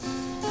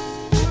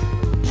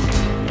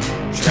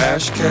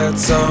Trash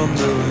cats on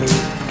the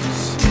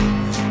loose,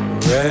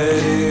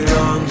 ready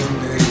on the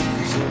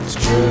news. It's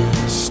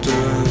just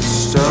a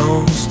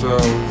stone's throw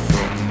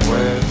from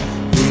where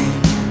he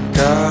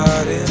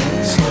got in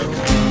so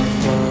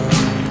far.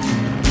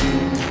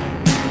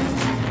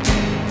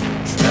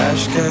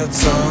 Trash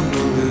cats on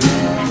the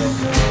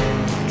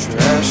loose,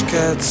 trash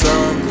cats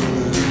on the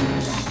loose.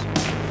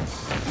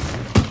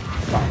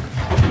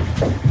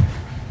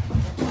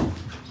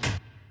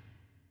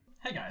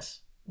 Hey guys,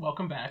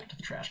 welcome back to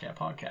the Trash Cat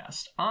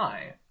Podcast.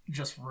 I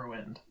just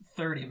ruined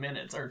 30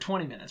 minutes, or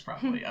 20 minutes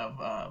probably,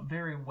 of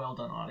very well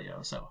done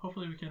audio, so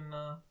hopefully we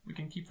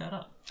can keep that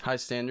up. High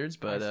standards,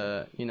 but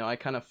I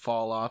kind of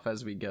fall off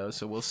as we go,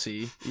 so we'll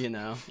see,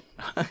 Yeah,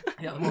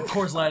 the more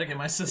Coors Light I get in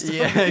my system.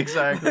 Yeah,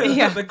 exactly.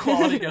 The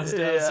quality goes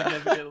down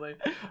significantly.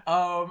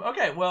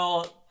 Okay,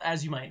 well,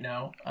 as you might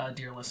know,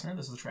 dear listener,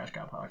 this is the Trash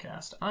Cat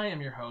Podcast. I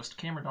am your host,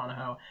 Cameron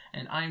Donahoe,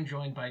 and I'm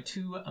joined by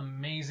two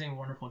amazing,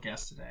 wonderful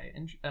guests today.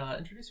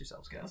 Introduce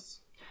yourselves, guests.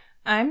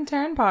 I'm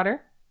Taryn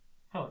Potter,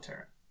 Hello,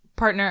 Taryn.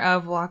 partner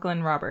of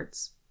Lachlan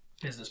Roberts.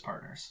 Business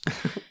partners.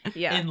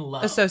 Yeah. In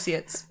love.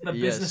 Associates. The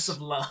Yes. business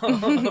of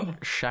love.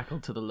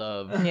 Shackled to the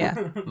love.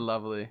 Yeah.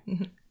 Lovely.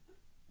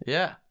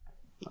 Yeah.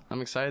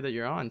 I'm excited that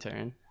you're on,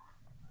 Taryn.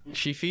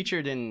 She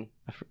featured in...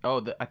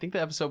 I think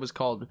the episode was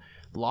called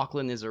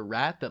Lachlan is a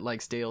Rat That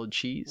Likes Day-Old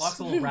Cheese. Locke's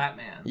a little rat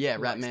man. Yeah,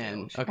 Who Rat likes Man.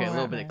 Dale. Okay, a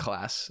little Rat bit Man. of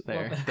class there.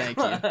 Little bit of Thank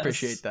class. you.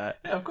 Appreciate that.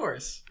 Yeah, of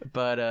course.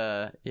 But,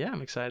 yeah,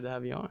 I'm excited to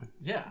have you on.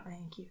 Yeah.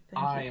 Thank you.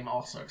 I am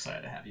also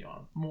excited to have you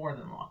on. More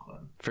than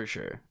Lachlan. For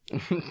sure.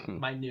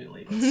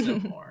 Minutely, but still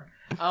more.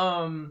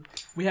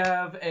 We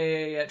have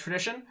a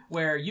tradition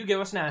where you give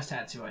us an ass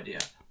tattoo idea.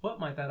 What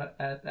might that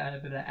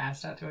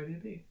ass tattoo idea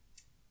be?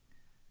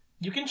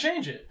 You can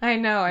change it. I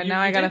know, and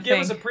now I gotta did give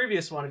us think. a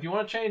previous one. If you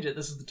want to change it,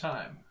 this is the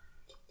time.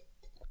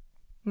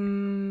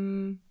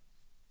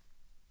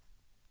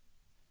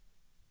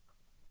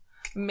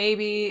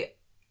 Maybe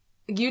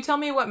you tell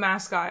me what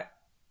mascot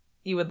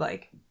you would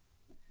like.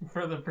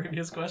 For the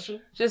previous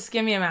question? Just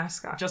give me a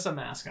mascot. Just a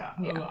mascot.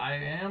 Yeah. Ooh, I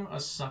am a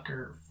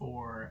sucker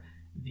for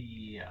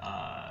the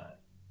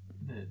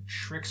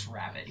Trix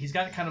Rabbit. He's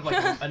got kind of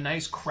like a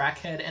nice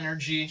crackhead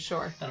energy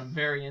Sure. that I'm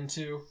very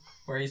into,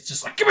 where he's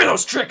just like, give me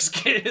those tricks,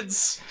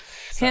 kids!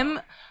 Him,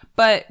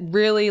 but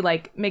really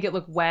like make it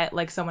look wet,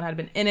 like someone had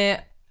been in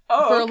it.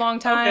 For a long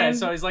time. Okay,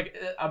 so he's like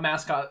a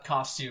mascot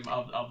costume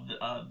of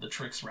the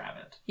Trix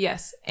Rabbit.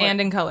 Yes, Like,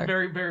 and in color.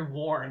 Very, very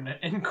worn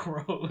and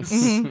gross.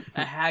 Mhm.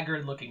 A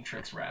haggard-looking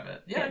Trix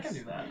Rabbit. Yeah, I Yes. can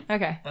do that.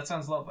 Okay. That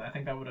sounds lovely. I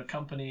think that would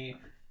accompany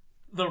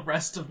the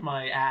rest of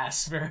my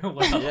ass very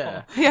well.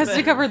 Yeah. He has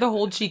to cover the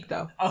whole cheek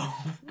though. Oh,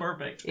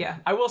 perfect. Yeah.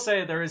 I will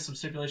say there is some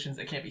stipulations.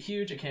 It can't be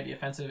huge, it can't be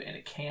offensive, and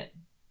it can't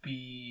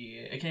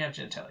have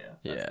genitalia.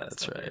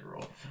 That's the right. big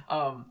rule.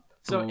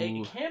 So Ooh.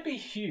 it can't be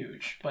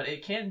huge, but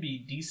it can be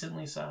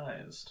decently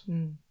sized.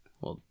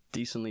 Well,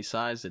 decently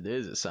sized it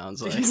is, it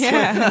sounds like.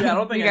 Yeah. I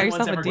don't think You got anyone's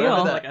yourself a ever deal.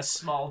 gone with like a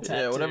small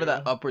tattoo. Yeah, whatever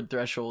that upward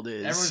threshold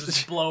is. Everyone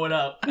just blow it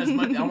up. As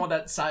much, I want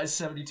that size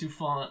 72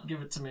 font.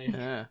 Give it to me.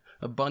 Yeah,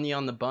 a bunny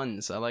on the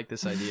buns. I like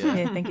this idea.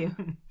 Okay, thank you.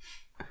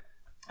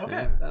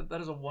 Okay, Yeah.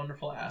 that is a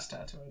wonderful ass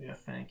tattoo idea.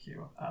 Thank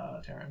you,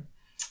 Taryn.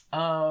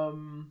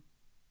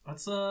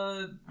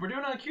 We're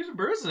doing an Accuse and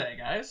Bruise today,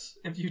 guys.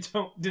 If you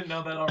didn't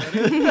know that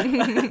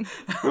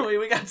already,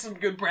 we got some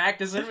good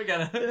practice in. We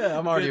got Yeah,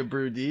 I'm already good, a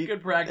brew deep.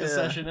 good practice Yeah.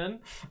 session in.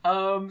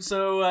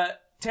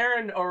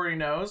 Taryn already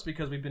knows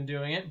because we've been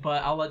doing it,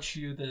 but I'll let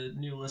you, the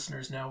new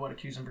listeners, know what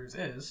Accuse and Bruise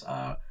is.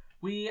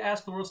 We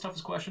ask the world's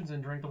toughest questions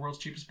and drink the world's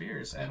cheapest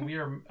beers, and we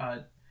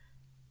are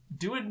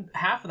doing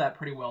half of that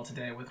pretty well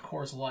today with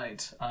Coors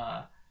Light.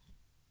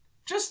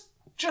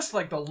 Just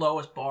like the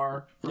lowest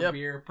bar for Yep.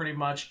 beer, pretty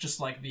much. Just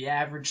like the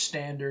average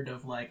standard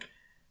of like,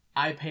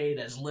 I paid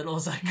as little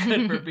as I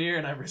could for beer,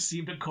 and I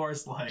received a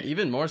Coors Light.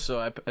 Even more so,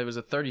 it was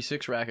a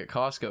 36 rack at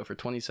Costco for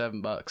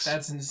 $27.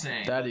 That's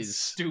insane. That That's is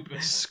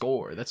stupid.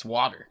 Score. That's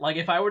water. Like,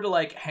 if I were to,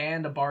 like,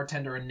 hand a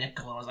bartender a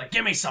nickel and I was like,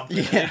 give me something,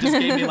 and Yeah. they just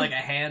gave me, like, a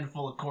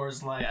handful of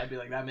Coors Light, I'd be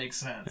like, that makes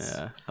sense.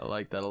 Yeah, I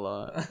like that a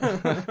lot.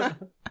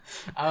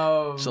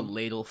 It's a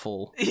ladle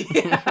full.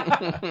 Yeah.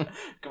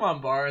 Come on,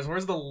 bars.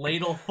 Where's the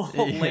ladle full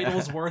Yeah.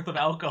 ladle's worth of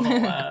alcohol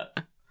at?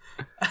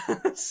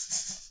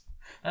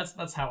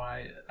 That's how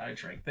I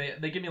drink.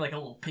 They give me like a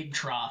little pig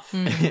trough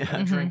that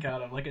I drink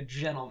out of, like a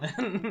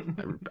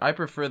gentleman. I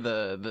prefer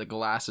the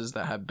glasses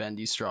that have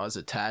bendy straws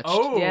attached.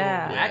 Oh,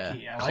 Yeah.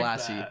 wacky. I like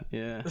classy. that.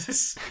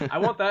 Yeah. I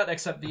want that,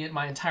 except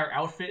my entire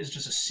outfit is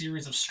just a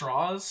series of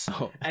straws,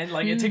 Oh. and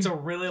like it takes a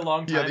really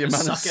long Yeah, time the to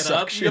amount of suck it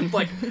up. You have to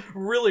like suction.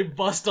 really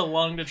bust a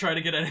lung to try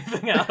to get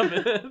anything out of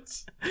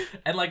it,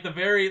 and like the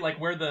very like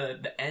where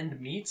the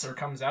end meets or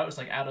comes out is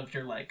like out of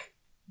your like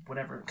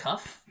whatever your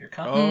cuff.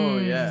 Oh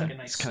Mm. yeah, It's like a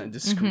nice it's kind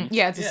of soup. discreet.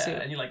 Yeah, it's a Yeah, suit.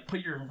 and you like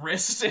put your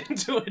wrist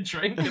into a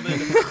drink, and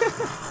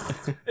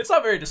then it's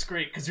not very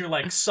discreet because you're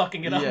like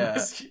sucking it up Yeah.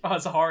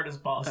 as hard as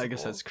possible. I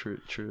guess that's true.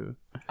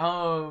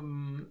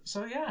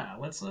 So yeah,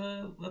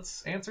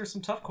 let's answer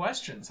some tough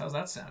questions. How's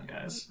that sound,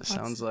 guys?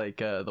 Sounds like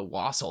the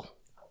wassail.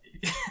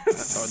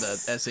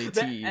 the SAT.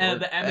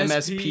 The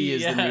MSP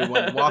is the new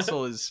one.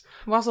 Wassle's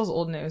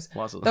old news.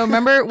 Wassle. Though,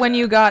 remember when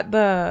you got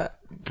the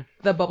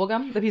bubble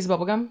gum, the piece of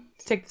bubble gum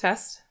to take the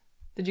test?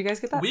 Did you guys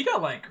get that? We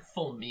got like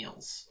full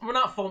meals. We're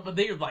not full, but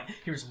they were like,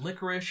 here's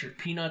licorice or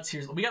peanuts.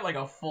 We got like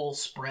a full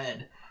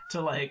spread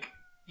to like.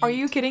 Are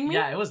you kidding me?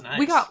 Yeah, it was nice.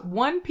 We got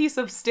one piece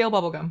of stale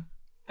bubble gum.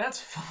 That's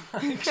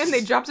fine. And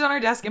they dropped it on our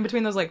desk in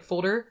between those like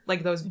folder,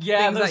 like those things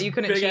those that you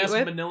couldn't cheat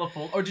with. Manila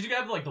fold. Or did you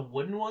have like the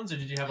wooden ones, or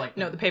did you have like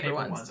the paper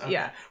ones? Okay.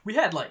 Yeah, we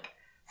had like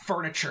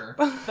furniture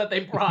that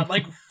they brought,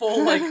 like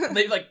full, like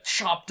they like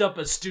chopped up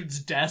a student's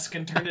desk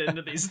and turned it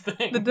into these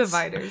things. The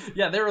dividers.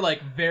 Yeah, they were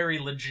like very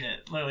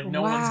legit. Like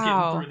no one's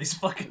getting through these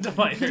fucking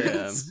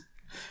dividers.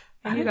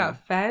 And you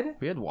got fed?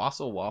 We had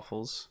Wassle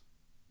waffles.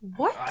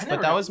 What?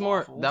 But that was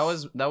more.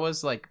 That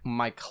was like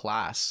my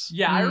class.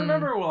 Yeah, I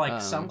remember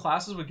like some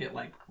classes would get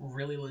like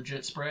really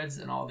legit spreads,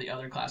 and all the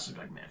other classes would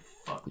be like, man,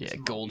 fuck. Yeah,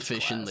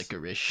 goldfish and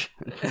licorice.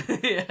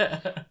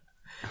 Yeah,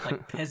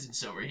 like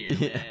peasants over here.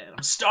 Yeah. Man,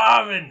 I'm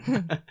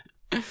starving.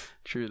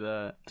 True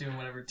that. Doing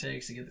whatever it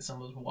takes to get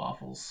some of those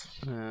waffles.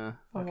 Yeah.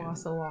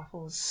 Wassle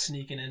waffles.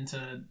 Sneaking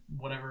into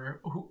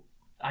whatever.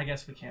 I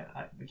guess we can't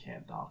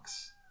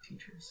dox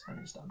teachers. I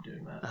need to stop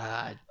doing that.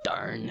 Ah,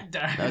 darn.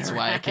 That's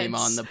why I came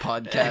on the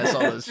podcast.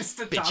 All those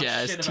bitch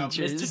ass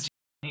teachers.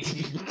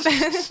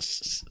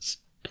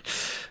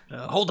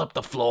 Hold up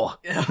the floor.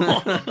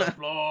 Hold up the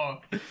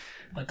floor.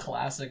 The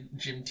classic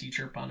gym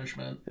teacher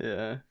punishment.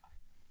 Yeah.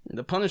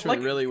 The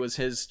punishment really was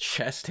his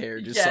chest hair.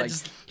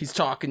 He's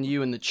talking to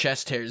you and the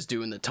chest hair is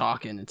doing the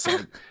talking. It's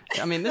like,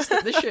 I mean, this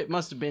shit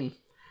must have been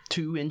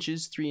 2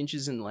 inches, 3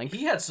 inches in length.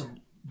 He had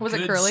some Was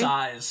good it curly?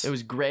 size. It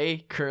was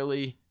gray,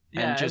 curly,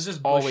 and it was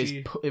just bushy. always,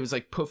 it was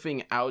like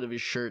puffing out of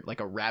his shirt like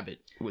a rabbit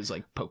was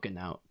like poking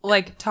out.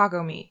 Like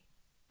taco meat.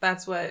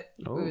 That's what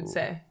we would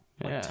say.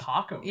 Yeah.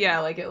 Taco meat.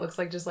 Yeah, like it looks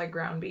like just like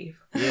ground beef.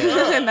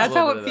 Yeah. And that's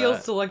how it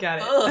feels to look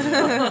at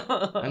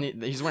it.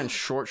 And he's wearing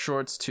short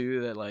shorts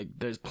too that like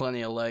there's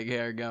plenty of leg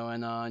hair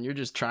going on. You're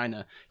just trying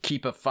to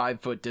keep a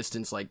 5-foot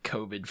distance like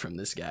COVID from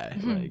this guy.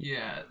 Like,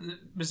 Yeah.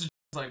 Mr.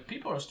 like,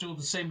 people are still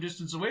the same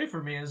distance away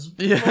from me as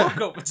before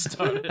COVID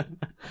started.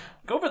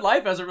 COVID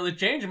life hasn't really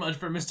changed much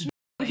for Mr.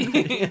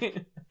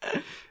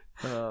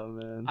 Oh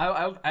man.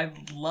 I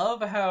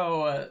love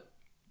how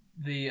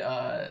you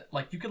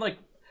could like,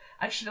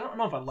 actually I don't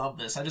know if I love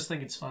this. I just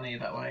think it's funny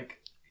that like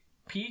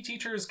PE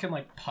teachers can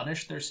like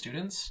punish their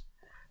students.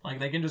 Like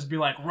they can just be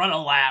like, run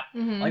a lap.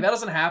 Like that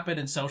doesn't happen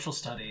in social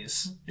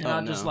studies. You're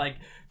not just like,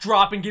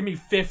 drop and give me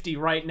 50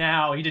 right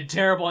now. You did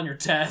terrible on your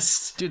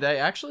test. Dude, they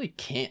actually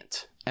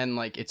can't. And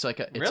like it's like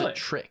a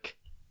trick.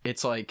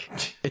 It's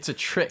like it's a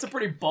trick. It's a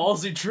pretty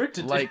ballsy trick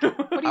to like, do.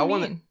 What do you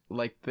mean?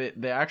 Like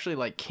they actually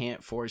like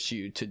can't force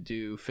you to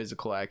do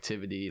physical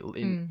activity.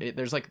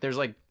 There's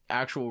like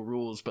actual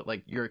rules, but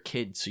like you're a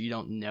kid, so you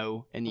don't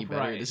know any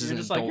better. Right. This is you're an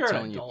just adult like, you're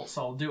telling an adult,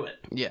 so I'll do it.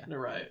 Yeah. You're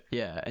right.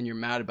 Yeah, and you're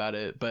mad about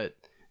it, but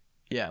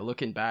yeah,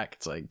 looking back,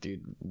 it's like,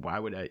 dude, why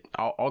would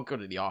I'll go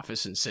to the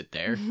office and sit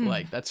there.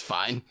 Like, that's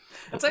fine.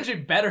 That's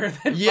actually better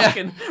than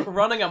fucking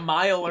running a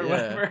mile or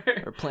whatever.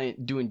 Or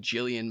doing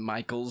Jillian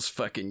Michaels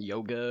fucking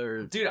yoga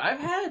or... Dude, I've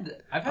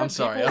had I'm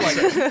sorry.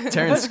 like...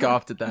 Terrence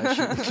scoffed at that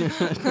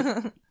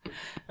shit.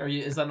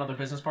 Is that another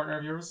business partner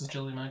of yours? Is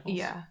Jillian Michaels?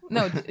 Yeah.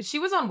 No, she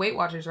was on Weight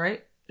Watchers,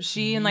 right?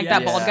 She and like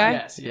that bald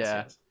guy?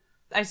 Yes.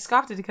 I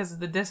scoffed it because of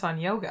the diss on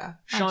yoga.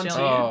 Shanti.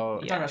 Oh.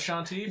 You're talking about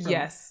Shanti from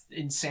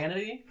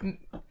Insanity?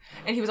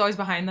 And he was always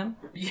behind them.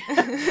 Yeah.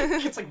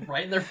 It's like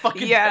right in their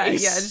fucking face. Yeah,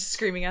 just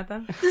screaming at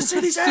them. You see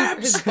these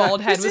abs? His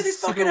bald head was these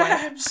super fucking white.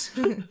 abs?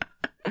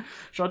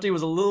 Shanti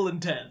was a little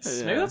intense.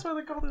 Yeah. Maybe that's why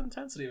they call it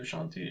intensity of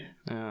Shanti.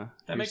 Yeah.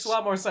 That makes a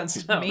lot more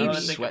sense now. Maybe. Now that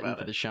I think Sweating about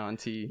for the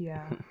Shanti.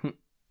 Yeah.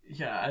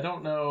 Yeah, I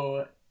don't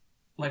know.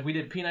 Like, we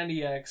did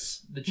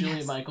P90X, the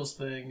Jillian Michaels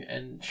thing,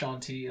 and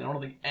Shanti, and I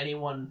don't think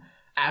anyone,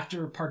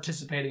 after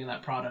participating in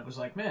that product, was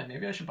like, man,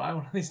 maybe I should buy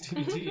one of these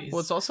DVDs. Well,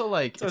 it's also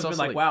like... So it's been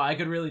like, wow, I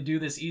could really do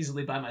this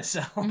easily by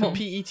myself.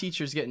 PE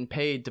teachers getting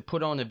paid to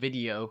put on a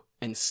video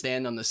and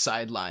stand on the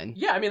sideline.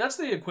 Yeah, I mean, that's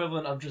the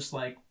equivalent of just,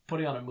 like,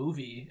 putting on a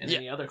movie in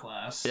any other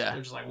class. Yeah.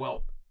 They're just like,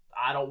 well,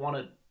 I don't want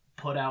to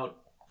put out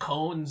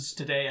cones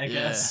today, I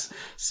guess.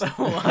 So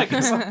I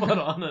guess I'll put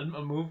on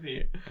a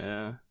movie.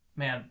 Yeah.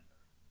 Man,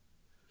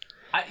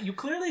 you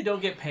clearly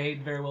don't get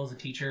paid very well as a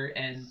teacher,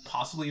 and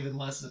possibly even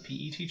less as a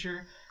PE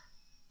teacher.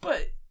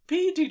 But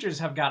PE teachers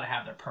have got to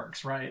have their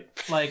perks, right?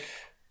 Like,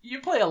 you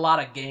play a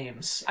lot of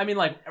games. I mean,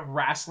 like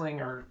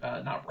wrastling or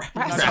not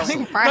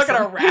wrestling. I'm not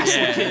gonna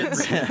wrestle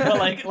kids, but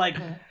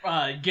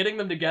like getting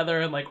them together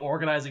and like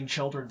organizing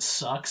children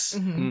sucks.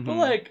 But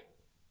like,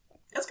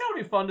 it's gotta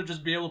be fun to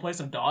just be able to play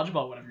some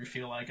dodgeball whenever you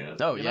feel like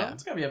it. Oh, you yeah. know?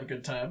 It's gotta be have a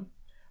good time.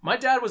 My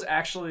dad was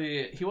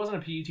actually, he wasn't a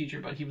PE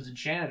teacher, but he was a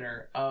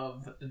janitor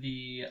of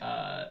the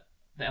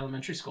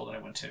elementary school that I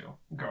went to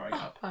growing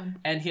up. Fun.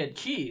 And he had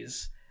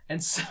keys.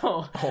 And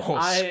so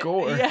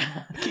score.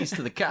 Yeah. Keys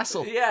to the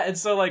castle. Yeah, and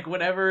so like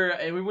whenever,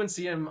 and we wouldn't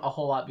see him a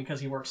whole lot because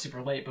he worked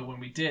super late, but when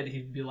we did,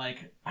 he'd be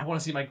like, I want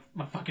to see my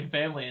fucking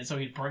family. And so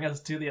he'd bring us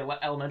to the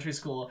elementary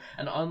school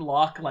and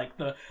unlock like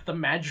the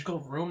magical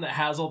room that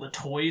has all the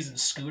toys and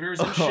scooters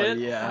and shit.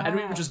 Yeah. And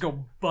we would just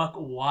go buck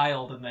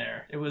wild in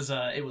there. It was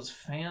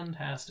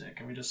fantastic.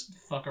 And we just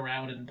fuck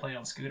around and play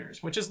on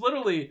scooters, which is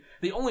literally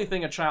the only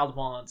thing a child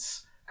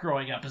wants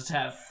growing up, is to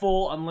have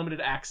full unlimited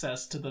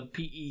access to the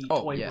PE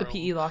toy yeah. room. The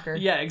PE locker.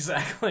 Yeah,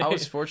 exactly. I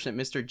was fortunate.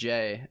 Mr.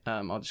 J,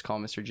 I'll just call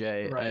him Mr.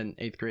 J, Right. an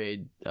 8th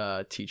grade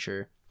PE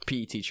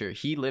teacher.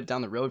 He lived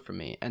down the road from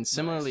me, and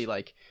similarly,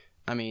 like,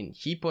 I mean,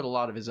 he put a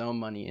lot of his own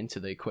money into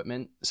the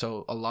equipment,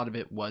 so a lot of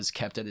it was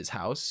kept at his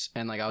house.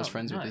 And like, I was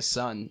friends with his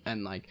son,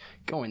 and like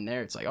going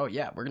there, it's like, oh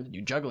yeah, we're gonna do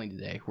juggling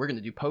today. We're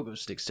gonna do pogo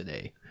sticks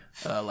today.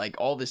 Like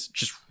all this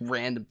just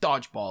random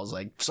dodgeballs,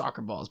 like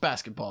soccer balls,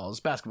 basketball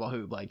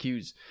hoop. Like he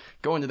was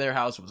going to their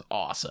house was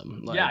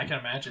awesome. Like, Yeah, I can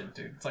imagine,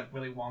 dude. It's like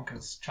Willy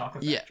Wonka's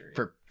chocolate yeah, factory.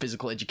 for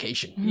physical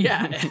education.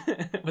 Yeah,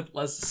 with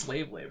less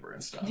slave labor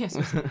and stuff, Yes.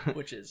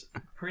 which is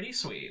pretty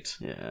sweet.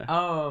 Yeah.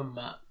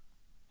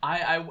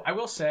 I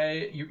will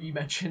say, you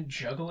mentioned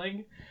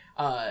juggling.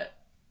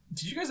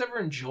 Did you guys ever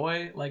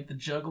enjoy like the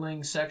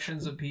juggling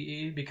sections of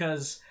PE?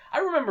 Because I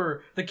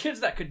remember the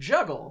kids that could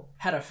juggle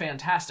had a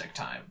fantastic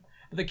time.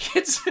 The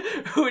kids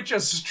who would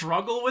just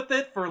struggle with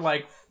it for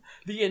like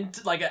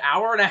like an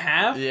hour and a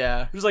half.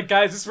 Yeah. It was like,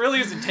 guys, this really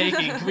isn't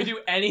taking. Can we do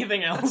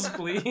anything else,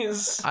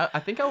 please? I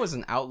think I was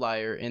an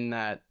outlier in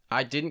that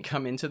I didn't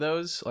come into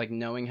those like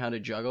knowing how to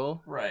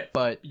juggle. Right.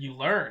 But You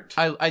learned.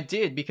 I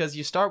did, because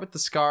you start with the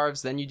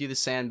scarves, then you do the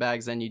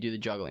sandbags, then you do the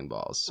juggling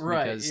balls.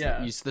 Right, Because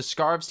yeah. the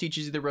scarves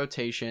teaches you the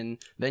rotation,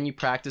 then you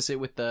practice it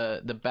with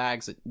the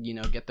bags that, you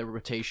know, get the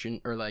rotation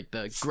or like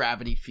the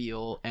gravity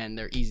feel, and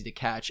they're easy to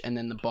catch, and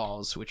then the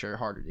balls, which are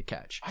harder to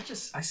catch.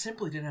 I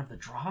simply didn't have the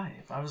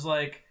drive. I was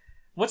like,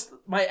 what's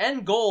my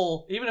end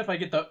goal? Even if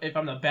if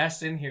I'm the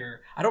best in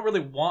here, I don't really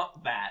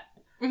want that.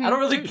 I don't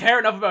really care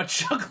enough about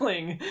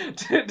juggling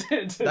to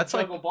That's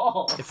juggle like,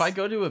 balls. If I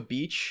go to a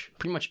beach,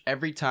 pretty much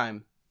every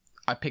time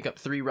I pick up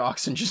 3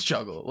 rocks and just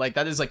juggle. Like,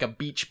 that is like a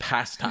beach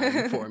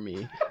pastime for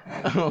me.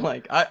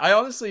 Like, I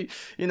honestly,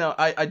 you know,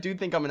 I do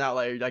think I'm an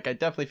outlier. Like, I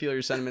definitely feel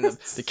your sentiment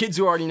of the kids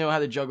who already know how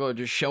to juggle are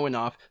just showing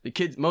off.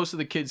 Most of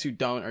the kids who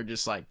don't are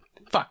just like,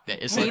 fuck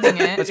this. Hating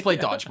it. Let's play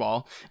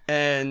dodgeball.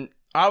 And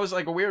I was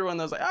like a weird one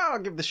that was like, oh, I'll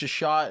give this a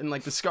shot. And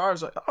like the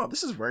scarves, like, oh,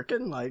 this is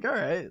working. Like, all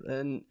right.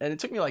 And it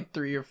took me like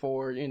 3 or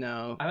 4, you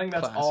know, I think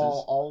that's classes.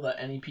 all that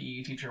any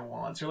PE teacher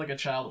wants. You're like a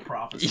child of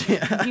prophecy.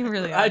 Yeah. You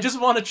really are. I just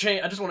want to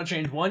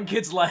change one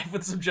kid's life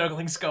with some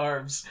juggling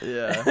scarves.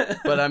 Yeah.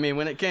 But I mean,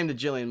 when it came to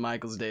Jillian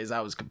Michaels' days,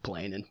 I was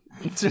complaining.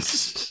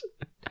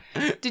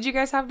 Did you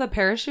guys have the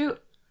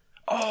parachute?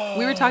 Oh.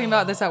 We were talking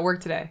about this at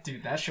work today.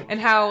 Dude, that shit was And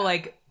how rad.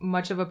 like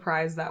much of a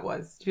prize that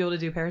was to be able to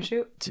do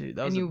parachute. Dude,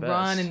 that was And you the best.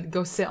 run and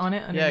go sit on it.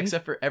 Yeah, underneath.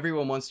 except for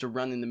everyone wants to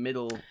run in the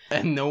middle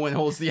and no one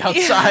holds the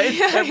outside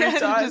every yeah,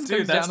 time. just-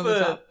 Dude, comes down to the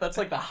top. that's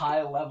like the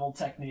high level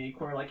technique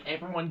where like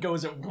everyone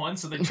goes at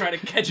once and then try to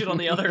catch it on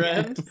the other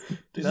end.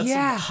 Dude, that's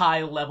Yeah. some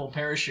high level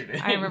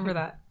parachuting. I remember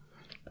that.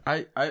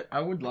 I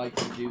would like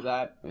to do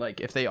that.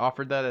 Like, if they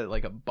offered that at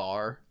like a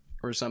bar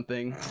or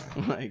something.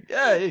 Like,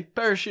 hey,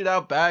 parachute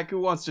out back. Who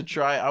wants to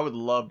try? I would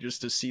love just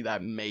to see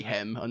that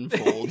mayhem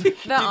unfold. The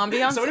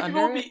ambiance So many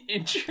people under would it. be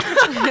injured.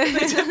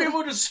 They tell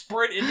people to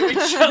sprint into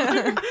each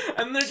other,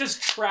 and they're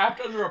just trapped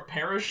under a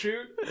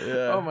parachute.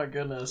 Yeah. Oh my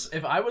goodness!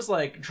 If I was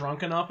like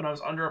drunk enough and I was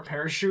under a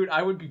parachute,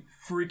 I would be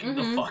freaking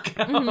the fuck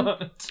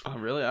out. Oh,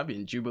 really? I'd be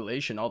in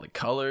jubilation. All the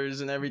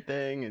colors and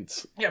everything.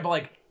 It's Yeah, but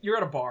like you're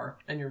at a bar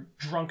and you're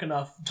drunk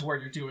enough to where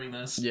you're doing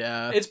this.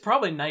 yeah, It's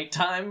probably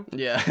nighttime.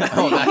 yeah.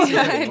 Oh, that's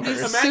Yeah, even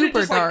it's worse. Imagine super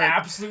just dark. like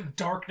absolute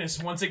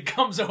darkness once it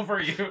comes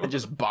over you.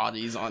 Just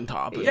bodies on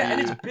top of Yeah,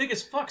 and you. it's big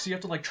as fuck, so you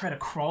have to like try to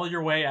crawl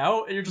your way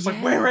out, and you're just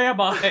like, where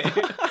am I?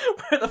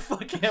 Where the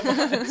fuck am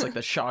I? It's like the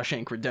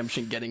Shawshank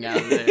Redemption getting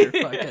out of there.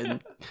 Fucking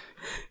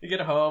You get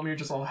home, you're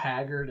just all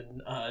haggard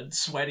and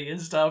sweaty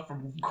and stuff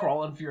from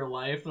crawling for your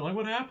life. They're like,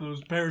 what happened? It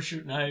was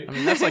parachute night. I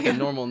mean, that's like a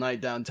normal night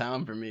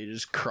downtown for me,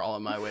 just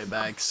crawling my way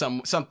back.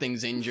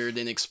 Something's injured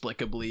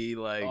inexplicably,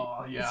 like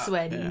Oh, yeah.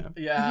 Sweaty. yeah.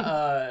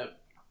 Yeah,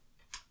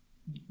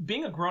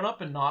 being a grown-up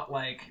and not,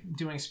 like,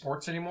 doing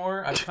sports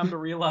anymore, I've come to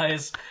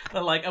realize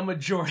that, like, a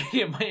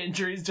majority of my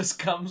injuries just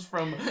comes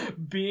from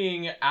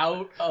being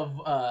out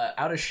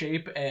of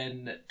shape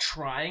and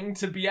trying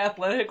to be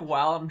athletic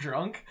while I'm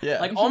drunk. Yeah.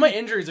 Like, all my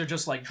injuries are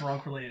just, like,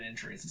 drunk-related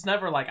injuries. It's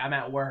never, like, I'm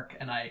at work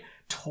and I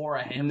tore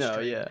a hamstring. No,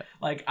 yeah.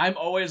 Like, I'm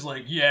always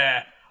like,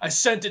 yeah, I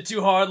sent it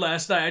too hard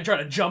last night. I tried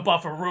to jump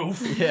off a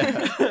roof.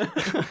 Yeah.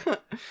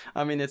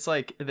 I mean, it's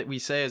like that we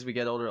say as we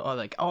get older,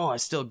 oh, I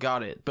still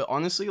got it. But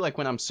honestly, like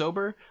when I'm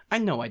sober, I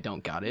know I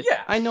don't got it.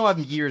 Yeah. I know I'm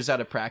years out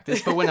of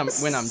practice, but when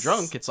I'm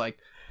drunk, it's like,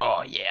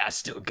 oh yeah, I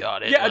still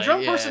got it. Yeah, Like, a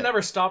drunk yeah. person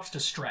never stops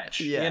to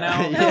stretch. Yeah. You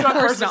know? Yeah. A drunk Of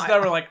course person's not.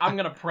 never like, I'm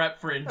gonna prep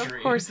for injury.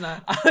 Of course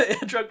not.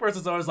 A drunk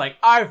person's always like,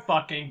 I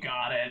fucking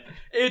got it.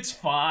 It's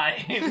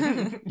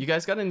fine. You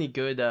guys got any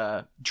good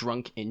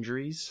drunk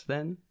injuries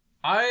then?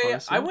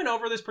 honestly. I went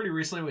over this pretty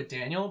recently with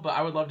Daniel, but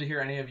I would love to hear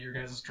any of your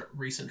guys'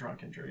 recent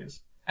drunk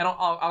injuries. And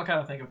I'll kind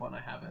of think of one I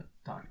haven't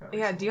talked about.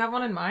 Yeah, recently. do you have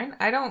one in mind?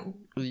 I don't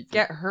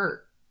get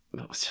hurt.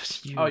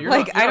 Oh, you're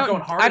Like not I don't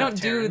going hard I enough,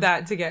 don't do Taryn.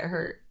 that to get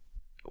hurt.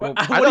 Well,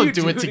 What I do don't you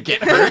do it to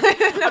get No, hurt.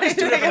 I'm just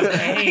doing it for I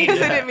pain.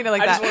 guess I didn't mean it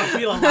like I that. just want to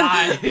feel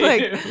alive.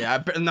 Like-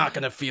 Yeah, I'm not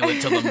gonna feel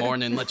it till the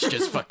morning. Let's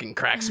just fucking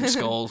crack some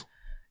skulls.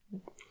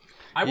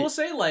 I will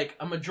say, like,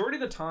 a majority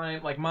of the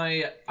time, like,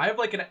 I have,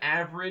 like, an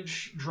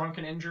average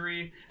drunken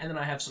injury, and then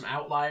I have some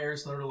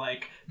outliers that are,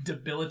 like,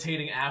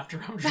 debilitating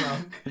after I'm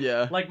drunk.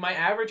 Yeah. Like, my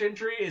average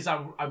injury is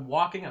I'm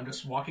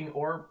just walking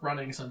or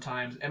running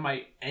sometimes, and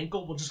my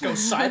ankle will just go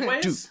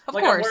sideways. Dude. Of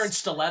like, course. I'm wearing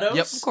stilettos.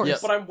 Yep. Of course.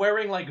 Yep. But I'm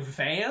wearing, like,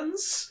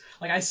 Vans.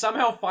 Like, I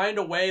somehow find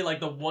a way, like,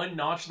 the one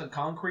notch in the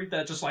concrete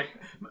that just, like,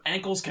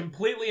 ankle's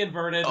completely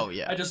inverted. Oh,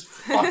 yeah. I just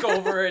fuck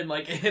over and,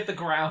 like, hit the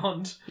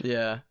ground.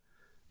 Yeah.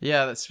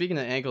 Yeah, speaking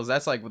of ankles,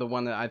 that's like the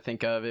one that I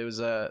think of. It was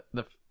the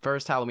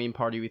first Halloween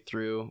party we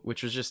threw,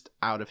 which was just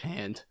out of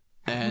hand.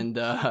 And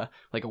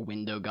like a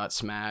window got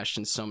smashed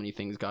and so many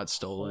things got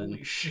stolen.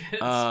 Holy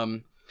shit.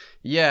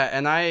 Yeah,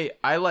 and I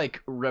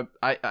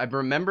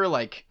remember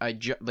like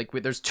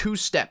there's 2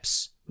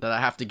 steps that I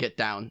have to get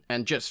down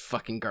and just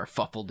fucking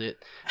garfuffled it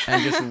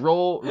and just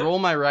roll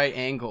my right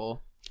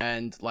ankle,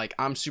 and like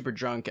I'm super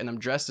drunk and I'm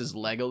dressed as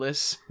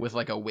Legolas with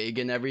like a wig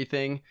and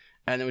everything.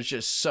 And it was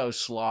just so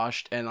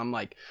sloshed, and I'm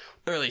like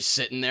literally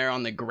sitting there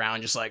on the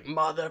ground, just like,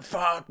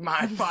 motherfuck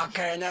my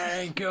fucking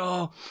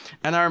ankle.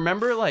 And I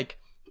remember like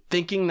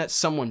thinking that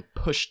someone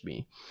pushed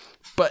me,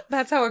 but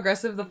That's how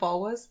aggressive the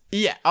fall was.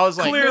 yeah, I was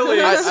like,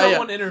 Clearly, I-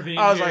 someone intervened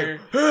I was here.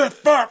 like,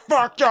 fuck,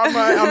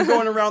 I'm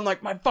going around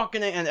like my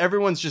fucking, and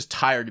everyone's just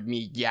tired of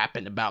me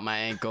yapping about my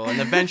ankle, and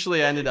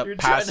eventually I ended up You're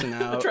passing trying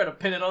to, out. trying to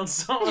pin it on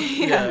someone.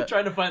 Yeah.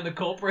 Trying to find the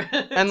culprit.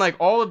 And like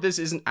all of this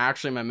isn't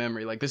actually my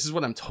memory. Like this is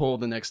what I'm told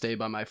the next day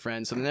by my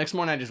friends. So the next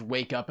morning I just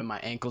wake up and my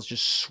ankle's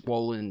just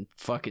swollen,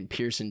 fucking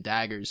piercing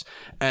daggers.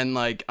 And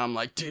like I'm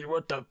like, dude,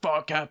 what the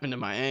fuck happened to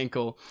my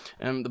ankle?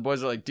 And the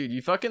boys are like, dude,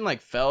 you fucking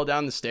like fell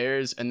down the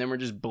stairs, and then we're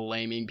just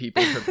blaming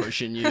people for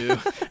pushing you.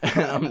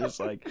 And I'm just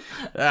like,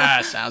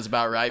 sounds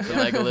about right for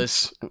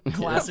Legolas.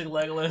 Classic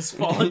Legolas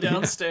falling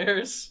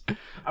downstairs.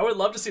 I would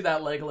love to see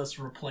that Legolas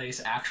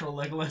replace actual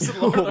Legolas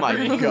in Lord of the my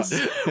Rings.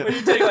 God. When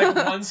you take like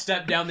one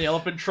step down the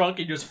elephant trunk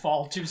and you just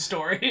fall 2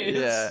 stories.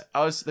 Yeah,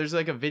 there's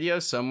like a video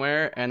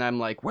somewhere, and I'm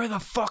like, where the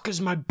fuck is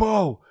my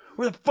bow?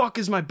 Where the fuck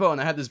is my bow?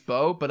 And I had this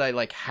bow, but I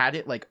like had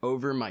it like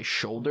over my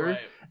shoulder. Right.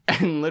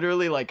 And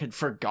literally like had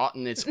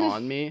forgotten it's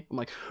on me. I'm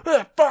like, where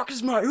the fuck is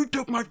who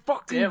took my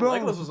fucking Damn, bow?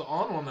 Legolas was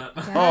on that.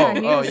 Oh,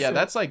 he oh was- yeah,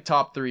 that's like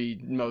top 3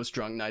 most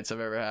drunk nights I've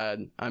ever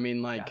had. I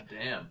mean, like,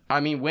 God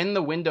damn. when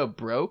the window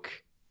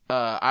broke,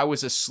 I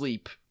was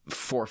asleep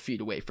 4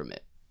 feet away from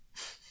it,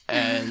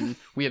 and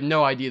we have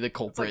no idea the It's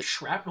like culprit.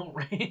 shrapnel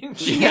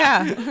range.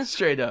 Yeah.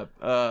 Straight up.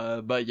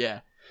 But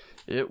yeah,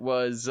 it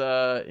was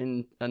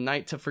in a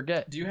night to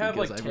forget. Do you have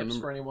because like I tips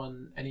remember- for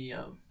anyone, any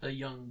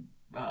young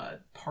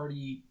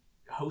party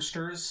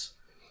hosters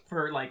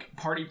for like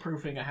party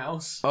proofing a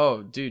house?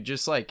 Oh, dude,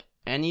 just like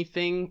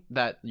anything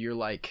that you're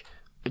like,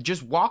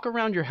 just walk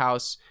around your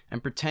house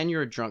and pretend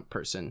you're a drunk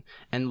person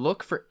and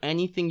look for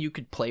anything you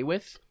could play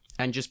with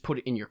and just put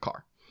it in your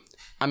car.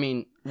 I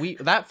mean,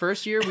 that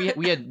first year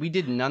we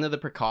did none of the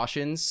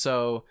precautions,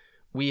 so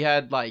we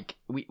had like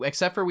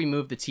except for we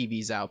moved the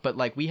TVs out, but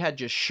like we had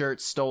just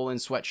shirts stolen,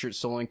 sweatshirts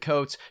stolen,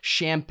 coats,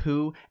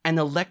 shampoo, an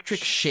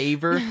electric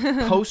shaver,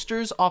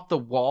 posters off the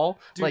wall.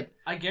 Dude, like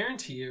I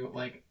guarantee you,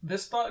 like,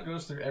 this thought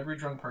goes through every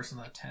drunk person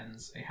that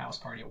attends a house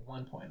party at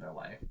one point in their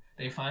life.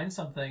 They find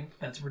something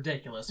that's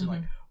ridiculous. They're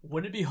like,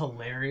 wouldn't it be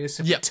hilarious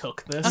if we Yep.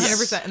 took this?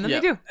 100%. And then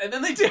Yep. they do. And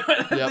then they do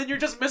it. And Yep. then you're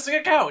just missing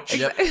a couch.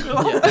 Yep. It's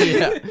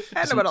yeah,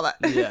 I know about all that.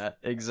 yeah,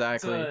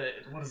 exactly.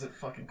 what is it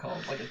fucking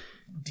called? Like a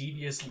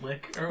devious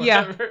lick or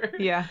Yeah. whatever.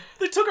 Yeah.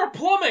 They took our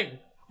plumbing.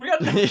 We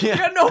got Yeah. we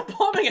got no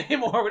plumbing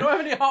anymore. We don't have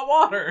any hot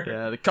water.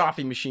 Yeah, the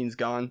coffee machine's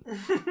gone.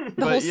 The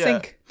But whole yeah.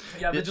 sink.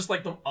 Yeah, they're just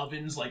like the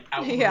ovens like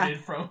outrooted Yeah.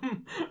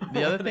 from.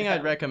 The other thing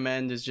I'd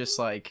recommend is just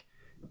like,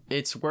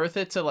 it's worth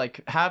it to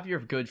like have your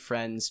good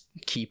friends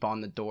keep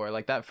on the door.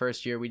 Like that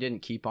first year we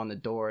didn't keep on the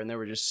door, and there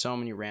were just so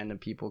many random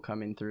people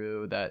coming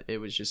through that it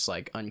was just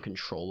like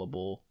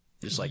uncontrollable.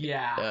 Just like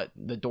Yeah.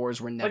 the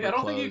doors were never Like, I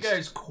don't closed. think you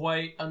guys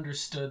quite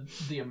understood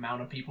the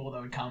amount of people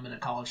that would come in a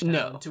college town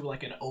No. to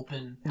like an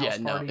open house Yeah,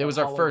 no, party it was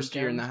on our first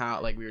year in weekend. the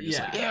house. Like we were just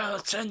Yeah. like, yeah,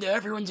 let's send it.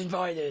 Everyone's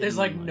invited. There's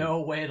like And,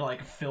 no way to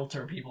like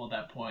filter people at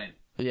that point.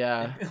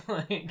 Yeah,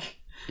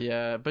 Like,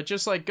 yeah, but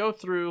just like go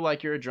through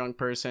like you're a drunk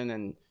person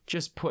and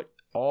just put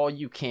all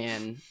you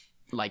can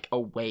like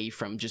away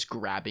from just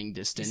grabbing you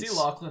distance. see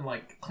Lachlan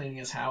like cleaning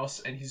his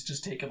house, and he's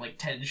just taking like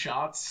 10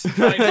 shots,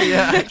 trying to,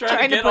 Yeah.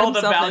 trying to get put all the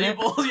himself in it.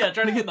 valuables. Yeah,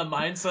 trying to get the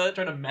mindset,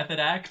 trying to method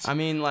act. I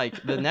mean,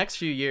 like the next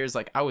few years,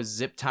 like I was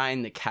zip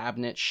tying the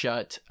cabinet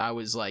shut. I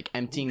was like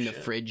emptying the shit.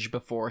 fridge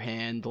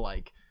beforehand.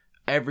 Like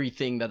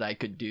everything that I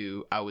could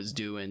do, I was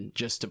doing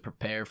just to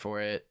prepare for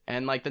it.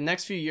 And like the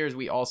next few years,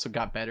 we also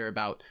got better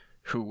about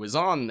who was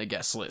on the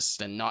guest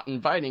list and not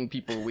inviting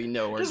people we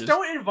know. Or just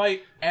don't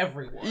invite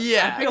everyone.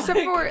 Yeah. Except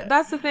for,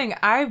 that's the thing.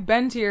 I've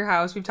been to your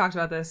house. We've talked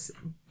about this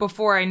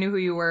before I knew who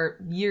you were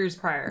years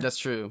prior. That's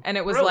true. And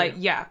it was Really? like,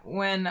 yeah,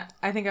 when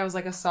I think I was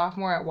like a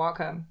sophomore at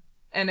Wacom.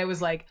 And it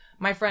was like,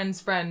 my friend's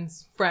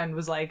friend's friend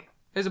was like,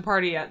 there's a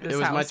party at this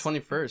house. It was my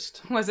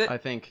 21st. Was it? I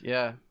think,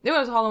 yeah. It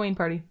was a Halloween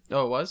party.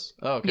 Oh, it was?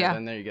 Oh, okay, Yeah.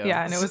 then there you go.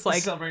 Yeah, and it was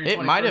like, Celebrate your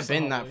It might 21st have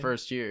been that Halloween.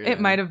 first year. it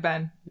might have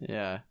been.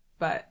 Yeah.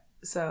 But,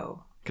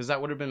 so... Because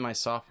that would have been my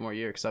sophomore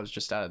year because I was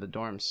just out of the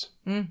dorms.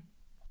 Mm.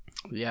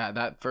 Yeah,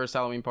 that first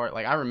Halloween part,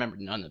 like, I remember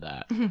none of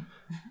that.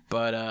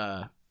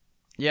 But,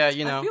 yeah,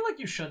 you know. I feel like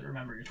you should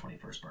remember your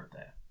 21st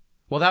birthday.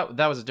 Well,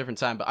 that was a different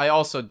time, but I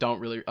also don't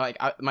really like.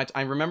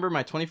 I remember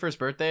my 21st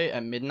birthday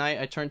at midnight.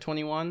 I turned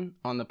 21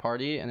 on the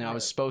party, and I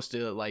was supposed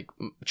to like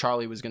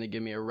Charlie was gonna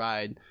give me a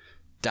ride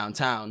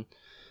downtown,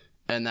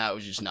 and that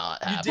was just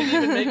not happening. You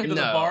didn't even make it to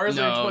the bars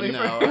on your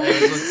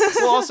 21st.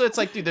 Well, also it's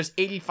like, dude, there's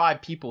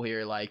 85 people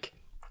here. Like,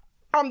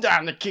 I'm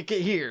down to kick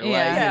it here.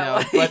 Yeah.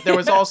 Like, you know. But there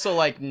was also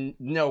like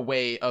no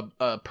way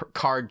a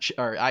card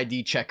or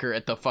ID checker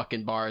at the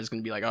fucking bar is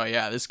gonna be like, oh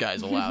yeah, this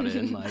guy's allowed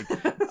in. Like,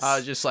 I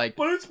was just like.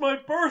 But it's my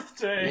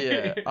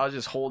birthday. Yeah, I was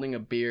just holding a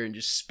beer and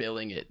just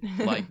spilling it,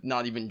 like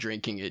not even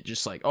drinking it,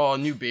 just like, oh,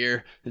 new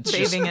beer. It's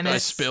Bathing just in I it.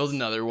 spilled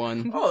another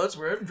one. Oh, that's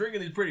weird. I'm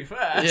drinking these pretty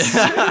fast.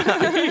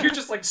 Yeah. You're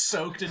just like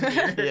soaked in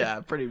beer. Yeah,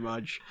 pretty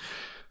much.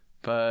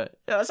 But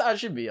yeah, that's how it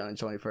should be on the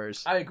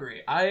 21st. I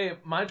agree.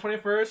 My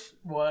 21st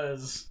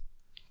was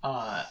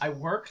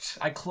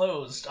I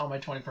closed on my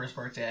 21st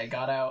birthday. I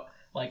got out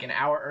like an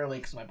hour early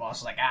because my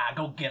boss was like,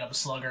 go get him,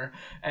 slugger.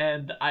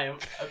 And I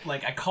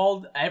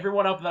called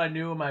everyone up that I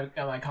knew in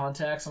my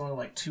contacts, and only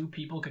like 2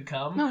 people could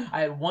come.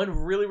 I had one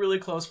really, really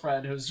close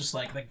friend who was just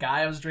like the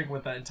guy I was drinking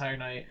with that entire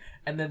night,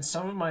 and then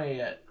some of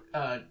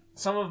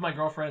my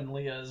girlfriend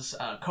Leah's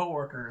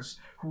coworkers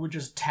who would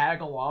just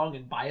tag along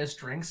and buy us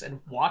drinks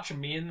and watch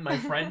me and my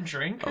friend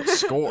drink. Oh,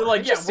 score. They're like,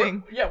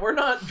 Interesting. we're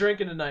not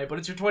drinking tonight, but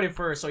it's your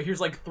 21st, so here's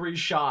like 3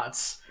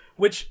 shots.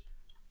 Which,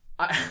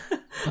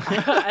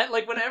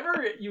 like,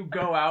 whenever you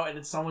go out and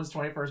it's someone's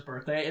 21st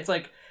birthday, it's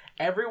like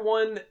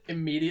everyone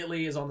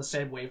immediately is on the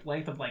same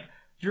wavelength of like,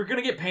 you're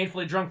gonna get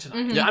painfully drunk tonight.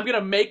 Mm-hmm. Yeah. I'm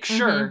gonna make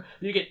sure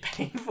you get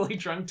painfully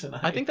drunk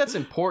tonight. I think that's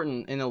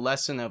important in a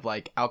lesson of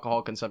like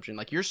alcohol consumption.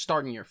 Like, you're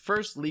starting your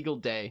first legal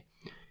day.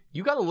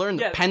 You got to learn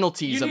the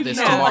penalties you of need this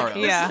to know, tomorrow. Like,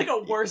 this is like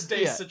a worst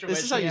day situation.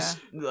 This is how you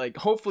like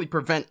hopefully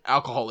prevent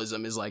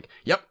alcoholism. Is like,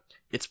 yep,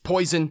 it's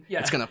poison. Yeah.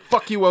 It's gonna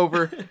fuck you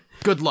over.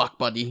 Good luck,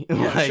 buddy. Yeah,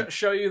 Like,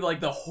 show you like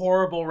the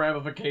horrible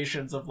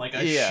ramifications of like a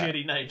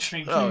shitty night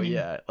drinking. oh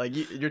yeah, like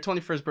your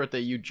 21st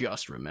birthday, you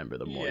just remember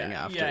the morning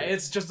after. Yeah,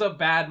 it's just a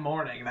bad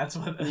morning. That's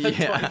what the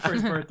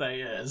 21st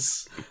birthday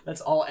is.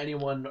 That's all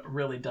anyone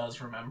really does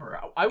remember.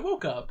 I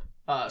woke up,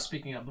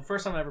 speaking of, the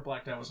first time I ever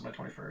blacked out was on my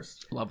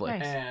 21st. lovely.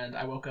 Nice. And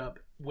I woke up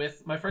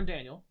with my friend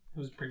Daniel,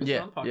 who's previously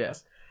on the podcast. Yeah.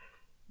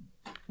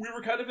 We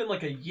were kind of in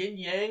like a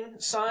yin-yang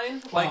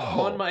sign, like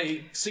Oh. on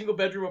my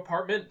single-bedroom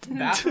apartment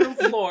bathroom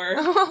floor.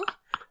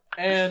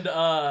 And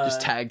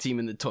Just tag team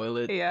in the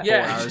toilet. Yeah. 4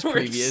 hours we're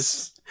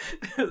previous.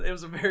 it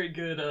was a very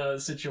good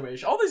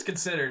situation. All things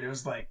considered, it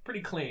was like pretty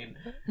clean.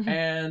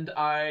 And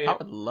I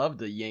would love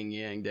the yin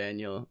yang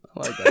Daniel. I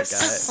like that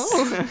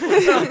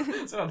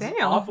guy. sounds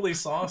Damn. awfully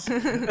saucy.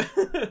 That's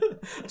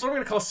what I'm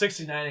gonna call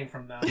 69ing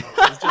from now on.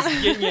 It's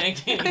just yin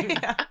yanking.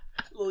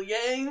 Little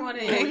yang. Wanna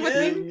little yang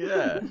with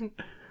yang.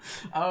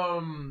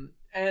 Yeah.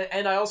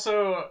 And I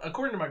also,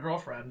 according to my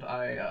girlfriend,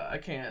 I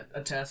can't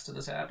attest to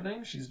this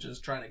happening. She's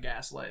just trying to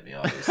gaslight me,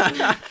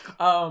 obviously.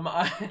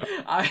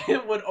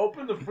 I would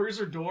open the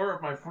freezer door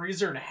of my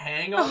freezer and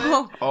hang on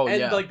it. Oh And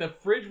yeah. like the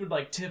fridge would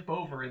like tip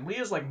over, and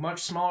Leah's like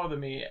much smaller than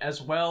me, as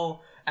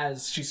well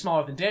as she's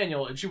smaller than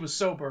Daniel, and she was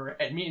sober,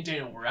 and me and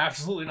Daniel were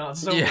absolutely not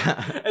sober.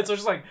 Yeah. And so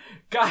she's like,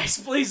 guys,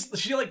 please.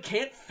 She like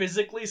can't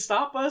physically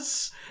stop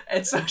us,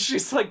 and so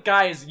she's like,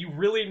 guys, you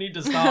really need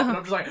to stop. And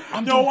I'm just like,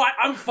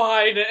 I'm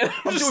fine. And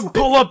I'm just doing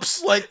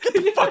pull-ups. Like, get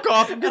the fuck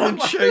off and get in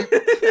shape.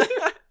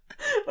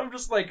 I'm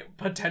just like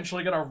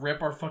potentially gonna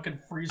rip our fucking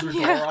freezer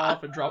door Yeah.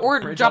 off and drop Or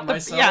the fridge drop on the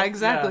myself. yeah,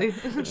 exactly. Yeah.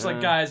 I'm just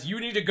like, guys, you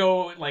need to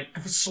go like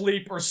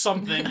sleep or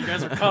something. You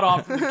guys are cut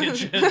off from the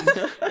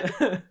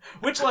kitchen.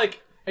 Which,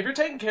 like, if you're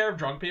taking care of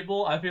drunk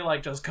people, I feel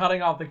like just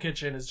cutting off the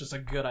kitchen is just a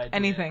good idea.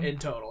 Anything. In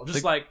total,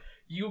 just like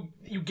you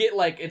get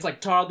like, it's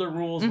like toddler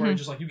rules where you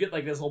just like you get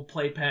like this little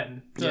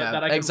playpen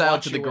that I can exile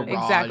watch to the you in.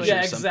 garage. Exactly. Or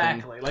Yeah, something.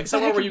 exactly. Like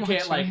somewhere where you can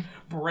can't watch like you.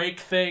 break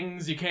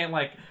things. You can't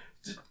like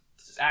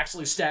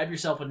actually stab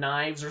yourself with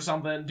knives or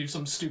something. Do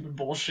some stupid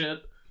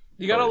bullshit.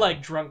 You gotta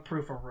like drunk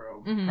proof a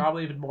room.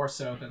 Probably even more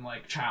so than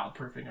like child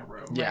proofing a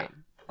room. Yeah.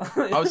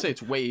 I would say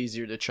it's way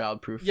easier to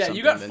childproof. Yeah,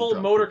 you something got than full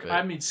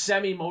drunk-proof it.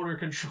 semi-motor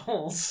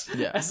controls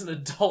Yeah. as an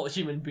adult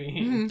human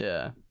being.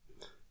 Yeah.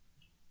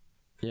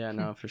 Yeah,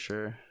 no, for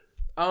sure.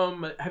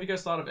 Have you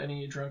guys thought of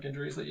any drunk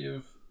injuries that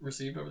you've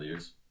received over the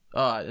years?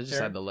 Oh, I just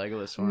Sarah? had the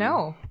Legolas one.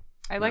 No.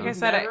 Like No. I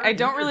said, Never I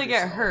don't really injured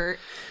get yourself. hurt.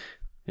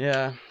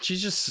 Yeah,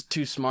 she's just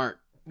too smart.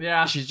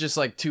 Yeah, She's just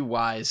like too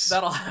wise.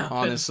 that'll happen.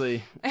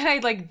 Honestly. And I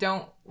like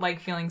don't like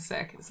feeling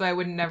sick, so I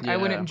wouldn't I Yeah.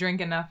 wouldn't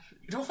drink enough.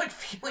 You don't like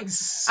feeling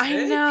sick?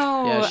 I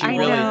know. Yeah, she I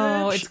really-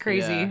 know. It's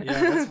crazy. yeah. Yeah,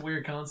 that's a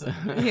weird concept.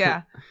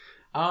 Yeah.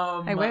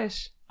 I I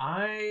wish.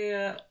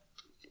 I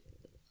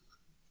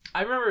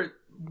remember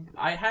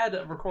I had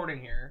a recording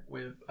here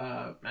with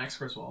Max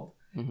Griswold,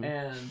 Mhm.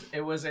 and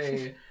it was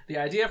the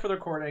idea for the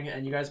recording,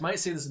 and you guys might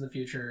see this in the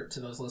future to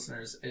those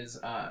listeners, is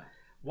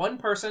one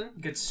person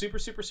gets super,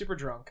 super, super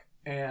drunk,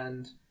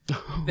 and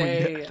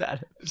they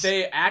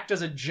they act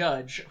as a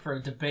judge for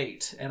a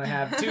debate, and I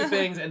have two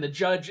things, and the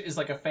judge is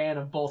like a fan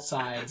of both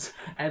sides,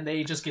 and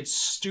they just get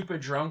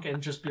stupid drunk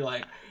and just be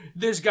like,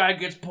 this guy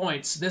gets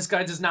points, this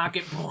guy does not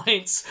get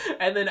points,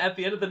 and then at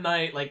the end of the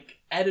night, like,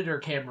 editor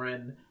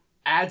Cameron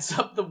adds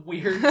up the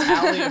weird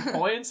tally of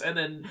points and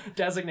then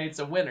designates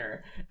a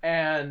winner.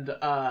 And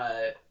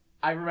I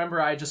remember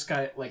I just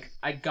got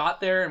I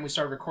got there and we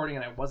started recording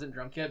and I wasn't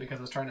drunk yet because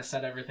I was trying to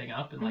set everything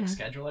up and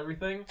schedule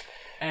everything,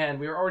 and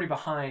we were already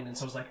behind, and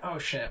so I was like, oh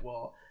shit,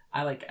 well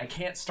I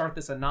can't start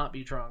this and not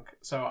be drunk,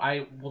 so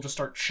I will just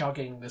start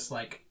chugging this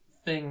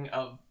thing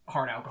of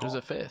hard alcohol. There's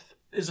a fifth.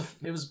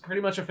 It was pretty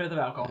much a fifth of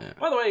alcohol. Yeah.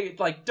 By the way,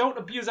 don't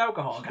abuse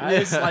alcohol,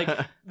 guys.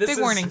 Yeah. This Big is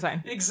warning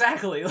sign.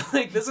 Exactly.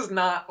 This is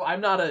not. I'm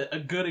not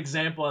a good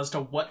example as to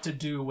what to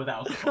do with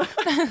alcohol.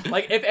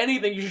 If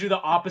anything, you should do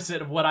the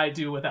opposite of what I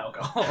do with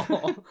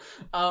alcohol.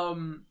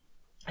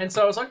 And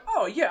so I was like,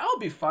 oh yeah, I'll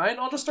be fine.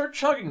 I'll just start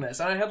chugging this.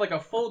 And I had a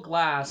full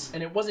glass,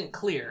 and it wasn't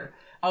clear,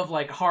 of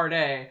hard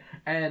A,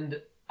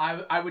 and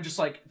I would just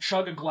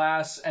chug a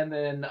glass, and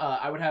then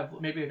I would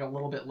have maybe a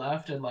little bit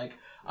left, and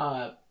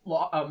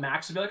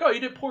Max would be like, oh, you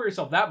didn't pour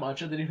yourself that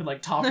much, and then he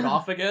would top it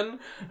off again.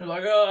 And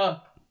like,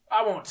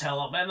 I won't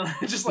tell him. And then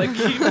I just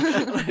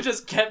I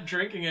just kept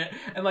drinking it.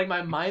 And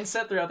my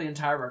mindset throughout the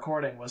entire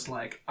recording was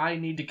I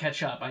need to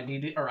catch up. I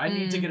need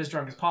to get as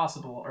drunk as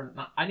possible, or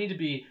not, I need to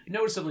be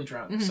noticeably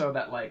drunk so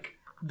that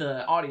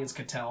the audience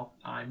could tell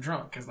I'm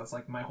drunk, because that's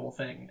my whole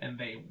thing, and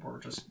they were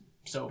just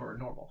sober and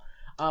normal.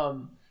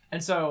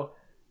 And so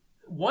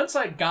once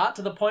I got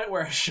to the point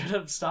where I should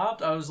have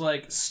stopped, I was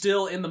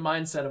still in the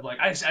mindset of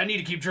I need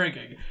to keep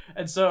drinking.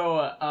 And so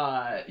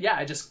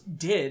I just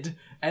did.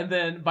 And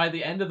then by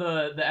the end of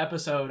the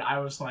episode, I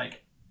was I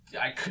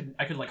could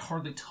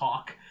hardly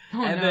talk.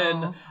 Oh, and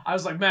no. then I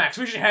was like, Max,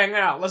 we should hang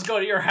out. Let's go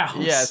to your house.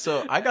 Yeah,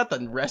 so I got the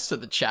rest of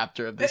the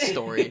chapter of this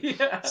story.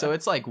 Yeah. So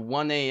it's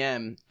 1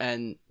 a.m.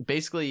 and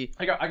basically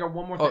I got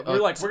one more thing.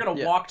 We're gonna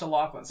yeah. walk to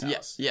Lachlan's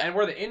house. Yeah. And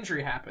where the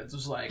injury happens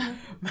was I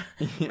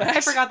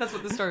Max, forgot that's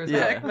what the story was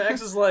Yeah. about.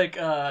 Max is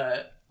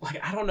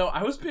I don't know.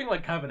 I was being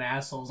kind of an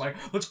asshole. I was like,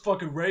 let's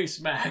fucking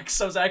race, Max.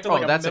 I was acting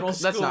like a that's middle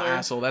schooler. that's not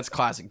asshole. That's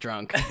classic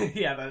drunk.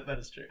 Yeah, that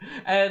is true.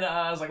 And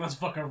I was like, let's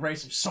fucking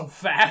race him so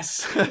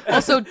fast.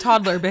 Also,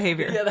 toddler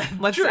behavior. Yeah, that's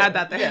Let's true. add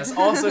that there. Yes,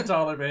 also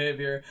toddler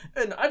behavior.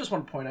 And I just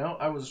want to point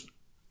out, I was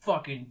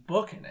fucking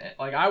booking it.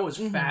 I was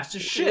fast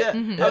as shit.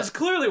 Yeah. I was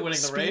clearly winning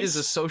the Speed race. is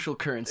a social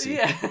currency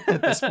Yeah.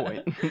 at this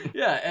point.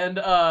 Yeah, and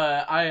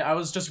I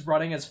was just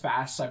running as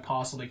fast as I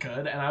possibly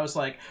could, and I was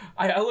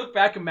I look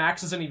back and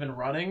Max isn't even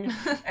running,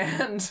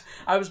 and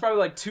I was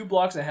probably 2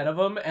 blocks ahead of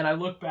him, and I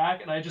look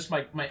back and I just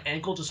my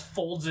ankle just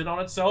folds in on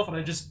itself, and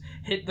I just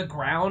hit the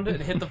ground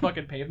and hit the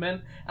fucking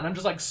pavement, and I'm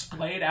just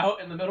splayed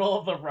out in the middle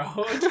of the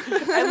road,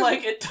 and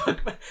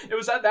it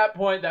was at that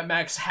point that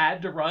Max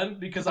had to run,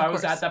 because I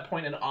was course. at that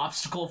point an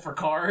obstacle for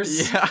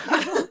cars. Yeah.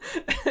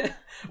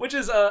 Which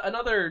is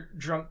another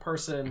drunk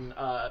person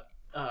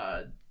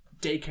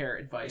daycare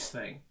advice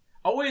thing.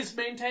 Always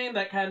maintain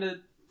that kind of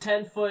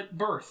 10-foot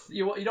berth.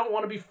 You don't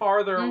want to be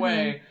farther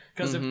away,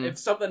 because if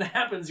something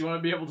happens, you want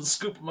to be able to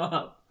scoop them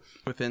up.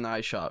 Within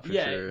eye shot, for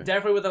Yeah, sure.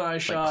 definitely with an eye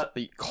shot.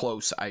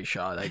 Close eye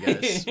shot, I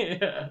guess.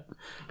 Yeah.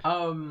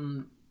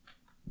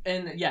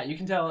 And yeah, you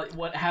can tell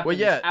what happened Well,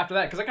 yeah. after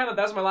that, because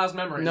that's my last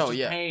memory. No, It's just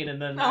yeah. pain, and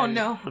then Oh,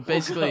 no. But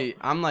basically,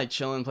 I'm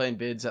chilling playing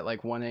bids at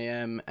 1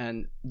 a.m.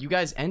 and you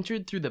guys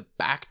entered through the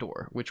back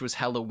door, which was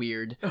hella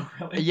weird. Oh,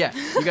 really? Yeah,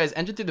 you guys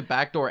entered through the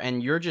back door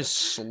and you're just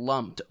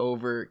slumped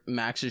over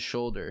Max's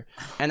shoulder.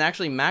 And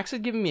actually, Max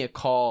had given me a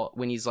call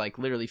when he's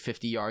literally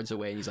 50 yards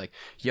away, and he's like,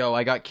 yo,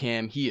 I got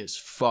Cam, he is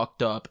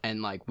fucked up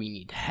and we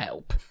need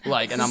help.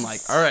 And I'm like,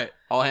 all right,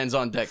 all hands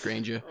on deck,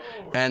 Granger.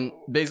 And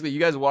basically, you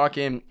guys walk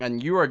in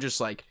and you are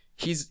just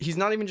he's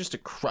not even just a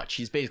crutch,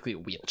 he's basically a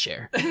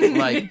wheelchair.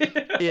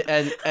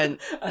 And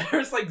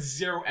There's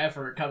zero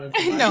effort coming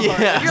from No, my part.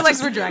 Yeah. your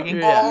legs were dragging.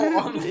 Yeah. All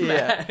on the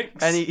Yeah.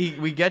 Max.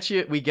 And we get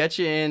you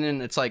in,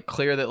 and it's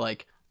clear that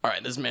all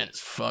right, this man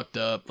is fucked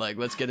up.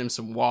 Let's get him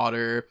some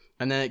water.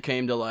 And then it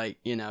came to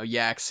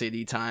Yak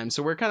City time.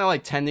 So we're kind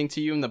of tending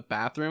to you in the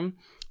bathroom.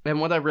 And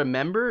what I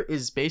remember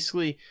is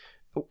basically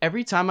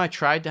every time I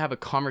tried to have a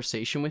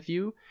conversation with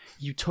you,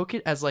 you took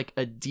it as like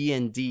a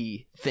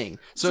D&D thing.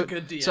 So a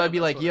good DM, so I'd be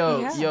that's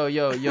like, what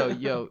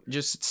yo,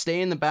 just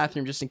stay in the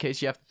bathroom just in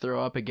case you have to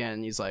throw up again.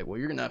 And he's like, well,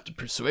 you're gonna have to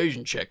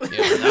persuasion check me on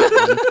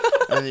that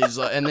one. And he's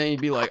like, and then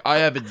he'd be like, I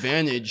have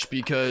advantage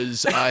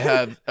because I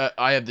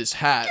have this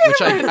hat,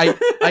 which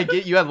I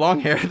get. You had long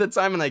hair at the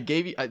time, and I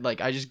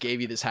just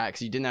gave you this hat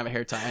because you didn't have a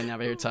hair tie. I didn't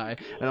have a hair tie,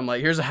 and I'm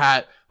like, here's a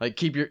hat. Like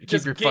keep your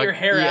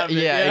hair out of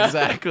it. Yeah,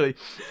 exactly.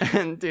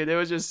 And dude, it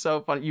was just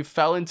so funny. You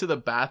fell into the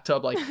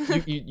bathtub, like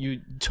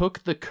you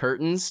took the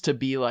curtains to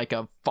be like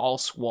a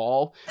false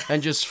wall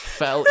and just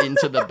fell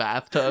into the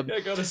bathtub.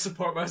 I gotta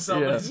support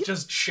myself. Yeah. It's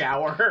just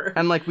shower.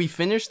 And like we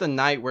finished the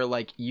night where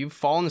like you've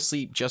fallen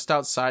asleep just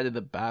outside of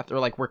the bath, or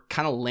like we're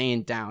kind of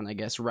laying down, I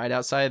guess, right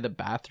outside of the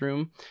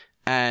bathroom.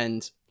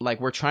 And like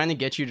we're trying to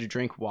get you to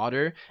drink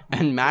water,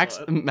 and Max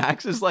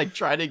is like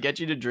trying to get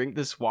you to drink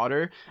this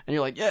water, and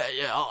you're like,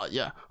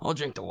 I'll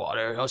drink the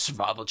water, I'll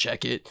survival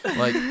check it,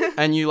 like,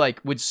 and you like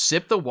would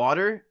sip the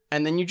water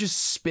and then you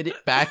just spit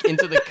it back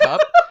into the cup,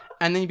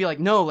 and then you'd be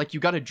like, no, like you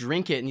got to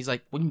drink it, and he's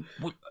like, what do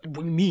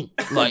you mean?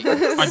 Like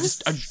I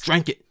just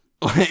drank it.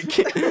 Like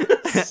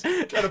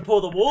trying to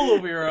pull the wool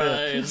over your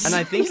eyes. And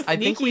I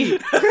think we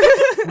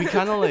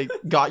kind of like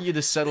got you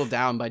to settle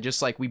down by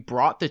just like we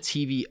brought the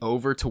TV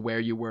over to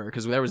where you were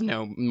because there was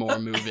no more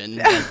moving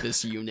like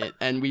this unit,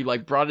 and we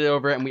like brought it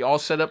over and we all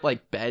set up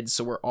like beds,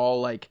 so we're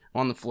all like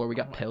on the floor. We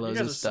got pillows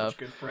and stuff. Such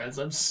good friends.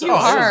 I'm so you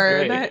are.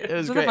 It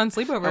was great. A fun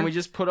sleepover. And we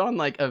just put on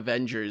like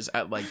Avengers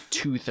at like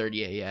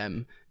 2:30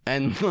 a.m.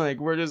 And like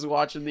we're just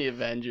watching the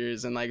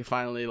Avengers, and like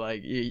finally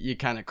like you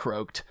kind of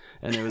croaked,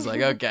 and it was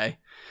like okay.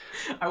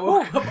 I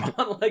woke up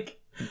on like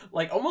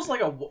almost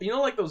like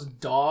like those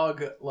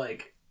dog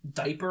like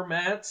diaper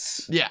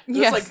mats. Yeah,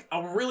 it's like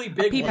a really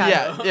big one.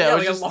 Yeah,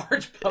 like a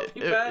large puppy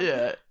pad.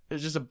 Yeah.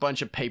 There's just a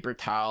bunch of paper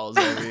towels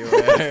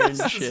everywhere and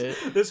shit.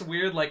 This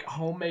weird like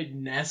homemade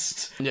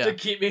nest Yeah. to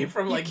keep me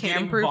from like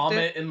getting cam-proofed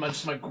vomit and my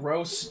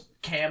gross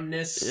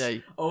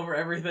camness over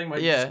everything, my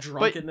just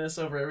drunkenness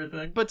over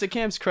everything. But to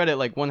Cam's credit,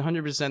 like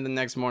 100% the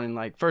next morning,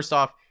 like first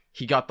off,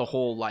 he got the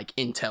whole like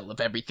intel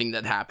of everything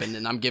that happened,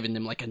 and I'm giving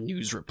him like a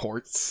news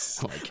report,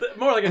 like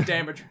more like a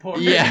damage report.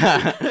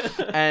 Yeah.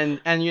 and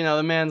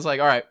the man's like,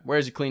 all right,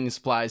 where's your cleaning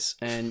supplies?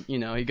 And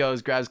he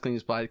goes, grabs cleaning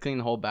supplies, clean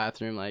the whole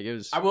bathroom. Like it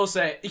was. I will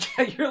say,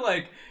 you're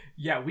like,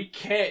 yeah, we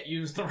can't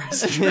use the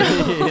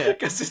restroom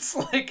because it's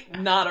like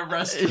not a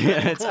restroom.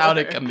 Yeah, it's out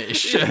of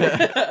commission.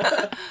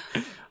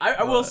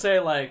 I will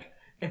say, like,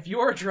 if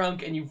you're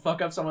drunk and you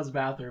fuck up someone's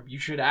bathroom, you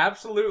should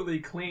absolutely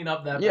clean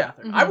up that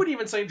bathroom. Mm-hmm. I would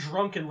even say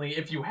drunkenly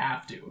if you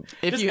have to.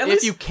 If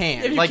you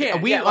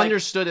can. We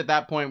understood at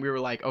that point, we were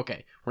like,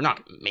 okay, we're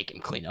not gonna make him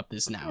clean up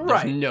this now.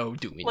 There's no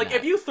doing that.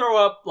 If you throw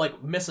up,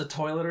 like, miss a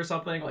toilet or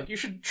something, like, you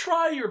should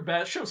try your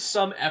best, show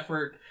some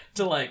effort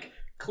to, like,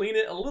 clean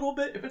it a little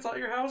bit if it's at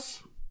your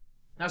house.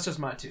 That's just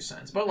my 2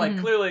 cents. But, like,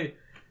 clearly...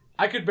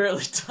 I could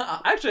barely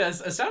talk. Actually,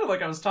 it sounded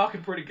like I was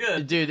talking pretty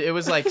good. Dude, it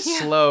was, like,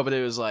 slow, but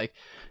it was like...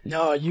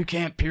 No, you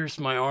can't pierce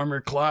my armor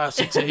class.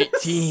 It's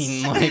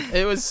 18. Like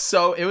it was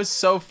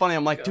so funny.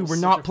 I'm like, dude, we're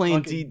not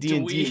playing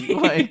D&D.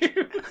 Like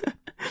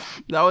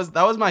that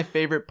was my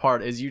favorite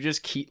part. Is you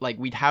just keep like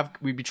we'd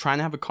be trying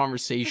to have a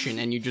conversation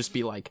and you'd just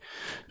be like,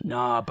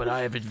 nah, but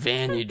I have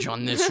advantage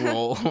on this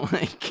roll.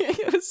 Like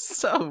it was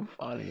so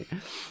funny.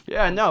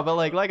 Yeah, no, but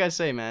like I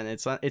say, man,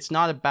 it's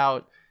not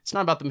about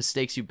the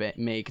mistakes you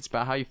make. It's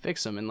about how you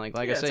fix them. And like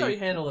I say, how you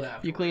handle it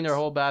afterwards. You cleaned our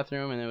whole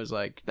bathroom, and it was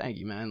like, thank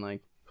you, man.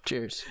 Like.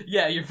 Cheers.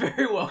 Yeah, you're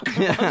very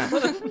welcome. Yeah.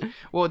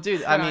 Well,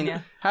 dude, I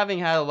mean, having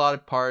had a lot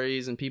of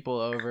parties and people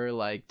over,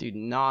 like, dude,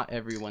 not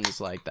everyone is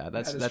like that.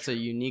 That's a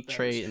unique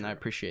trait, and I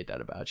appreciate that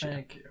about you.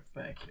 Thank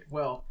you.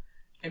 Well,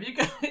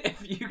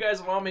 if you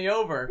guys want me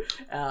over,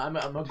 I'm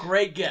a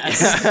great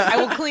guest. I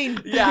will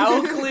clean. Yeah, I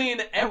will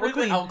clean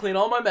everything. I will clean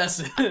all my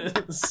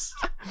messes.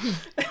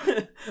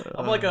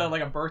 I'm like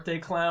a birthday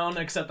clown,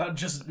 except I'm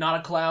just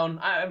not a clown.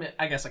 I mean,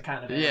 I guess I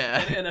kind of am.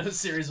 Yeah. In a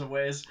series of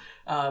ways.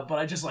 But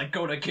I just like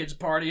go to a kid's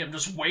party. I'm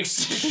just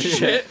wasting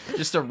shit.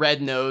 Just a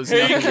red nose.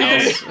 Nothing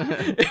else.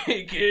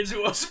 Hey kids,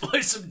 who wants to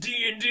play some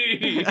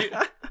D&D?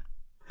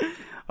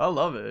 I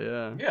love it.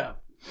 Yeah. Yeah.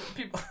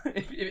 People,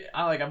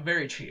 I'm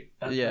very cheap.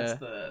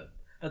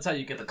 That's how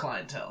you get the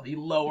clientele.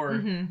 You lower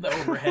the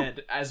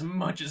overhead as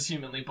much as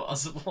humanly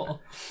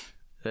possible.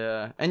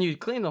 Yeah, and you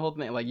clean the whole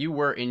thing. Like you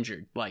were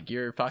injured. Like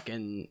your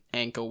fucking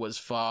ankle was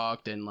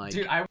fucked, and like.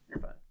 Dude, you're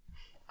fine.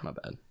 My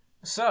bad.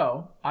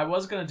 So I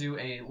was gonna do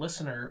a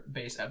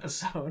listener-based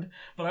episode,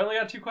 but I only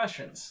got 2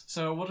 questions.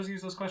 So we'll just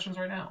use those questions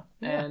right now.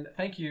 Yeah. And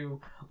thank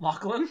you,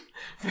 Lachlan,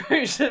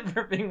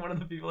 for being one of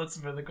the people that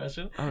submitted the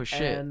question. Oh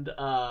shit! And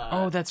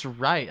oh, that's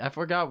right. I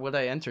forgot what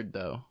I entered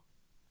though.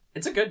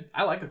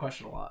 I like the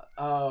question a lot.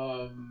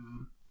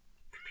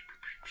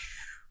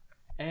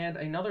 And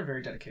another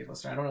very dedicated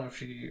listener. I don't know if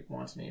she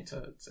wants me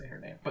to say her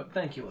name, but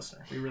thank you,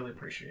 listener. We really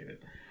appreciate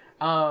it.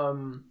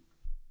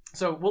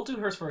 So we'll do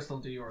hers first, then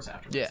we'll do yours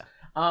afterwards. Yeah.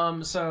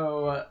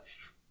 So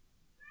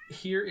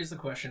here is the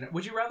question.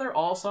 Would you rather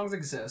all songs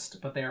exist,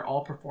 but they are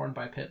all performed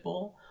by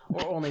Pitbull,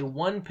 or only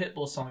one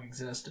Pitbull song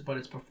exists, but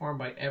it's performed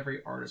by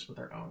every artist with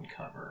their own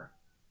cover?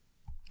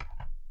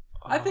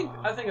 I think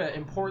an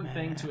important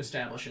thing to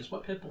establish is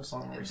what Pitbull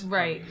song are we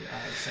Right.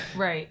 saying.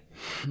 Right.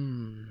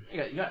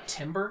 You got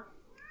Timber,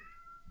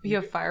 You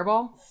have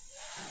Fireball?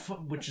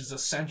 which is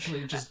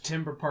essentially just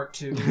Timber Part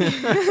 2.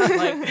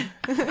 Like,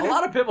 a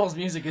lot of Pitbull's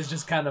music is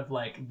just kind of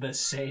like the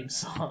same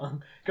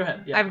song. Go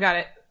ahead. Yeah. I've got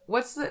it.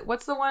 What's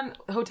the one?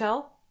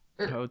 Hotel?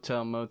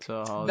 Hotel,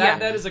 motel, holiday.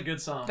 That is a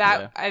good song.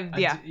 Yeah.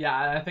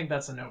 I think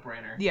that's a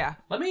no-brainer. Yeah.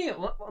 Let me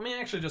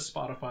actually just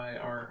Spotify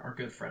our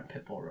good friend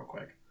Pitbull real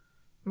quick.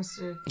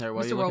 Mr. Hey,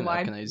 while Mr. you're looking at that,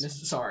 Worldwide. can I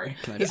use, Sorry,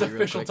 can I his do it real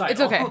official quick?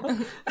 title. It's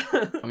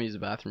okay. I'm gonna use the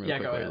bathroom real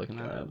quick go while you're ahead. looking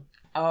Go at ahead.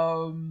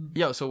 that.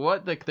 Yo, so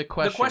what the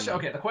question?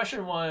 The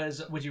question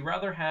was: would you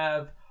rather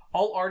have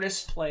all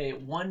artists play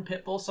one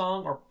Pitbull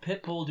song, or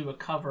Pitbull do a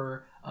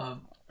cover of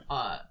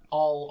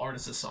all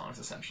artists' songs,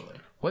 essentially?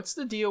 What's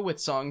the deal with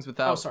songs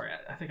without? Oh, sorry,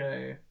 I think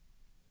I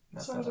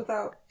messed that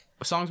up.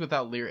 Songs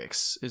without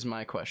lyrics is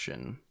my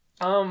question.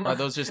 Are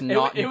those just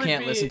not? You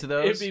can't listen to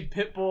those. It'd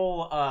be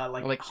Pitbull,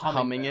 like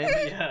humming it.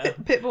 Yeah.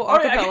 Pitbull Or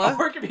acapella.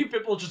 or it could be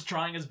Pitbull just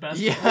trying his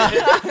best. Yeah. To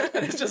play it,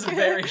 and it's just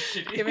very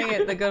shitty. Giving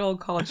it the good old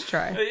college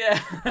try.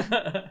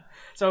 Yeah.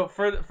 So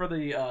for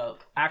the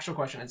actual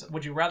question, it's: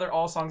 would you rather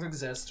all songs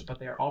exist, but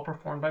they are all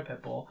performed by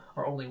Pitbull,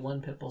 or only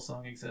one Pitbull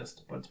song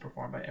exists, but it's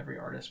performed by every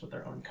artist with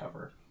their own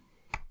cover?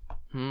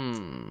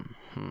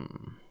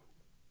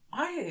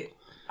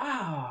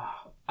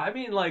 I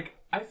mean, like,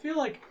 I feel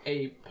like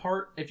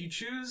if you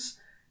choose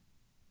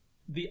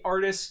the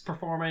artist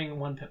performing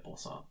one Pitbull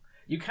song,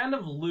 you kind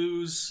of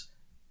lose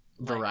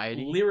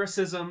Variety.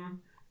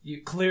 lyricism.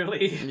 You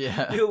clearly,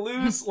 Yeah. you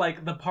lose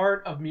like the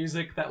part of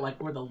music that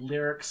like where the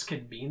lyrics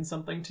can mean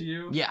something to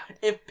you. Yeah.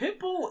 If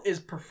Pitbull is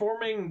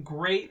performing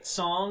great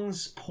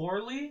songs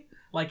poorly,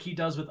 like he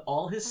does with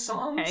all his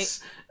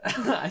songs,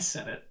 I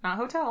said it. Not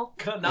Hotel.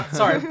 Not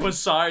sorry.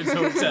 Besides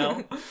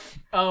Hotel,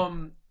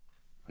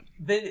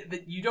 then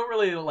you don't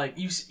really like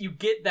you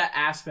get that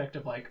aspect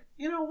of like,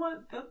 you know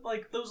what,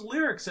 like those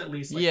lyrics at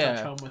least like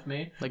touch home with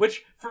me. Like,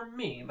 which for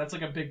me, that's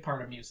like a big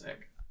part of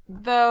music.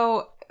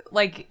 Though,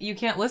 like, you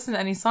can't listen to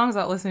any songs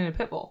without listening to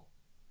Pitbull.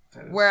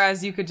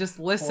 Whereas you could just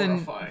listen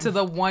horrifying. to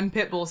the one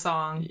Pitbull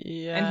song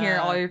and hear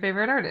all your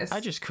favorite artists.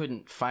 I just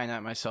couldn't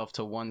finite myself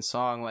to one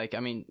song. Like, I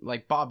mean,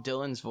 like Bob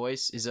Dylan's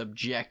voice is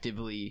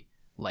objectively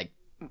like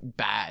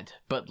bad,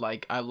 but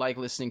like I like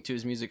listening to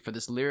his music for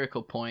this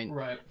lyrical point.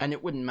 Right. And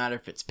it wouldn't matter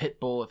if it's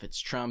Pitbull, if it's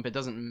Trump. It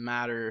doesn't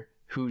matter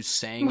who's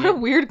saying What a it.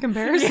 weird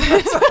comparison.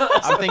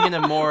 I'm thinking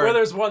of more Where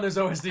there's one, there's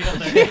always the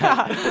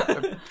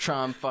other.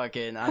 Trump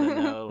fucking, I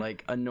don't know,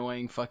 like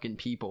annoying fucking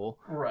people.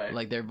 Right.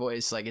 Like their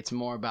voice, like it's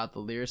more about the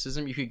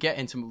lyricism. You could get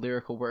into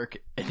lyrical work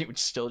and it would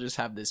still just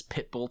have this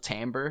Pitbull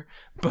timbre,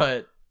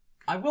 but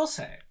I will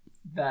say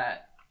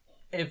that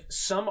if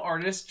some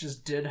artists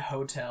just did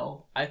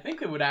Hotel, I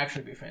think it would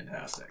actually be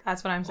fantastic.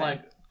 That's what I'm saying.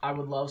 Like, I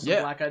would love some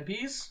Yeah. Black Eyed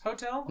Peas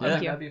Hotel. I Yeah.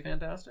 think that'd be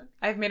fantastic.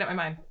 I've made up my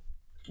mind.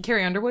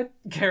 Carrie Underwood?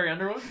 Carrie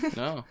Underwood.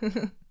 no.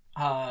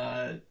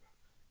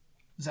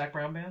 Zach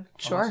Brown Band.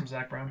 I Sure. love some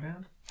Zach Brown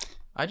Band.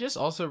 I just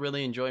also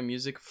really enjoy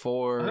music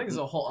for. I think there's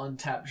a whole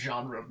untapped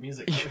genre of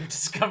music that we've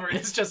discovered.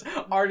 It's just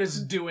artists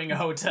doing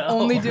Hotel.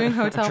 Only doing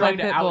Hotel Trying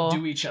by to Pitbull.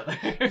 outdo each other.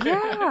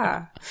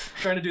 Yeah.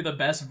 Trying to do the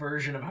best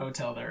version of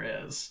Hotel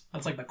there is.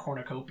 That's like the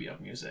cornucopia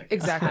of music.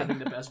 Exactly. Having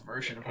the best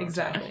version of Hotel.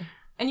 Exactly.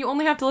 And you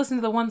only have to listen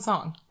to the one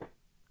song.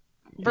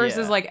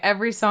 Versus, Yeah. like,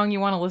 every song you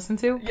want to listen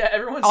to. Yeah,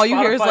 everyone's All you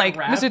hear is, Spotify like,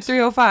 Wrapped. Mr.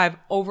 305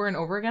 over and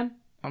over again.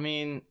 I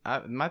mean,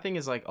 my thing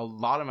is like a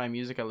lot of my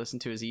music I listen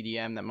to is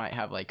EDM that might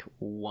have like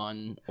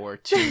one or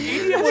two.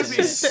 EDM would words be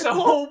in it.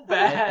 so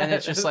bad. And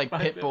it's just like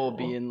by Pitbull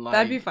being like,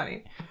 That'd be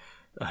funny.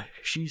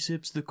 she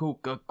sips the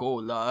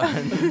Coca-Cola,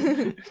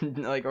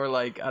 like, or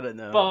like, I don't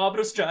know.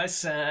 Barbra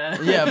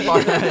Streisand. Yeah,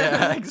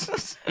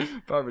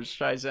 Barbra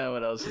Streisand.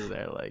 What else is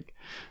there? Like,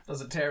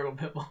 That's a terrible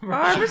Pitbull.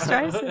 Barbra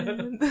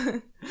version.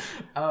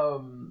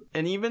 Streisand.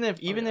 and even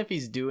if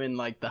he's doing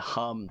like the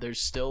hum, there's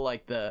still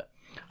like the,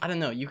 I don't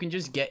know. You can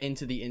just get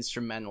into the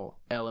instrumental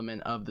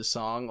element of the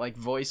song. Like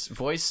voice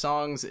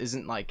songs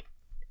isn't like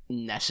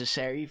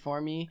necessary for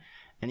me.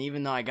 And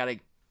even though I gotta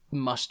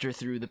muster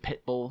through the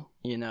Pitbull,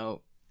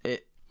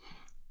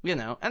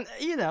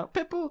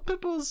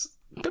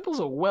 Pitbull's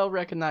a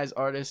well-recognized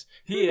artist.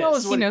 He knows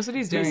is. what He knows what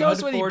he's doing. He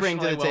knows what he brings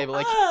to the Unfortunately, table.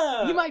 Like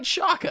well, he might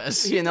shock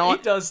us, He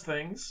does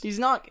things. He's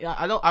not.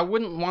 I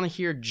wouldn't want to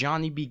hear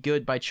 "Johnny Be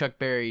Good" by Chuck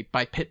Berry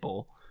by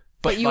Pitbull.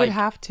 But you like, would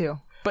have to.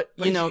 But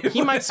Like, you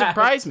he might would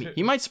surprise have me. to.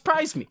 He might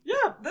surprise me.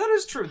 Yeah, that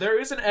is true. There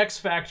is an X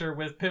factor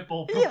with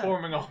Pitbull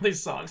performing all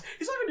these songs.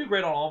 He's not gonna do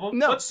great on all of them,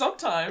 No. but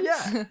sometimes.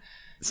 Yeah.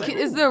 It's like,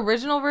 Is the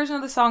original version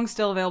of the song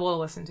still available to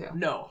listen to?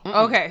 no.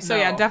 Okay, so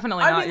No. yeah,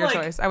 definitely I not mean, your like,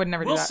 choice. I would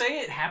never We'll do that. say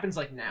it happens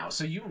like now,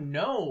 so you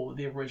know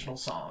the original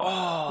song,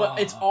 Oh. but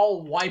it's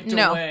all wiped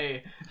No.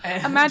 away.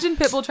 And Imagine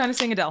Pitbull trying to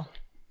sing Adele.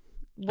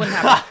 Wouldn't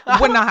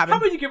happen. Would not How happen.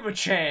 about you give him a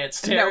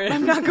chance, No, Terry?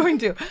 I'm not going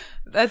to.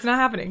 That's not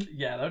happening.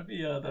 Yeah, that'd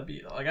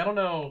be like, I don't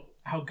know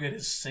how good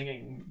his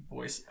singing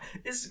voice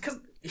is, because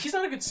he's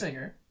not a good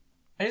singer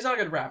and he's not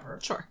a good rapper.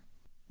 Sure.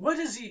 What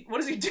does he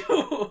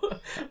do?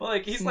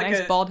 Like he's like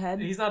nice bald head.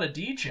 He's not a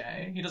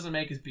DJ. He doesn't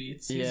make his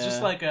beats. He's Yeah.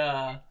 just like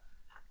a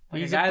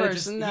He's guy a that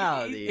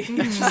personality. He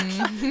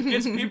just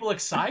gets people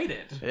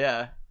excited.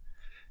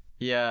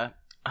 Yeah.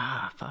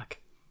 Fuck.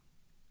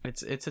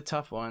 It's a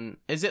tough one.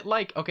 Is it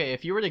like, okay,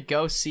 if you were to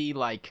go see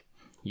like,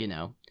 you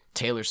know,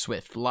 Taylor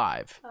Swift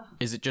live,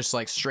 is it just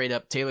like straight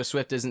up Taylor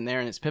Swift isn't there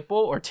and it's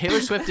Pitbull, or Taylor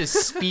Swift is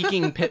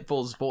speaking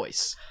Pitbull's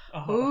voice?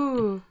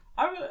 Ooh.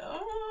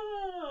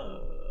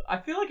 I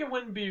feel like it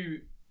wouldn't be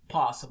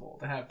possible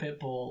to have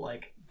Pitbull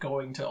like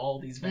going to all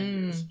these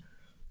venues.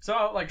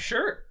 So like,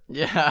 sure,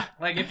 Yeah.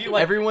 like if you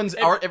like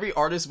every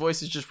artist's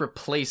voice is just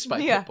replaced by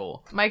Yeah.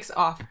 Pitbull. Mic's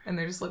off, and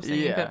they're just lip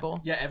syncing Yeah.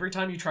 Pitbull. yeah, every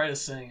time you try to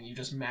sing, you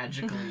just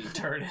magically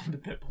turn into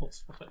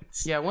Pitbull's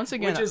voice. Yeah, once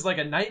again, Which is like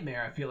a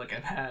nightmare. I feel like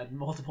I've had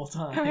multiple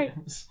times.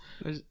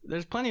 Right.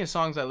 there's plenty of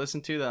songs I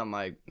listen to that I'm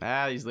like,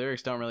 these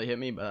lyrics don't really hit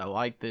me, but I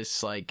like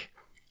this like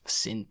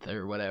synth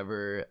or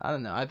whatever. I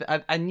don't know.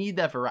 I need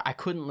that variety. I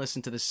couldn't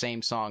listen to the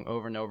same song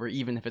over and over,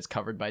 even if it's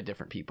covered by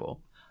different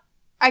people.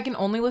 I can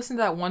only listen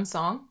to that one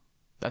song.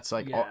 That's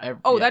like Yeah.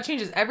 That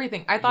changes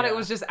everything. I thought Yeah. it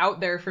was just out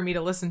there for me to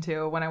listen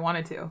to when I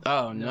wanted to.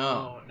 Oh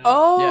no.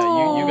 Oh,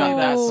 Yeah, you got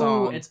that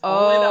song. It's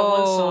only that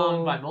one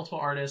song by multiple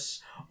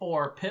artists,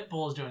 or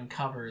Pitbull is doing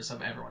covers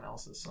of everyone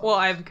else's songs. Well,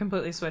 I've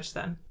completely switched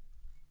then.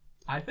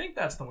 I think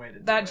that's the way to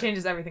do That it.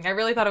 changes everything. I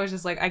really thought it was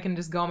just like I can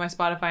just go on my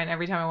Spotify and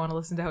every time I want to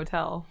listen to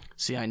Hotel.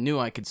 See, I knew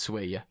I could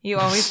sway you. You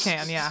always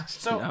can, yeah.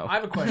 So No. I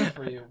have a question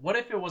for you. What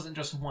if it wasn't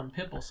just one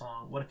Pitbull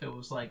song? What if it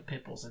was like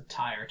Pitbull's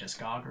entire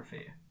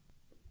discography?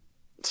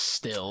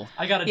 Still.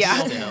 I got a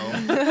Yeah.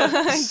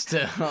 deal.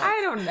 Still. I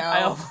don't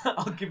know.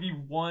 I'll give you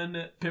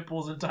one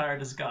Pitbull's entire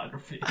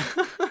discography.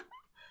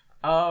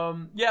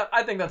 Yeah,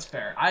 I think that's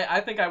fair.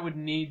 I think I would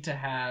need to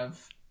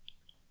have.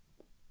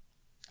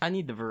 I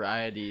need the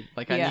variety.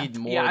 Like, Yeah. I need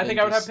more. Yeah, I than think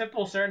I would have just-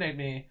 Pitbull serenade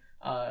me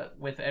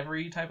with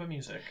every type of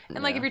music.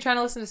 And like if you're trying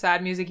to listen to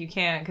sad music, you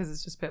can't because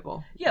it's just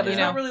Pitbull. Yeah, there's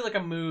You know? not really like a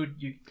mood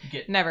you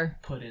get Never.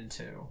 put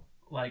into.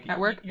 Like At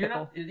work, you're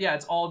not. Yeah,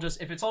 it's all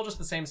just if it's all just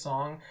the same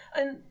song.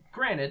 And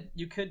granted,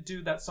 you could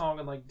do that song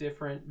in like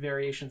different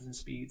variations and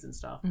speeds and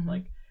stuff. Mhm.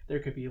 Like there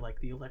could be like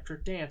the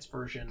electric dance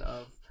version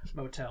of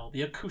Motel,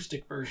 the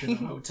acoustic version of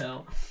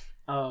Hotel.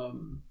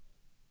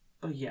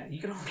 But yeah, you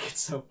can only get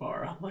so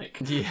far on like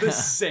Yeah. the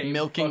same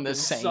milking the fucking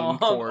same song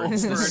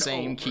chords, over the and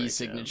same over key again.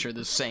 signature,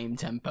 the same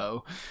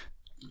tempo.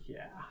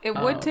 Yeah, It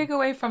would take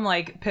away from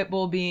like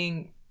Pitbull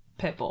being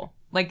Pitbull.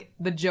 Like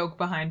the joke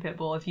behind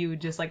Pitbull if you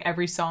just like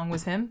every song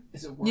was him.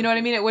 Is it You know what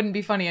I mean? It wouldn't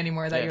be funny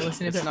anymore that Yeah, you're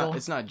listening to it's Pitbull. not.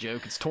 It's not a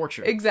joke. It's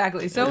torture.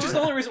 Exactly. So Which is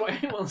the only reason why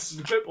anyone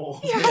listens to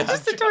Pitbull. yeah, it's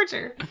just a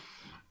torture.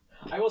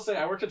 I will say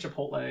I worked at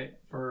Chipotle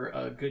for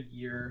a good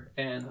year,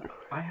 and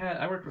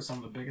I worked with some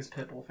of the biggest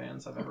Pitbull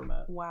fans I've ever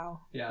met.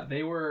 Wow. Yeah,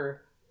 they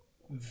were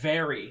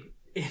very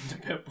into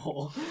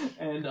Pitbull,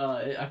 and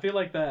I feel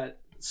like that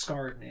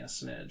scarred me a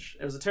smidge.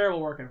 It was a terrible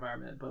work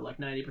environment, but like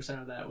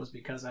 90% of that was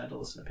because I had to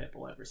listen to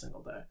Pitbull every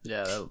single day.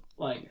 Yeah.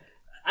 Like,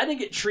 I didn't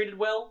get treated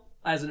well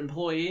as an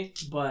employee,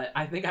 but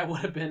I think I would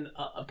have been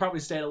probably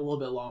stayed a little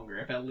bit longer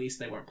if at least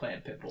they weren't playing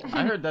Pitbull.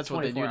 I heard that's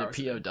what they do 24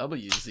 to hours.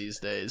 POWs these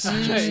days.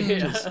 Yeah.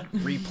 Just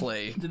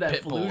replay Did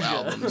that Pitbull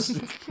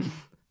Fallujah.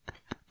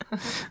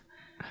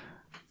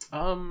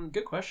 albums.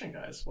 Good question,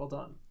 guys. Well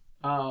done.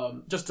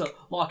 Just to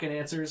lock in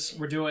answers,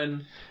 we're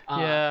doing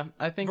Yeah,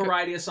 I think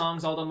variety of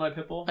songs all done by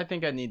Pitbull. I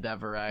think I need that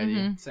variety.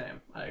 Mhm.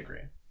 Same, I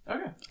agree.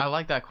 Okay, I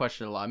like that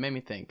question a lot. It made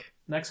me think.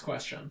 next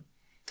question.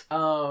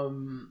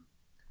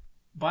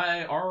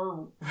 By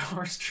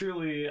ours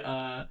truly,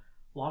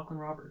 Lachlan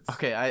Roberts.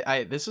 Okay,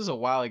 I this was a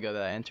while ago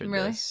that I entered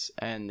Really? this,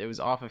 and it was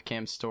off of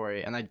Cam's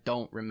story, and I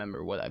don't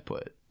remember what I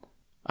put.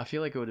 I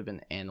feel like it would have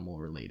been animal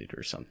related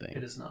or something.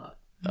 It is not.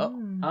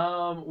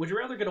 Oh, Would you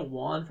rather get a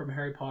wand from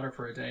Harry Potter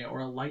for a day or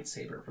a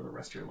lightsaber for the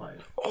rest of your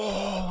life?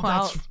 oh,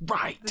 Well, that's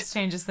right. This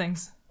changes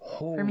things.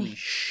 Holy me.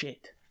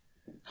 shit!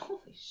 Holy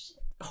shit.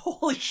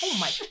 Holy Oh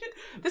my shit!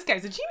 This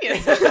guy's a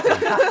genius. Who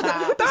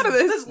thought of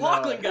This this?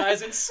 Lachlan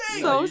guy's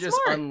insane. So you just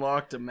smart.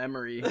 unlocked a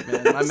memory,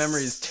 man. My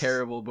memory is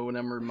terrible, but when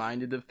I'm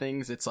reminded of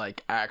things, it's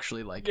like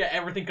actually like Yeah,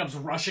 everything comes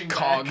rushing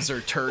cogs back.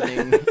 are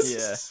turning.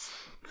 Yeah.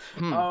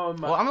 Well,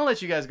 I'm gonna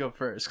let you guys go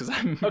first because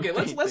I'm Okay,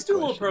 let's the do a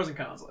little question. pros and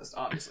cons list,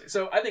 obviously.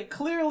 So I think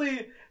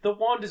clearly the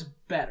wand is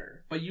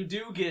better, but you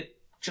do get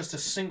just a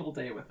single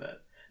day with it.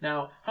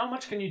 Now, how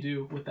much can you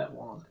do with that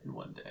wand in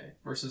one day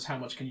versus how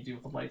much can you do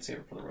with a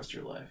lightsaber for the rest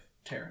of your life?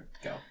 Taryn,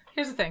 go.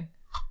 Here's the thing.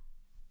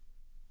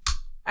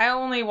 I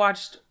only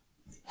watched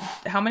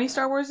how many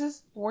Star Wars?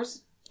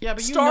 Yeah,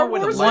 but you Star know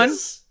what Wars a light-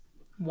 is-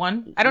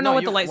 One? I don't know No,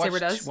 what the you've lightsaber watched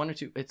does. One or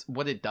two. It's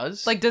what it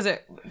does. Like,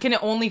 can it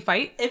only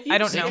fight? If you've I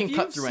don't seen- know. It can If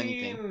cut you've through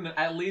seen anything.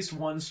 at least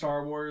one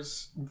Star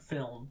Wars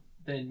film,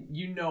 then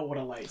you know what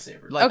a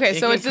lightsaber is. Like, Okay, it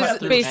so can it's cut just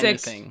through basic.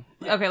 anything.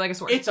 Okay, like a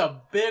sword. It's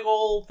a big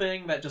old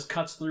thing that just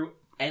cuts through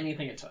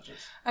anything it touches.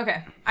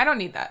 Okay, I don't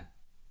need that.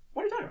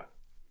 What are you talking about?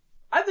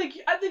 I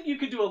think you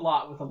could do a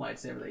lot with a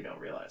lightsaber that you don't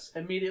realize.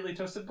 Immediately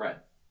toasted bread.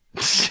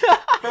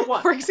 For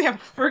what? For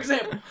example. For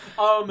example,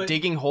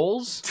 Digging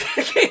holes?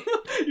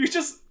 you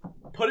just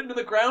put it into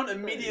the ground.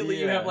 Immediately,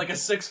 you Yeah. have like a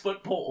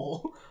 6-foot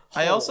pole.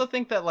 I also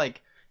think that,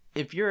 like,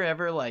 if you're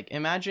ever, like,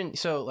 imagine,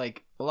 so,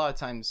 like, a lot of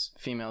times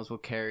females will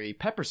carry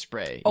pepper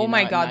spray. Oh you know,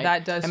 my at god, night.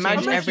 that does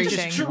Imagine change if you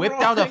everything. just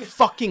whipped out a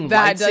fucking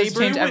That does lightsaber. change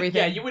You would,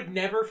 everything. yeah, you would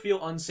never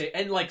feel unsafe.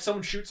 And like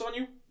someone shoots on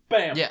you,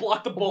 bam, Yeah.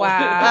 block the bullet.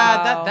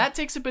 Wow. That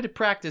takes a bit of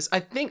practice. I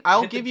think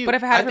I'll give you. But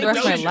if I had it for the think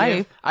rest we of my should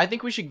life- I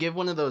think we should give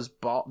one of those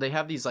ball. They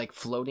have these like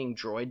floating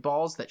droid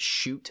balls that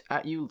shoot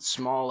at you,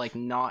 small like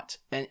not,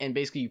 and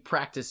basically you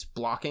practice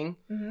blocking.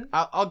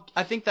 Mm-hmm.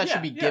 I think that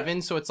should be Yeah.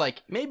 given. So it's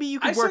like maybe you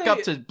I can work say,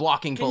 up to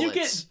blocking Can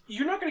bullets.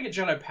 you're not gonna get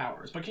Jedi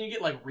powers, but can you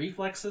get like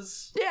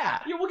reflexes? Yeah.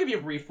 Yeah, we'll give you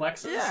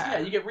reflexes. Yeah.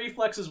 You get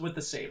reflexes with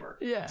the saber.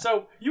 Yeah.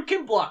 So you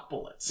can block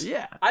bullets.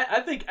 Yeah.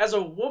 I think as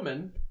a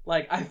woman,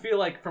 like I feel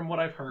like from what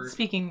I've heard.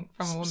 Speaking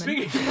from a woman.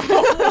 Speaking from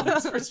a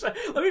woman's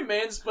perspective, let me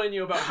mansplain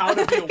you about how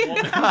to be a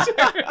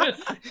woman.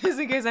 Just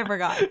in case I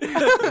forgot.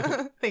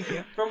 Thank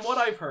you. From what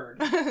I've heard,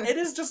 it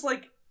is just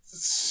like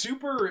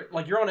super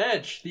like you're on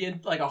edge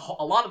like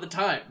a lot of the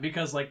time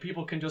because like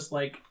people can just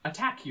like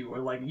attack you or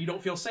like you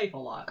don't feel safe a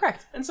lot.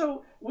 Correct. And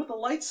so with a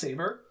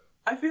lightsaber,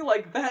 I feel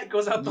like that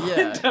goes out the Yeah.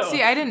 window.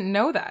 See, I didn't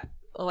know that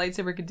a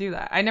lightsaber could do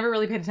that. I never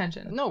really paid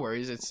attention. No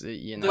worries. It's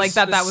you know. Like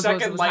that The was what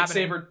second was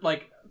happening. lightsaber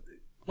like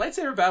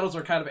lightsaber battles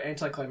are kind of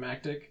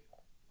anticlimactic.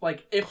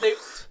 Like if they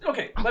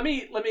okay, let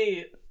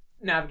me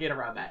navigate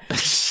around that.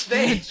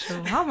 They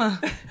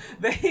Drama.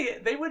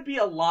 they would be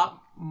a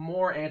lot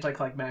more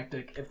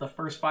anticlimactic if the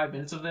first 5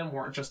 minutes of them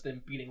weren't just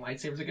them beating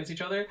lightsabers against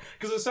each other.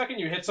 Because the second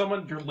you hit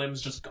someone, your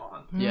limb's just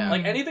gone. Yeah.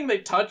 Like anything they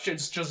touch,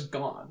 it's just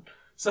gone.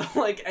 So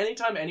like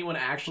anytime anyone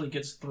actually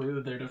gets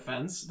through their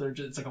defense,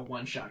 it's like a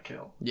one-shot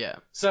kill. Yeah.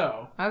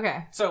 So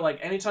Okay. like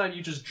anytime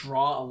you just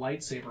draw a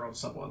lightsaber on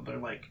someone, they're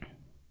like,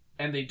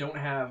 and they don't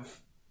have.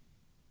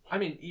 I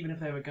mean, even if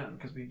they have a gun,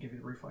 because we give you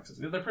the reflexes,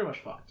 they're pretty much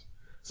fucked.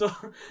 So,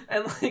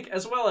 and like,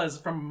 as well as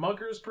from a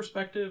mugger's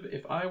perspective,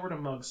 if I were to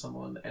mug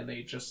someone and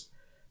they just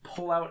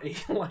pull out a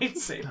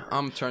lightsaber,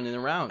 I'm turning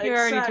around. You're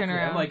already turning I'm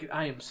around. like,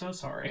 I am so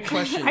sorry.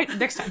 Question.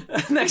 Next time.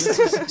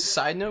 Next,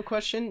 Side note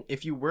question: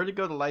 if you were to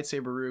go the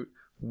lightsaber route,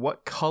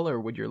 what color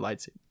would your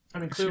lightsaber? I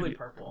mean, clearly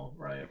purple,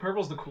 right?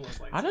 Purple's the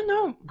coolest lightsaber. I don't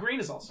know. Green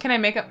is also. Can I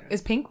make up?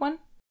 Is pink one?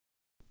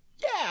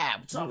 Yeah,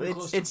 awfully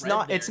close it's to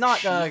not red it's there, not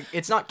chief.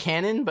 it's not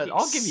canon, but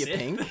I'll give you Sith.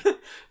 pink.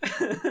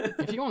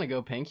 If you want to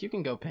go pink, you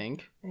can go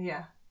pink.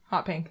 Yeah.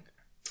 Hot pink.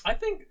 I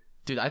think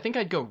Dude, I think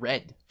I'd go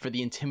red for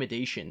the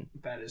intimidation.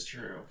 that is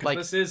true. 'Cause Like,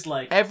 this is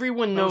like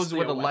Everyone knows Mostly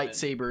what a a weapon.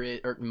 lightsaber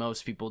is, or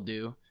most people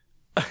do.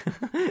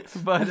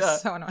 But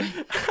So annoying.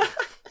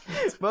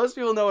 most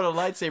people know what a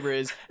lightsaber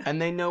is,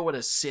 and they know what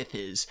a Sith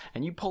is.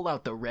 And you pull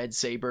out the red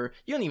saber,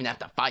 you don't even have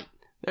to fight.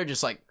 They're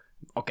just like,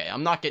 okay,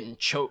 I'm not getting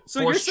choked.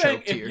 So you're saying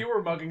choked if here. you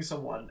were mugging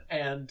someone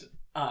and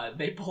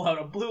they pull out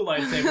a blue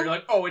lightsaber, you're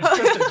like, oh, it's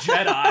just a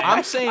Jedi.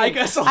 I'm saying- I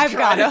guess I'll I've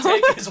try got to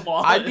him. take his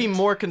wallet. I'd be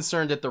more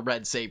concerned at the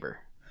red saber.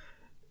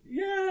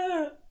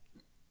 Yeah.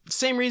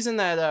 Same reason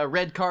that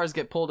red cars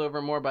get pulled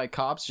over more by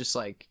cops, just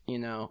like, you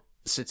know,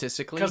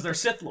 statistically. Because they're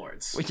Sith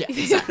Lords. Yeah,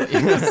 exactly.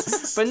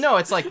 But no,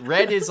 it's like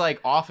red is like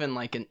often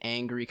like an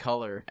angry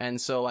color, and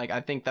so like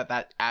I think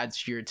that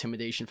adds to your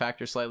intimidation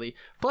factor slightly.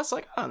 Plus,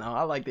 like I don't know,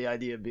 I like the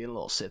idea of being a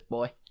little Sith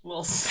boy.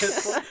 Little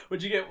Sith Lord.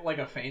 Would you get like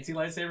a fancy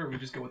lightsaber or would you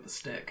just go with the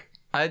stick?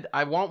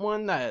 I want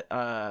one that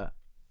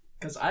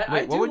Because I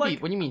wait, do what would like...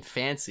 be? What do you mean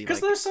fancy?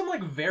 Because Like, there's some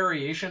like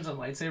variations on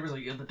lightsabers,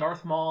 like you have the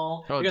Darth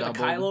Maul, Oh, you got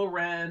double. the Kylo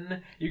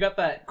Ren, you got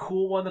that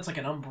cool one that's like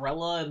an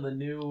umbrella in the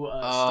new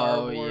Star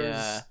Oh, Wars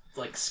yeah.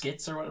 like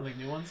skits or what, like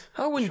new ones.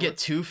 I wouldn't Sure. get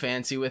too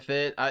fancy with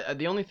it.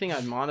 The only thing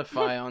I'd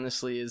modify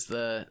honestly is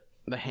the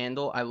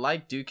handle. I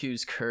like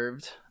Dooku's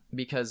curved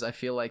because I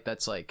feel like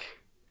that's like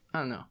I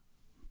don't know.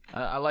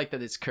 I like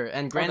that it's curved.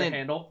 And Oh, granted, the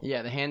handle,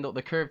 yeah,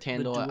 the curved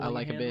handle I dueling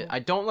like a bit. handle? I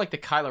don't like the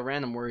Kylo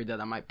Ren. I'm worried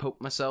that I might poke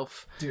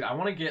myself. dude. I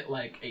want to get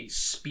like a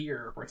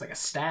spear where it's like a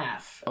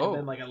staff Oh. and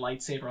then like a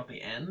lightsaber at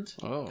the end.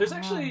 Oh. There's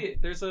actually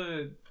this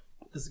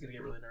is gonna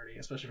get really nerdy,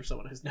 especially for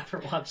someone who's never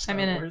watched Star I'm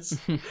in it. Wars.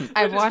 I've Which is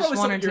watched probably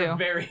one or something you're two.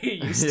 very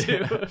used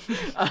to.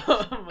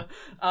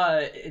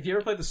 If you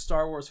ever played the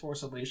Star Wars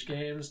Force Unleashed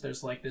games,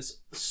 there's like this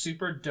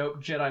super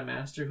dope Jedi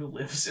Master who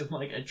lives in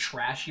like a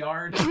trash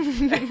yard,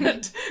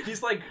 and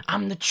he's like.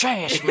 I'm the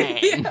trash man.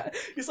 Yeah,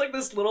 he's like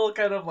this little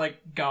kind of like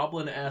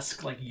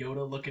goblin-esque like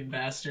Yoda looking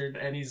bastard,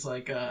 and he's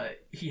like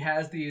he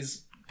has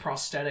these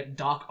prosthetic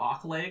Doc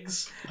Ock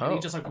legs, and he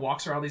Oh. just like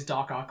walks around these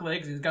Doc Ock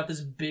legs. He's got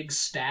this big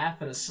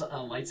staff and a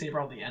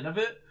lightsaber on the end of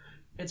it.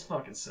 It's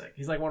fucking sick.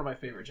 He's like one of my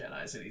favorite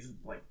Jedis, and he's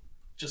like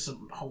just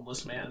some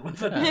homeless man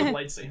with a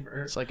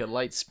lightsaber. It's like a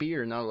light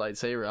spear, not a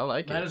lightsaber. I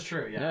like That it. is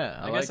true. Yeah, Yeah,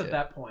 I I guess like at it.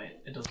 that point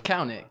it doesn't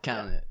Count matter. it,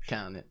 count Yeah. it,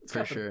 count it It's for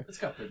got the- sure. It's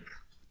got the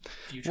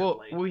future Well,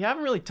 blade. we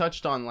haven't really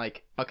touched on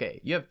like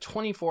okay, you have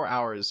 24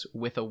 hours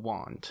with a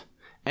wand.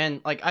 And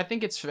like I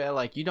think it's fair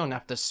like you don't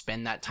have to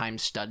spend that time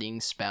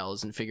studying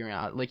spells and figuring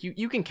out like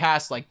you can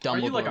cast like Are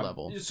you Dumbledore like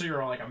level so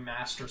you're like a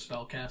master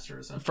spellcaster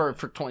or something?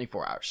 for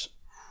 24 hours.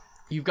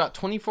 You've got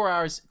 24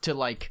 hours to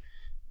like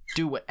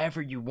do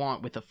whatever you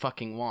want with a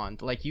fucking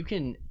wand. Like you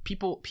can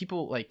people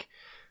like,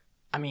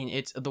 I mean,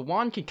 it's the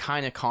wand can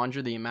kind of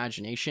conjure the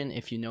imagination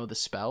if you know the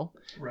spell,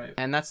 Right.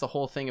 and that's the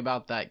whole thing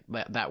about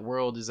that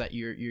world is that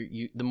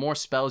you the more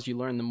spells you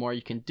learn, the more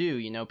you can do.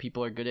 You know,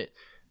 people are good at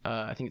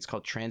I think it's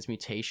called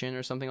transmutation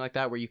or something like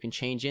that, where you can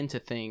change into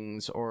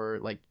things, or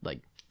like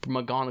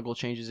McGonagall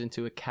changes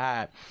into a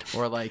cat,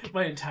 or like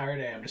My entire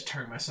day, I'm just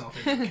turning myself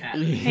into a cat.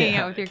 Hanging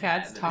Yeah. out with your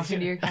cats, talking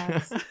to your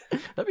cats.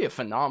 That'd be a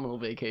phenomenal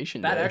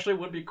vacation. That day. actually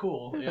would be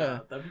cool. Yeah, Yeah.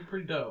 that'd be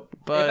pretty dope.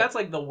 But- if that's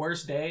like the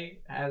worst day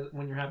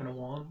when you're having a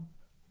wand,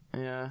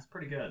 Yeah. it's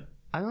pretty good.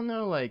 I don't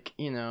know, like,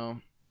 you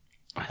know,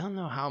 I don't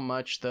know how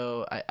much,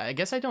 though. I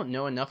guess I don't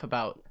know enough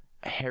about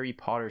Harry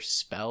Potter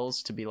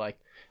spells to be like,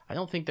 I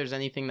don't think there's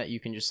anything that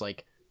you can just,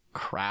 like,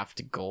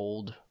 craft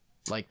gold.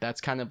 Like, that's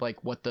kind of,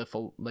 like, what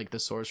the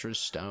Sorcerer's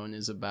Stone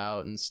is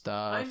about and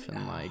stuff.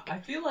 I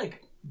feel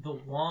like the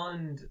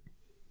wand...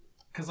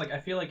 Because, like, I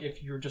feel like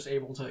if you're just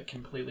able to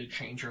completely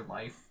change your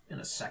life in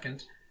a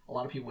second, a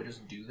lot of people would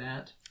just do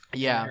that in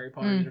the Yeah. Harry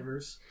Potter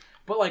universe.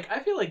 But, like, I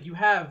feel like you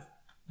have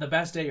the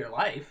best day of your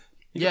life.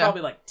 You Yeah. could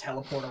probably, like,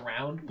 teleport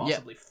around,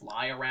 possibly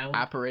fly around.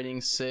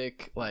 Apparating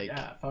sick, like...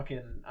 Yeah,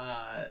 fucking...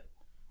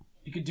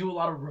 you could do a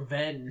lot of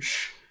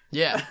revenge.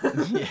 Yeah.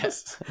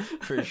 Yes.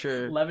 For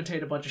sure.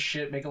 Levitate a bunch of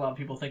shit, make a lot of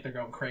people think they're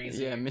going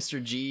crazy. Yeah,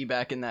 Mr. G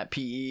back in that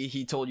PE,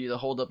 he told you to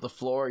hold up the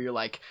floor. You're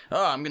like,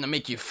 oh, I'm gonna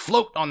make you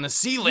float on the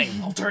ceiling.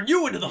 I'll turn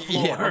you into the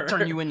floor. Yeah, I'll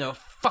turn you into a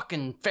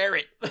fucking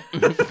ferret.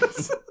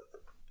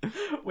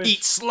 Which,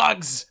 Eat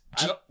slugs.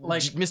 I don't-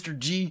 like- Mr.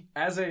 G.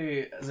 as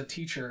a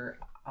teacher,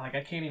 like,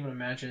 I can't even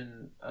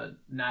imagine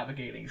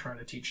navigating trying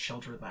to teach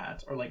children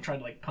that, or like trying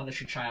to like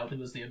punish a child who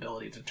has the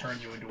ability to turn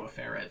you into a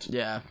ferret.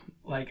 Yeah.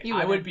 Like, You I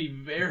would wouldn't. be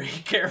very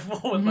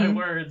careful with my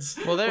words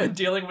Well, they're- when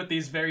dealing with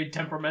these very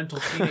temperamental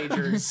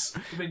teenagers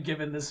who've been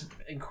given this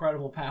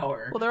incredible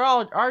power. Well, they're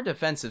all are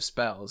defensive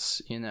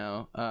spells, you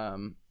know.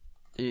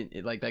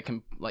 Like that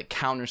can like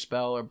counter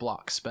spell or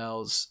block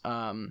spells.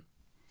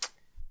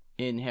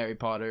 In Harry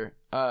Potter.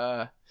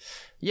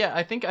 Yeah,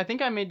 I think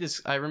I made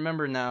this. I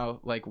remember now,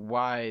 like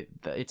why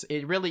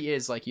it really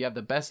is like you have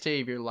the best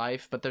day of your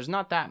life, but there's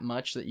not that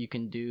much that you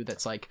can do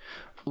that's like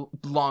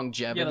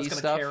longevity yeah, that's gonna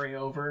stuff. carry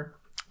over.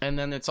 And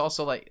then it's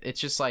also like it's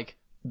just like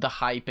the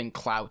hype and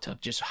clout of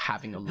just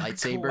having a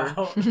lightsaber.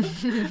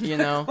 Clout. You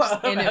know,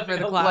 In it for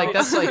the clout. like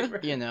that's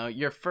like, you know,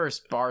 your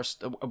first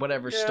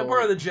whatever yeah, story.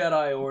 part of the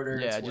Jedi Order.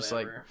 Yeah, it's just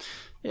like- whatever.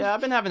 Yeah,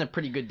 I've been having a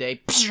pretty good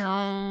day.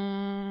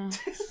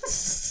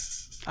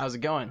 How's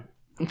it going?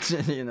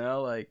 You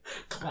know, like,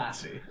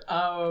 Classy.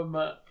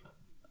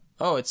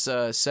 oh, it's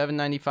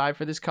 $7.95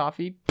 for this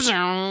coffee.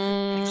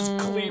 Just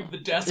cleave the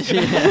desk.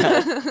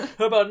 Yeah.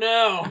 How about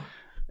now?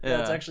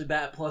 Yeah. It's actually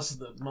that plus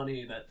the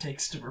money that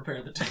takes to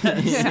repair the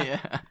test.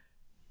 Yeah.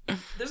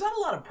 There's not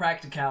a lot of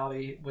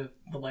practicality with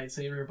the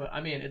lightsaber, but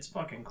I mean, it's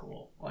fucking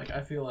cool. Like,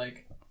 I feel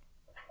like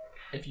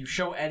if you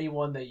show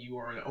anyone that you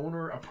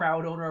are a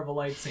proud owner of a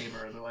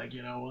lightsaber, they're like,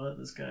 you know what,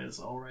 this guy is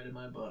all right in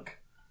my book.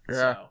 Yeah.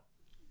 So,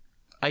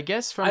 I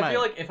guess I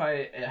feel like if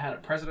I had a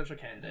presidential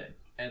candidate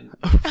and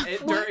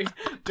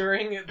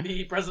during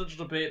the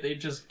presidential debate they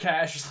just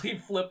casually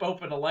flip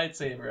open a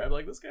lightsaber, I'm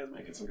like, this guy's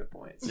making some good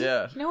points.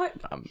 yeah. You know what?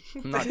 I'm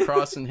not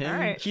crossing him. All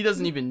right. He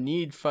doesn't even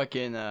need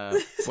fucking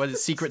what is it,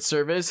 Secret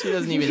Service? He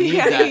doesn't even need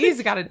Yeah, that.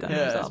 he's got it done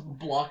Yeah. himself.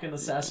 Blocking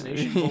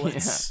assassination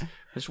bullets. I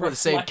just want to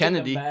save reflecting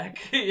them Kennedy. back.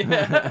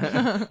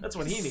 Yeah. That's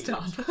what he needed.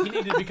 Stop. He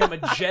needed to become a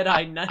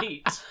Jedi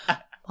Knight.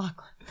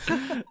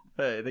 Lachlan.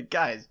 Hey, the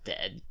guy's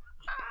dead.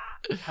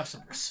 Have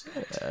some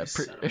respect. Uh,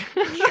 son pre- of a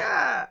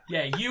bitch.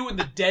 Yeah, you and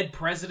the dead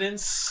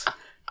presidents.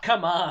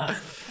 Come on.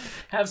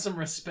 Have some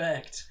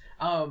respect.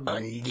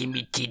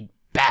 Unlimited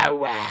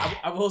power.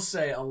 I will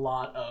say a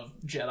lot of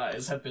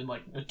Jedis have been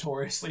like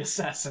notoriously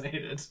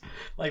assassinated.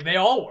 Like they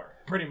all were,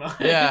 pretty much.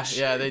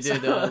 Yeah, they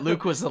did. So-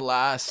 Luke was the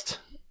last.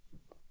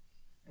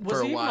 was for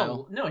a he even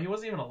while. no, he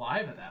wasn't even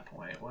alive at that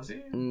point, was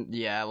he?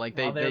 Yeah, like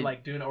While they they're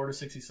like doing Order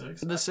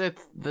 66. the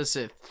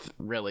Sith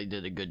really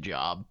did a good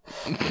job.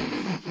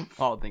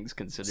 All things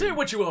considered. Say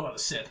what you will about the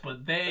Sith,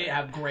 but they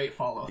have great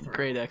follow through.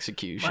 Great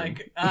execution.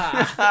 Like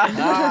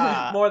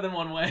more than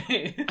one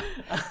way.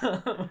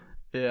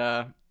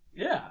 Yeah.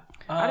 Yeah.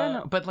 I don't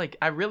know, but like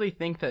I really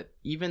think that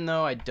even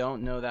though I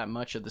don't know that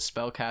much of the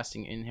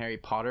spellcasting in Harry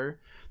Potter,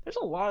 there's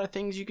a lot of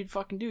things you could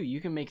fucking do. You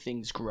can make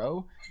things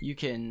grow. You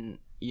can,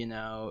 you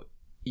know,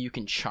 you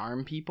can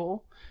charm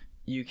people.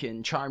 You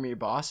can charm your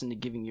boss into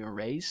giving you a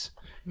raise.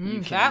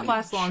 You That can-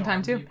 lasts a long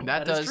time too.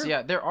 That is does, true.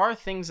 yeah. There are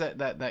things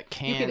that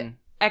can. You could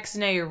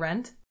X-nay your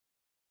rent.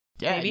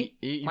 Yeah, maybe.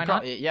 you Why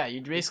probably, yeah,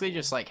 you'd basically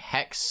just like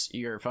hex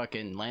your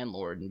fucking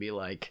landlord and be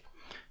like,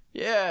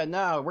 yeah,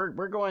 no,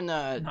 we're going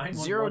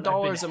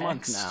 $0 a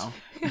month hexed. now.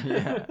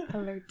 Yeah,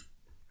 Alert.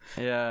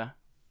 yeah,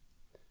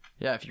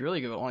 yeah. If you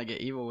really want to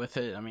get evil with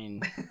it, I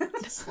mean,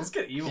 Let's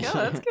get evil. Yeah,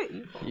 that's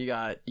good. you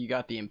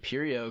got the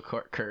Imperio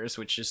curse,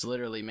 which just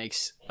literally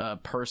makes a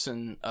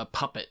person a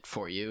puppet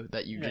for you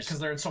that you Yeah, just. because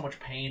they're in so much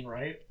pain,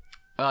 right?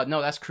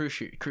 No, that's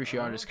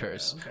Cruciatus okay,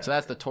 curse. okay, So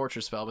that's the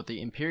torture spell, but the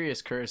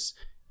Imperious curse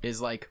is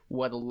like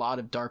what a lot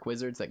of dark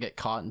wizards that get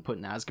caught and put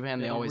in Azkaban,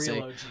 they always say,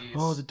 OGs.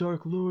 "Oh, the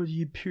Dark Lord,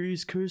 the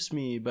Imperius cursed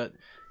me." But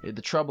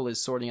the trouble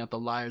is sorting out the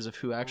liars of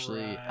who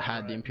actually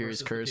had the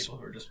Imperius versus curse. The people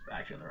who are just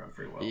acting on their own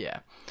free will. Yeah.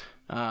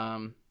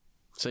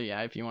 So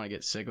yeah, if you want to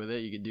get sick with it,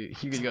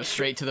 you could go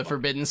straight to the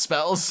forbidden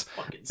spells.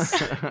 Fucking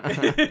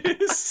sick.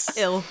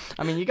 Ill.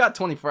 I mean, you got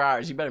 24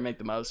 hours. You better make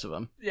the most of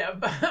them. Yeah,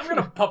 but I'm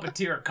gonna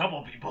puppeteer a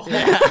couple people.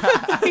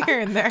 Here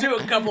and there. Do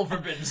a couple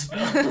forbidden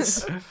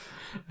spells.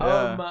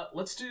 Yeah.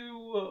 Let's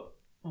do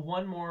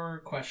one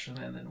more question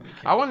and then we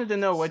can. I wanted to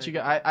know what you say-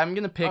 got. I'm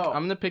gonna pick. Oh.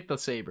 I'm gonna pick the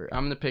saber.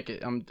 I'm gonna pick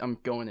it. I'm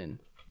going in.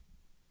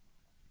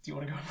 Do you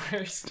want to go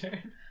first?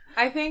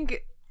 I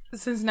think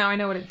since now I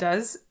know what it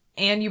does,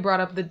 and you brought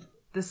up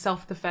the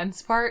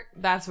self-defense part,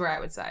 that's where I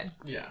would side.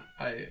 Yeah,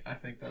 I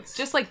think that's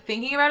Just like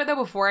thinking about it though,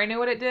 before I knew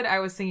what it did, I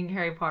was thinking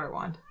Harry Potter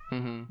wand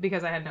Mm-hmm.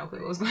 because I had no clue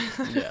what was going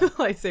on. Yeah.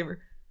 Lightsaber.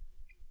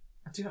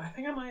 Dude, I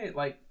think I might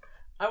like.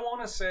 I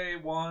want to say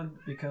wand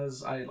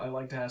because I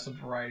like to have some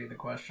variety in the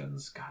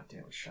questions. God damn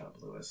it! Shut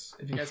up, Lewis.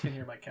 If you guys can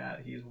hear my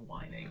cat, he's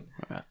whining.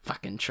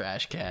 Fucking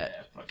trash cat.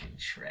 Yeah, fucking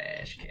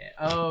trash cat.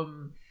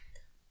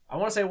 I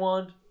want to say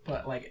wand,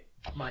 but like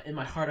in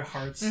my heart of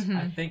hearts,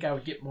 I think I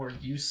would get more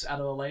use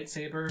out of a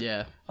lightsaber.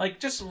 Yeah. Like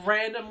just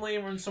randomly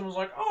when someone's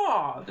like,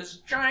 "Oh, this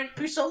giant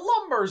piece of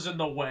lumber's in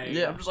the way."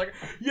 Yeah. I'm just like,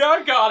 "Yeah,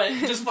 I got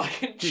it." Just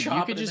fucking Dude, chop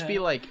you could it in just be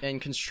half. like in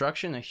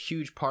construction. A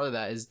huge part of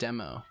that is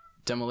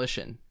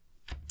demolition.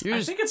 You're I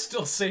just think it's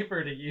still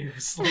safer to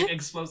use like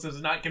explosives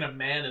and not get a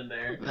man in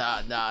there.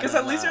 nah. Because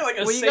at least you're like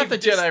a well, you got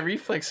the safe Jedi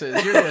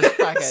reflexes. You're just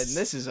fucking.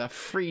 This is a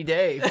free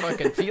day,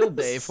 fucking field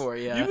day for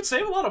you. You would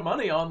save a lot of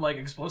money on like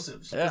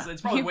explosives. 'Cause Yeah.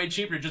 it's probably way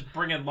cheaper to just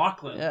bring in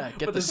Lachlan. Yeah,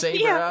 get with the his-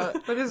 saber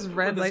out. With his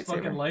red with his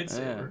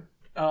lightsaber.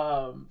 fucking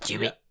lightsaber.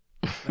 Jimmy.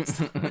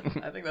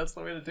 I think that's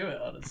the way to do it,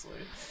 honestly.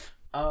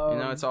 You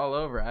know, it's all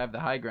over. I have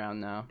the high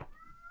ground now.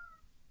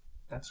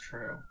 That's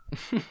true.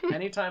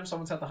 Anytime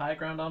someone's had the high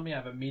ground on me,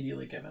 I've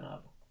immediately given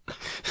up.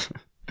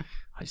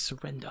 I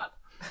surrender.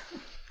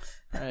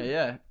 Alright,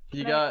 yeah.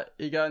 You got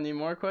any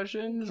more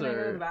questions Can I go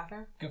to the or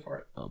bathroom? Go for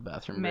it. oh,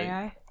 bathroom May break?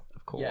 I?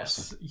 Of course.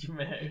 Yes, you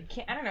may.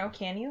 I don't know.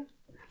 Can you?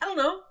 I don't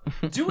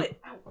know. Do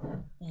it,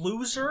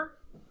 loser.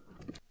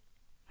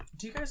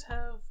 Do you guys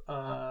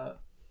have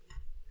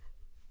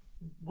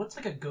what's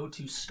like a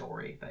go-to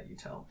story that you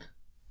tell?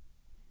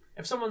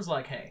 If someone's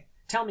like, "Hey,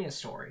 tell me a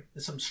story,"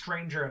 there's some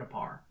stranger at a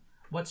bar.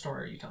 What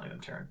story are you telling them,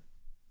 Taryn?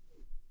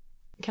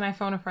 Can I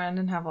phone a friend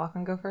and have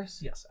Lachlan go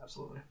first? Yes,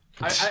 absolutely.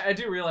 I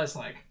do realize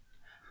like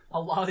a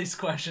lot of these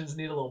questions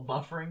need a little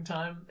buffering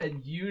time,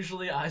 and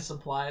usually I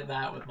supply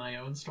that with my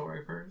own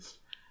story first.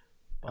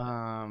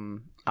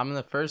 I'm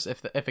gonna first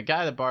if a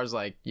guy at the bar's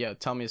like, "Yo,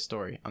 tell me a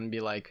story," I'm gonna be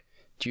like,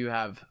 "Do you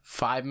have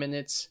 5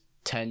 minutes,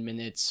 10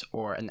 minutes,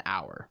 or an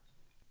hour?"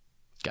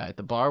 Guy at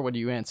the bar, what do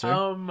you answer?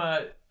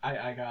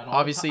 I got all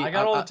Obviously, I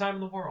got all the time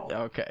in the world.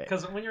 Okay.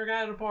 Because when you're a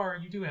guy at a bar,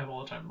 you do have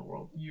all the time in the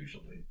world.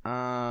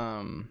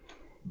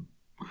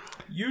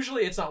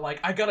 Usually it's not like,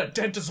 "I got a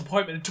dentist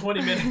appointment in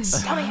 20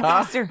 minutes. Tell me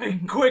faster.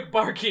 Quick,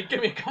 barkeep,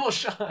 give me a couple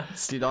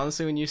shots." Dude,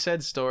 honestly, when you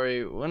said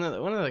story, one of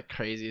the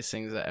craziest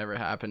things that ever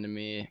happened to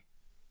me,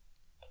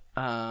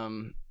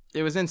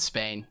 it was in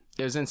Spain.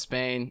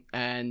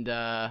 And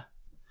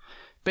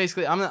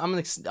basically, I'm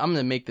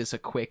gonna make this a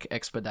quick,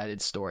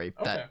 expedited story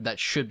Okay. that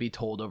should be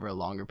told over a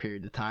longer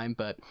period of time.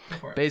 But Go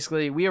for it.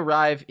 basically, we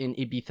arrive in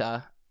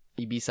Ibiza,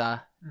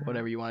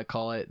 whatever you want to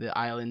call it, the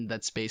island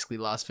that's basically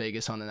Las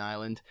Vegas on an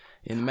island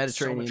in the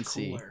Mediterranean so much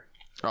Sea. cooler.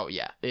 Oh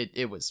yeah,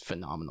 it was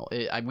phenomenal.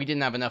 We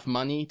didn't have enough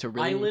money to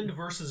really Island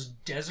versus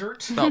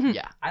desert. Oh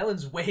yeah.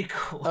 Island's way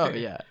cooler. Oh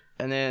yeah.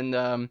 And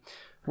then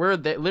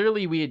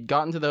literally we had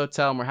gotten to the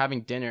hotel and we're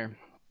having dinner,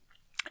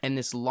 and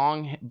this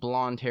long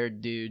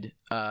blonde-haired dude,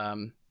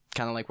 kind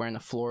of like wearing a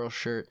floral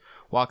shirt,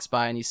 walks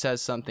by and he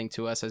says something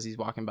to us as he's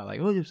walking by, like,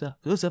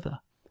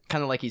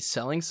 kind of like he's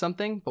selling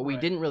something, but we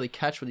Right. didn't really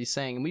catch what he's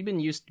saying. And we've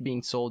been used to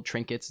being sold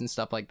trinkets and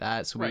stuff like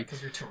that, so Right, we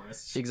because you're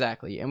tourists.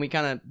 exactly, and we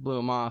kind of blew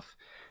him off,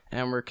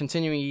 and we're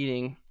continuing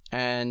eating,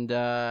 and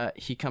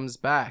he comes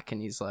back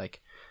and he's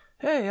like,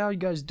 "Hey, how you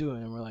guys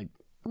doing?" And we're like,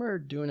 "We're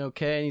doing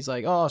okay." And he's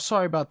like, "Oh,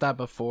 sorry about that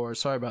before.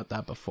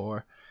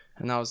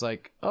 And I was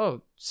like,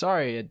 "Oh,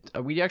 sorry,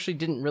 we actually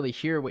didn't really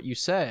hear what you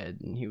said."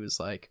 And he was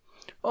like,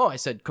 "Oh, I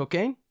said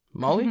cocaine,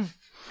 Molly."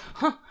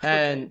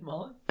 and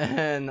Mullet?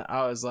 and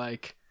I was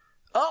like,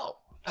 "Oh."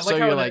 I So like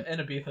how you're in, like, in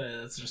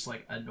Ibiza it's just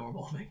like a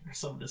normal thing for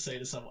someone to say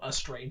to a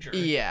stranger.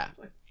 yeah.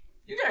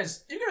 You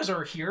guys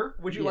are here.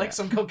 Would you Yeah. like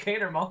some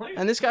cocaine or Molly?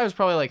 And this guy was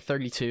probably like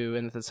 32,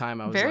 and at the time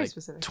I was Very like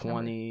specific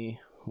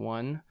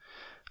 21.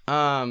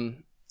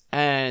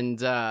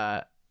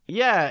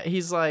 Yeah,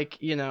 he's like,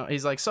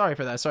 sorry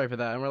for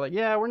that. And we're like,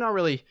 yeah, we're not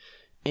really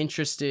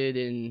interested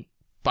in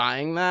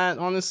buying that,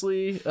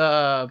 honestly.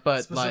 But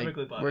like,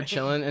 Specifically buying. we're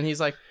chilling. And he's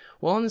like,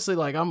 well, honestly,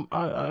 like,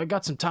 I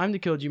got some time to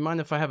kill. Do you mind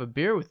if I have a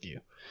beer with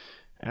you?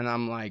 And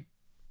I'm like,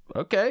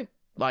 okay,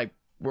 like,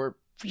 we're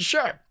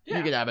sure. Yeah.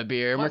 You could have a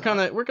beer. And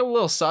Why we're a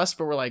little sus,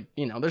 but we're like,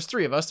 there's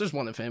three of us. There's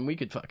one of him. We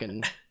could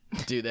fucking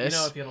do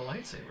this. If you had a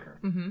lightsaber,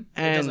 Mm-hmm.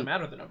 it doesn't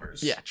matter the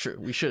numbers. Yeah, true.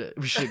 We should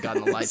have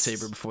gotten a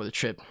lightsaber before the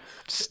trip.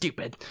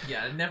 Stupid.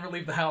 Yeah, never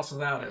leave the house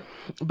without it.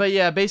 But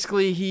yeah,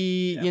 basically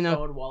he,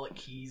 Phone, wallet,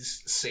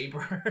 keys,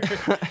 saber.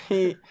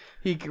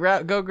 he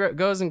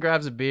goes and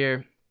grabs a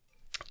beer,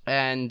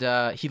 and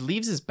he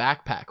leaves his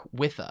backpack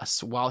with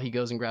us while he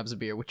goes and grabs a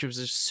beer, which was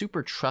just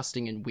super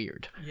trusting and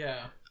weird.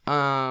 Yeah.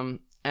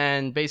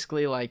 And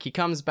basically, like, he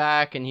comes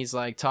back and he's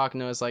like talking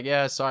to us like,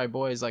 yeah, sorry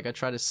boys, like I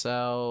try to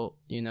sell,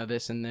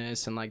 this and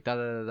this and like da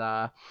da da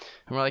da,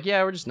 and we're like,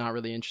 yeah, we're just not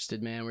really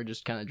interested, man. We're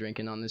just kind of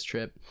drinking on this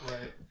trip.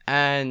 Right.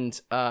 And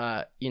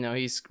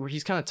he's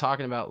kind of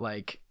talking about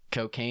like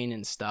cocaine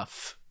and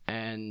stuff,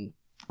 and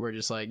we're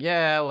just like,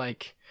 yeah,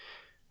 like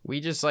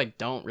we just like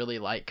don't really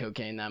like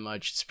cocaine that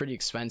much. It's pretty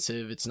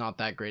expensive. It's not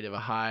that great of a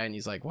high. And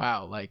he's like,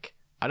 wow, like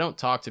I don't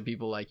talk to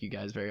people like you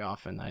guys very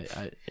often.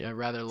 I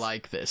rather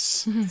like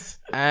this.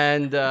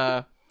 And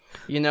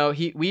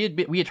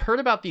we had heard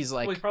about these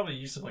like, well, he's probably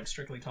used to like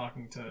strictly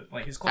talking to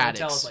like his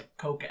clientele addicts. is like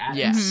coke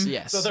addicts.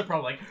 Yes. So they're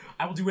probably like,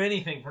 I will do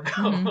anything for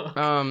coke.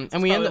 And it's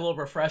we probably end a up little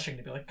refreshing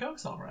to be like,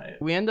 coke's all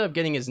right. we end up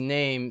getting his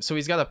name. So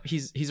he's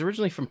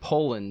originally from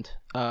Poland,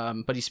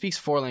 but he speaks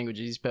 4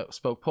 languages. He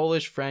spoke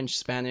Polish, French,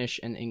 Spanish,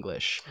 and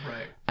English.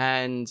 Right.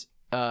 And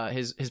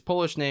his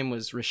Polish name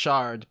was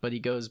Richard, but he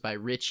goes by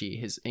Richie,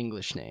 his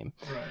English name.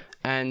 Right.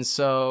 And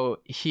so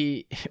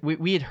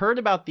we had heard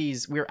about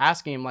these. We were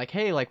asking him like,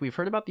 hey, like we've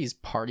heard about these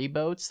party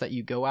boats that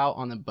you go out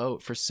on a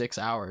boat for 6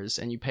 hours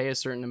and you pay a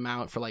certain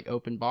amount for like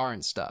open bar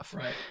and stuff.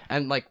 Right.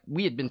 And like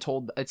we had been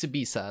told it's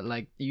Ibiza.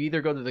 Like you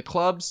either go to the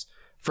clubs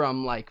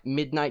from like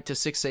midnight to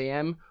 6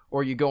 a.m.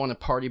 or you go on a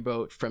party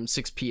boat from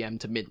 6 p.m.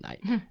 to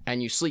midnight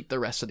and you sleep the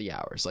rest of the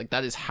hours. Like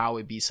that is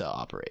how Ibiza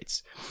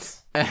operates.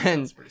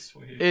 And That's pretty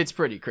sweet. it's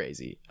pretty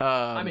crazy.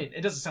 I mean, it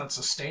doesn't sound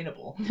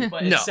sustainable,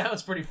 but No. it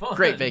sounds pretty fun.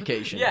 Great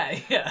vacation.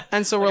 Yeah.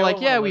 And so Like, we're I like,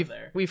 would yeah, wanna live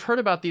there. we've heard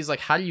about these. Like,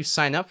 how do you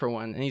sign up for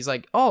one? And he's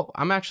like, oh,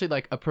 I'm actually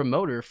like a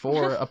promoter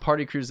for a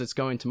party cruise that's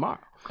going tomorrow.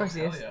 Of course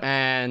he Hell is. yeah.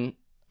 And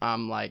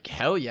I'm like,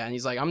 hell yeah. And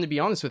he's like, I'm gonna be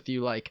honest with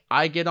you, like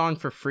I get on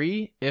for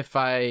free if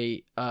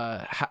I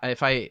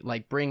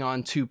like bring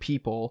on 2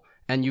 people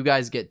and you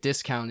guys get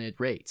discounted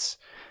rates.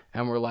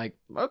 And we're like,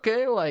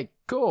 okay, like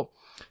cool.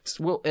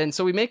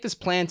 So we make this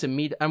plan to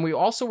meet, and we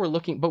also were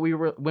looking, but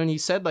when he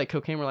said like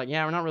cocaine, we're like,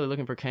 yeah, we're not really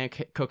looking for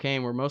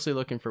cocaine. We're mostly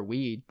looking for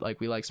weed. Like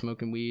we like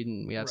smoking weed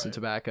and we had some Right.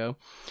 tobacco.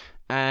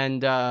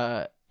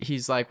 And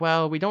he's like,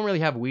 well, we don't really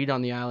have weed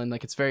on the island.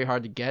 Like it's very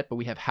hard to get, but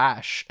we have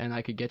hash and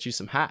I could get you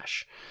some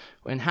hash.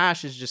 And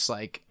hash is just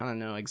like, I don't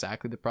know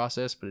exactly the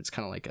process, but it's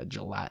kind of like a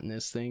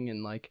gelatinous thing.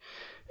 And like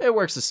it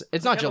works. It's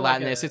not kinda like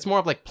gelatinous. a- It's more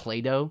of like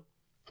Play-Doh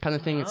kind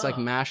of thing. It's like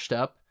Ah. mashed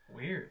up.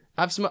 Weird.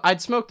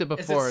 I'd smoked it Is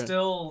before. it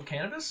still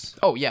cannabis?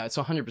 Oh yeah, it's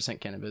 100%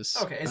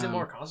 cannabis. Okay. Is it Um,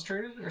 more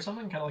concentrated or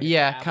something? Kind of like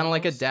yeah, a dab kind of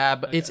like a almost?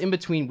 dab. Okay. It's in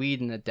between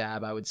weed and a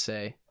dab, I would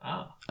say.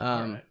 Ah.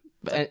 Um,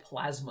 It's like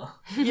plasma.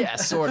 yeah,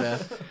 sort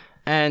of.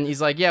 And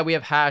he's like, yeah, we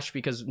have hash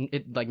because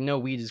it like no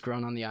weed is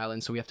grown on the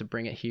island, so we have to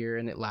bring it here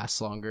and it lasts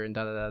longer and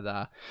da da da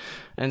da.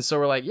 And so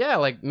we're like, yeah,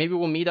 like maybe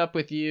we'll meet up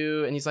with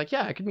you. And he's like,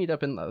 yeah, I could meet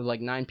up in like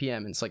 9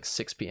 p.m. And it's like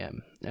 6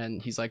 p.m.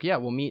 And he's like, yeah,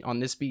 we'll meet on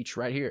this beach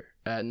right here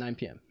at 9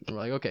 p.m. And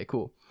we're like, okay,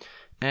 cool.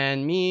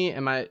 And me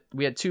and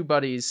we had 2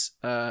 buddies.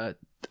 I'll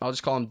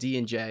just call them D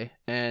and J.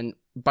 And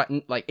but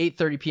like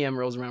 8:30 p.m.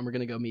 rolls around, we're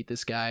gonna go meet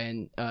this guy.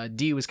 And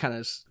D was kind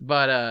of,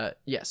 but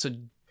yeah, so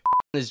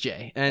is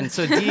Jay, and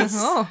so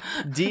Oh.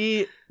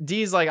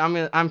 D's like,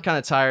 I'm kind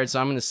of tired, so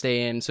I'm gonna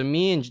stay in. So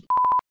me and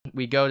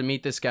we go to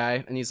meet this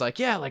guy, and he's like,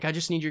 yeah, like I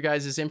just need your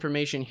guys'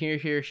 information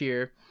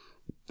here,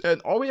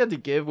 and all we had to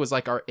give was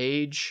like our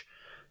age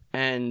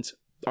and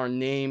our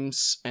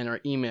names and our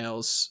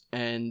emails,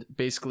 and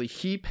basically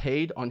he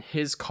paid on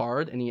his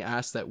card and he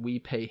asked that we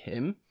pay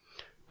him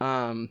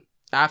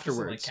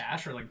afterwards. Is it like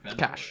cash or like Venmo?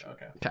 Cash.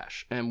 Okay.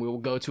 Cash, and he'll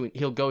go to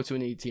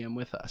an ATM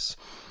with us.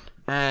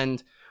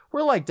 And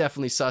we're like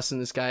definitely sussing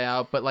this guy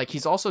out, but like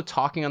he's also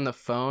talking on the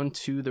phone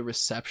to the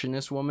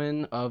receptionist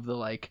woman of the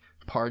like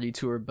party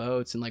tour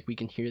boats, and like we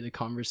can hear the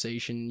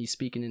conversation. He's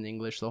speaking in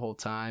English the whole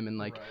time, and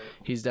like Right.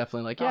 he's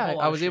definitely like, A yeah, whole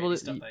lot I of was able shady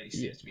to stuff that he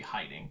seems to be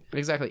hiding.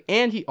 exactly.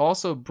 And he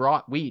also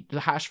brought the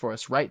hash for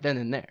us right then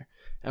and there,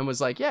 and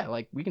was like, yeah,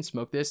 like we can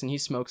smoke this. And he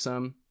smoked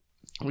some,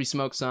 we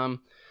smoked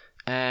some,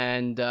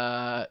 and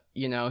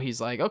he's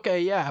like,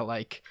 okay, yeah,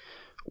 like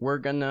we're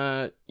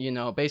gonna,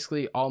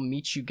 basically I'll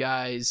meet you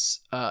guys.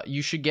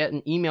 You should get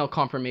an email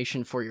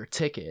confirmation for your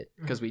ticket,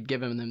 because we'd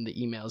given them the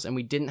emails, and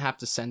we didn't have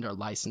to send our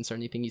license or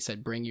anything. He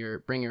said, bring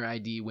your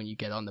ID when you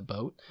get on the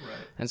boat.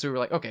 Right. And so we were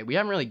like, okay, we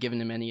haven't really given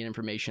him any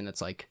information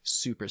that's like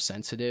super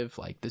sensitive.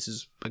 Like this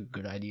is a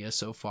good idea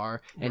so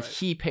far. And Right.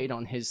 he paid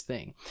on his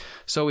thing.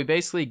 So we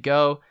basically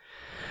go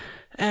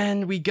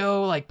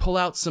like pull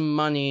out some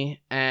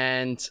money,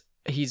 and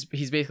he's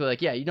basically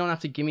like, yeah, you don't have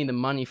to give me the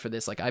money for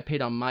this. Like I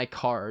paid on my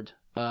card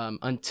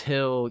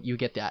until you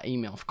get that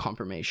email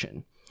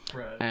confirmation.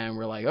 Right. And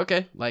we're like,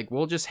 okay, like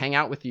we'll just hang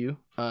out with you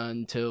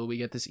until we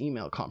get this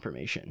email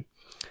confirmation.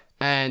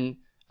 And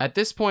at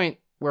this point,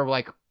 we're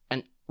like,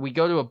 we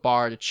go to a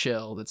bar to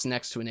chill that's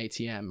next to an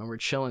ATM, and we're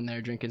chilling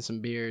there drinking some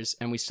beers,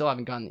 and we still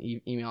haven't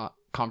gotten email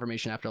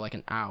confirmation after like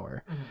an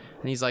hour.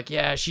 And he's like,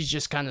 yeah, she's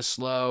just kind of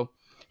slow,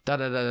 da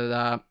da da da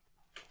da.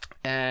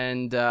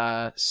 And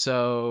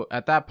so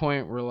at that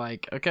point we're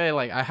like, okay,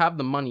 like I have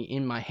the money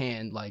in my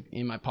hand, like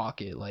in my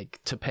pocket, like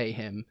to pay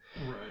him.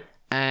 Right.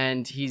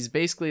 And he's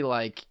basically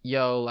like,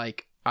 yo,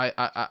 like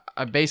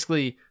I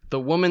basically, the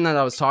woman that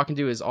I was talking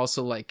to is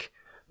also like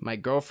my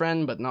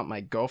girlfriend, but not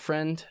my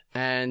girlfriend.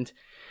 And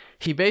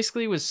he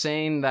basically was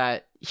saying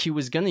that he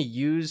was gonna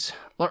use,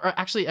 or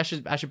actually I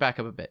should back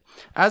up a bit.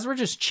 As we're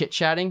just chit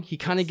chatting, he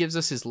kind of gives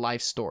us his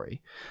life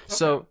story. Okay.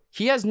 So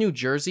he has New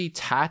Jersey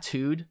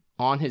tattooed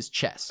on his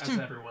chest, as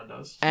everyone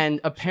does. And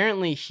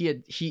apparently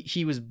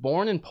he was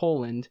born in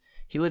Poland.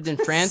 He lived in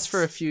France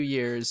for a few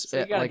years.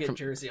 So you gotta get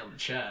Jersey on the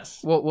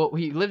chest. Well,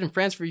 he lived in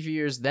France for a few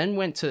years, then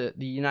went to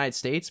the United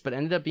States, but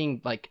ended up being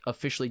like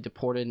officially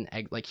deported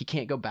and like he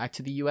can't go back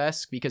to the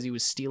U.S. because he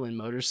was stealing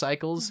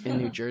motorcycles in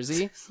New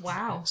Jersey.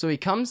 Wow. So he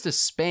comes to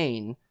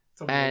Spain.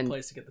 It's a weird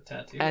place to get the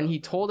tattoo. And he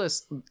told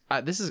us,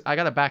 I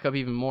gotta back up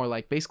even more.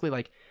 Like basically,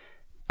 like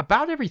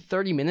about every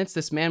 30 minutes,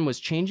 this man was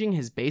changing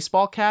his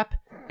baseball cap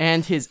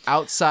and his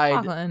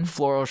outside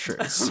floral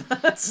shirts.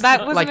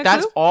 That was like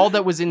that's all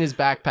that was in his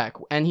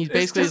backpack, and he's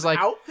basically is like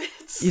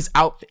outfits? His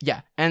outfit,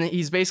 yeah, and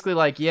he's basically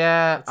like,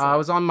 yeah, I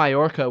was on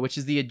Mallorca, which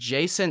is the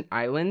adjacent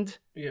island,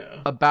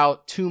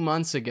 about 2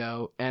 months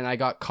ago, and I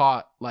got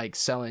caught like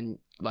selling,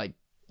 like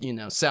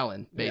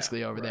selling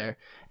basically over there,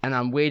 and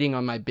I'm waiting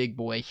on my big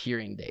boy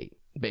hearing date.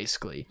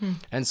 Basically.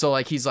 And so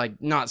like he's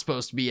like not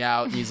supposed to be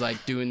out, and he's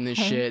like doing this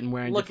shit and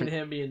wearing at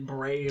him being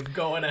brave,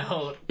 going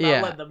out,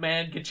 not letting the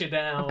man get you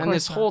down. And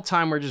this whole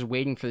time we're just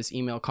waiting for this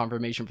email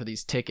confirmation for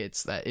these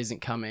tickets that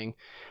isn't coming.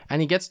 And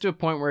he gets to a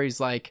point where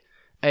he's like,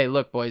 hey,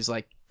 look boys,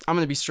 like I'm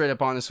gonna be straight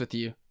up honest with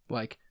you,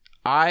 like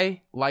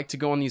I like to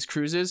go on these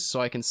cruises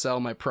so I can sell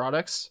my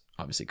products,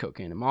 obviously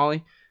cocaine and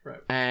Molly. Right.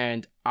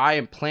 And I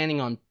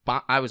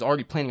was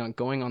already planning on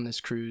going on this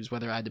cruise,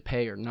 whether I had to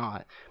pay or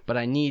not, but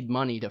I need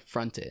money to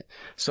front it.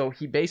 So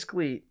he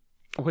basically,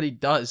 what he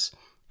does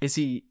is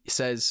he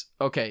says,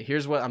 okay,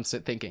 here's what I'm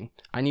thinking.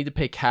 I need to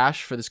pay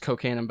cash for this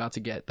cocaine I'm about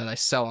to get that I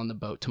sell on the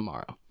boat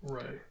tomorrow.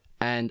 Right.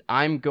 And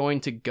I'm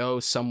going to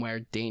go somewhere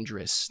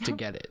dangerous to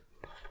get it.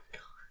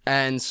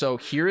 And so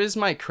here is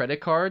my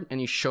credit card. And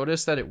he showed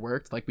us that it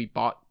worked. Like we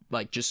bought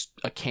like just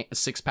a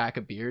 6-pack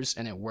of beers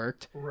and it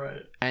worked.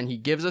 Right. And he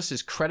gives us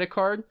his credit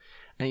card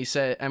and he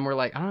said, and we're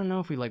like, I don't know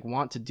if we like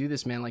want to do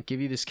this, man, like give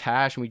you this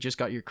cash and we just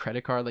got your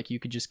credit card, like you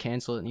could just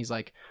cancel it. And he's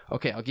like,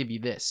 okay, I'll give you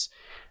this.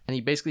 And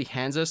he basically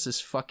hands us this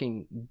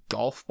fucking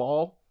golf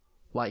ball,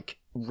 like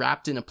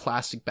wrapped in a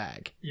plastic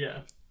bag.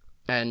 Yeah.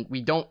 And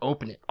we don't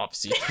open it,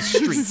 obviously, it's the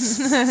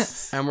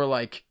streets. And we're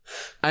like,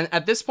 and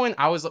at this point,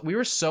 we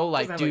were so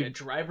like, dude, like a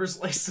driver's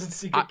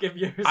license you could give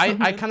you.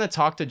 I kind of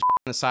talked to on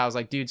the side. I was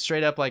like, dude,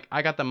 straight up, like,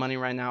 I got the money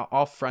right now.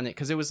 I'll front it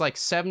because it was like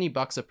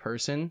 $70 a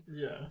person.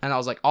 Yeah. And I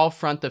was like, I'll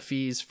front the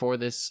fees for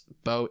this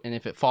boat, and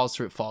if it falls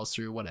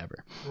through,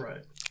 whatever.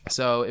 Right.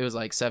 So it was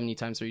like 70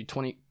 times 3,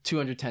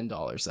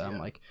 $210. That I'm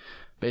like,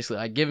 basically,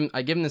 I give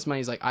him this money.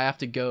 He's like, I have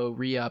to go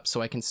re-up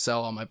so I can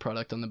sell all my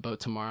product on the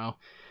boat tomorrow.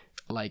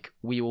 Like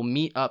we will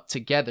meet up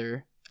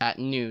together at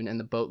noon and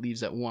the boat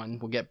leaves at 1.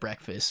 We'll get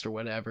breakfast or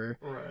whatever.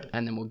 Right.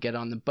 And then we'll get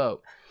on the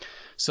boat.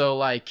 So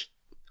like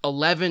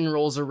 11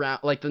 rolls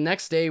around. Like the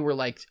next day we're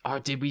like, oh,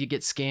 did we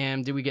get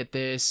scammed? Did we get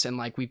this? And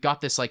like we've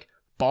got this like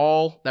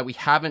ball that we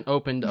haven't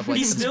opened of like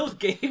he still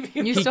gave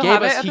you. You still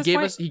have it at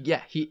this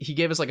point? He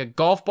gave us like a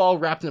golf ball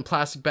wrapped in a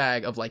plastic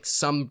bag of like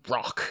some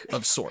rock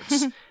of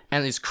sorts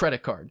and his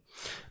credit card.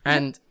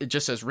 And it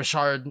just says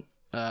Richard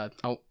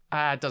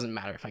it doesn't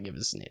matter if I give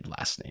his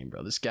last name,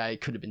 bro. This guy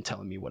could have been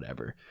telling me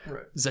whatever.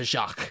 Right.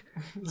 Zajac.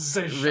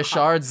 Zajac.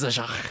 Richard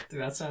Zajac.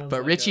 Dude, that sounds. But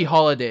like Richie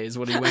Holiday is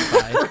what he went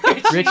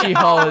by. Richie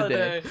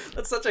Holiday.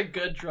 That's such a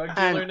good drug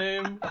dealer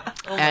name.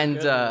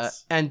 Oh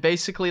and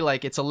basically,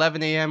 like, it's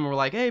 11 a.m. We're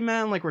like, hey,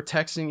 man, like, we're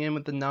texting him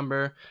with the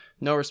number.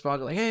 No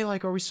response. We're like, hey,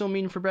 like, are we still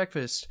meeting for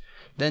breakfast?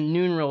 Then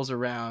noon rolls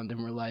around,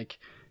 and we're like,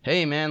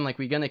 hey, man, like,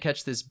 we gonna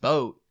catch this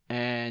boat?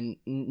 And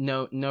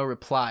no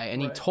reply.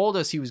 And he told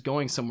us he was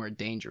going somewhere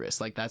dangerous.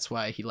 Like that's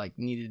why he like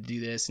needed to do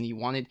this. And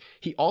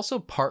he also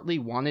partly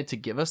wanted to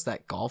give us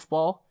that golf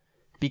ball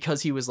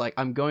because he was like,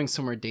 I'm going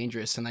somewhere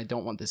dangerous and I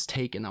don't want this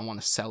taken. I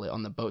want to sell it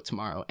on the boat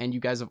tomorrow. And you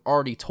guys have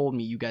already told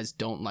me you guys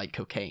don't like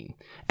cocaine.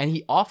 And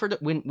he offered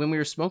it when we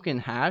were smoking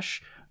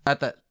hash at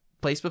that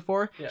place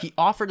before. Yeah. He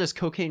offered us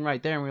cocaine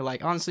right there. And we were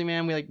like, honestly,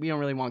 man, we don't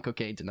really want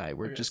cocaine tonight.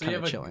 We're just kind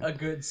of chilling. A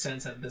good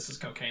sense that this is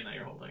cocaine that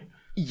you're holding.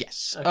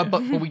 Yes, okay.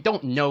 but we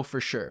don't know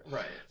for sure.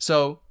 Right.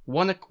 So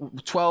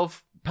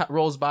 12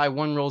 rolls by,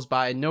 1 rolls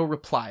by, no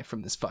reply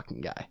from this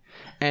fucking guy.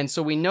 And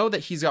so we know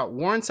that he's got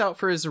warrants out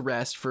for his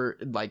arrest for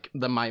like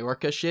the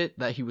Mallorca shit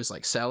that he was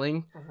like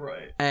selling.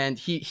 Right. And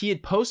he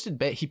had posted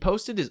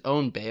his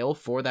own bail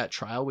for that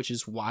trial, which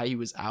is why he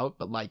was out.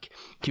 But like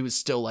he was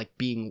still like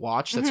being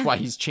watched. That's why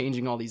he's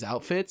changing all these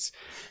outfits.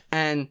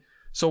 And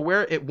so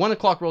we're at 1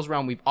 o'clock rolls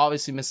around. We've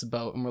obviously missed the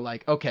boat, and we're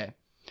like, okay.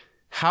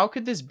 how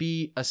could this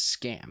be a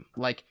scam?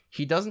 Like,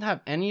 he doesn't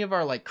have any of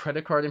our like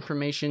credit card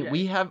information.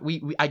 Yeah.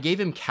 I gave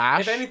him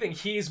cash. If anything,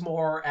 he's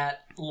more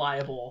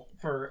liable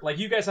for, like,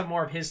 you guys have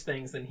more of his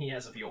things than he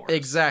has of yours.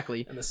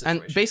 Exactly. In this And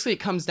situation. basically it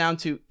comes down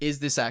to, is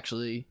this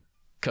actually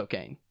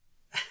cocaine?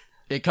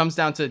 It comes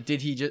down to,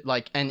 did he just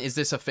like, and is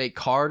this a fake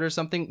card or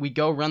something? We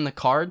go run the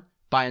card,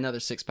 buy another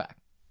 6-pack.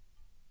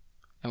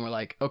 And we're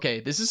like, okay,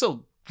 this is a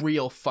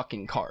real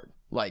fucking card.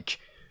 Like,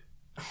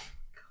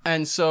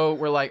 and so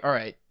we're like, all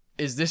right,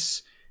 is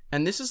this,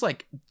 and this is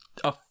like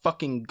a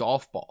fucking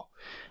golf ball.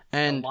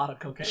 And a lot of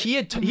cocaine. he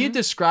had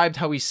described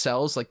how he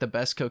sells like the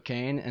best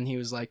cocaine, and he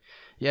was like,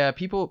 yeah,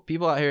 people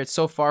out here, it's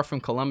so far from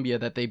Colombia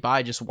that they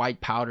buy just white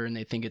powder and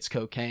they think it's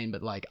cocaine,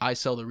 but like, I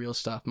sell the real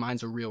stuff,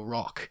 mine's a real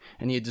rock.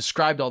 And he had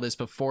described all this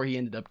before he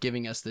ended up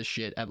giving us this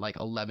shit at like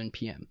 11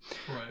 p.m.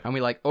 Right. And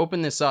we like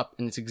open this up,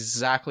 and it's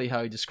exactly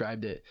how he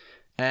described it.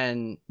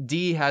 And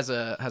D has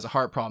a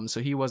heart problem, so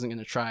he wasn't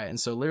gonna try it. And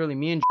so literally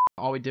me and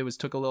all we did was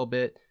took a little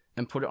bit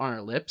and put it on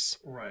our lips.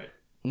 Right.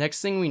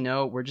 Next thing we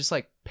know, we're just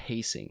like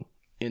pacing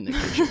in the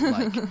kitchen,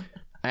 like,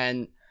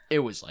 and it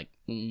was like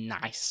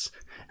nice.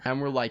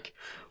 And we're like,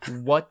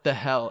 what the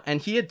hell?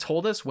 And he had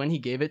told us when he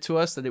gave it to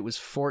us that it was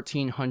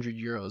 1,400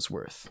 euros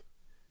worth.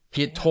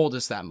 He had told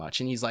us that much,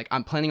 and he's like,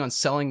 I'm planning on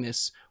selling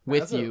this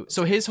with you.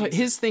 So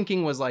his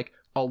thinking was like,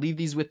 I'll leave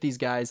these with these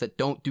guys that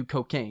don't do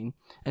cocaine.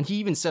 And he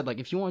even said, like,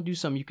 if you want to do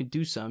some, you could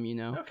do some, you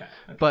know? Okay.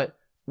 But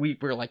we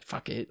were like,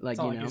 fuck it. Like, It's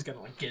not you like know? he's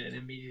gonna like get it and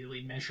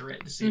immediately measure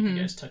it to see if you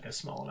guys took a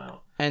small amount.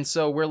 And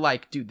so we're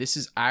like, dude, this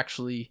is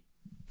actually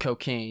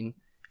cocaine.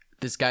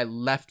 This guy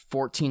left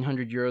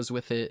 1,400 euros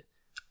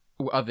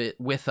of it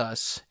with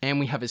us, and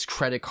we have his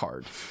credit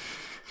card.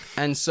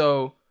 And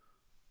so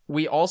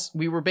we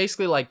were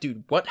basically like,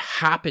 dude, what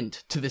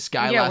happened to this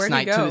guy last where'd he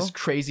night to go? this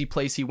crazy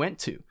place he went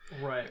to?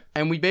 Right.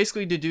 And we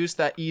basically deduced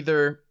that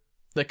either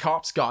the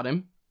cops got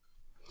him,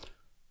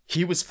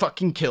 he was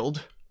fucking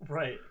killed,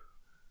 Right.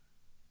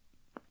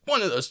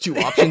 one of those two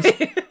options.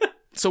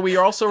 So we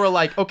also were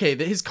like, okay,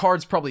 his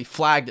card's probably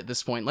flagged at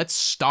this point. Let's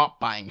stop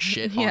buying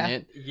shit Yeah. on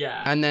it.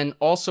 Yeah. And then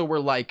also we're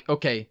like,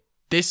 okay,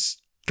 this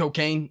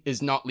cocaine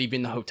is not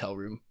leaving the hotel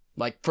room,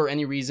 like, for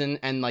any reason.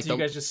 And like, Do you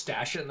guys just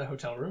stash it in the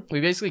hotel room?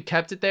 we basically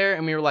kept it there,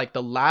 and we were like,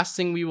 the last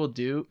thing we will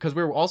do, because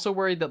we were also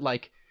worried that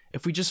like,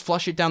 if we just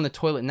flush it down the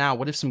toilet now,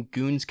 what if some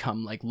goons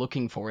come like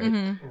looking for it?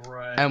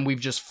 Right. And we've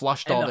just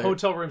flushed And all the their...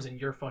 hotel room's in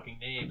your fucking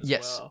name as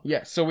Yes. well.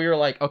 Yes. So we were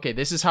like, okay,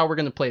 this is how we're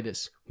gonna play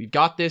this. We've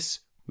got this.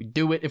 We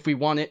do it if we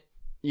want it,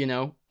 you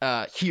know,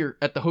 here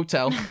at the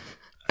hotel.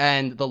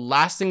 And the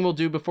last thing we'll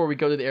do before we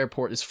go to the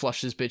airport is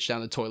flush this bitch down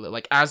the toilet.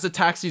 Like, as the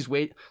taxis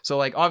wait. So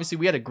like, obviously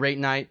we had a great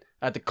night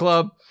at the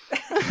club.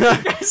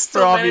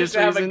 Still managed to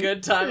have a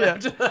good time Yeah.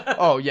 after that.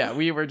 Oh yeah,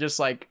 we were just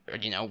like,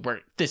 you know,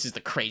 this is the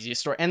craziest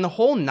story. And the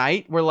whole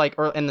night we're like,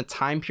 or in the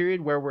time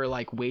period where we're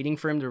like waiting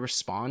for him to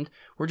respond,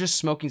 we're just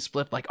smoking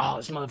spliff, like, oh,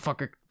 this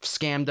motherfucker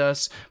scammed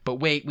us. But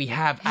wait, we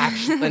have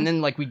actually, and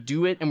then like we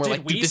do it, and we're Did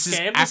like, dude, we this is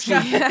scam this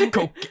actually guy?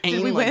 cocaine.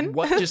 Did we Like, win?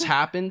 what just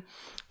happened?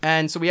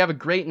 And so we have a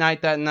great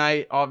night that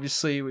night.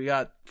 Obviously, we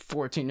got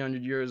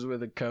 1,400 euros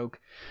worth of coke,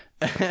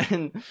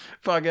 and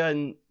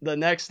fucking the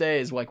next day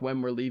is like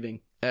when we're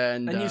leaving.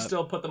 And you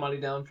still put the money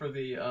down for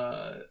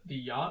the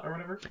yacht or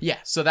whatever? yeah,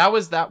 so that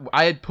was that.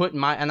 I had put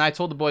and I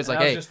told the boys, like,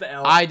 That was hey, just the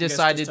L. I You guys just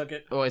decided, took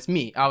it? oh, it's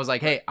me. I was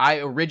like, hey, I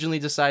originally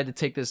decided to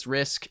take this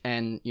risk,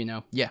 and, you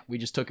know, yeah, we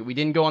just took it. We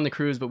didn't go on the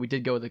cruise, but we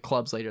did go to the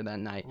clubs later that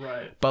night.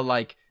 Right. But,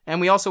 like,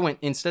 and we also went,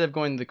 instead of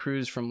going to the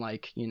cruise from,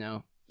 like, you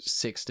know,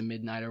 6 to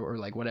midnight or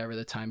like, whatever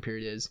the time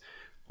period is,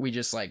 we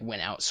just, like,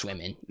 went out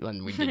swimming,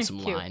 and we did some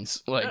Cute.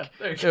 lines. Like, Yeah,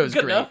 there you it go. was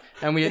Good great. enough.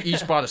 And we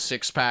each bought a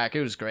 6-pack.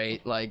 It was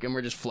great. Like, and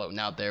we're just floating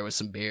out there with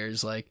some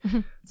beers, like,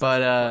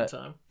 but, Fun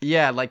time.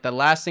 yeah, like the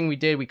last thing we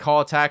did, we call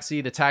a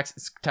taxi. The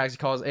taxi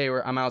calls, hey,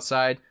 I'm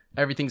outside.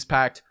 Everything's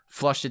packed.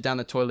 Flushed it down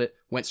the toilet.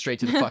 Went straight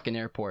to the fucking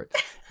airport.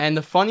 And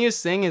the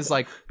funniest thing is,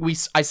 like,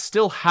 I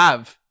still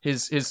have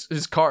his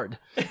card.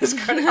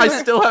 I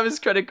still have his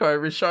credit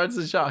card. Richard's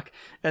the Jacques,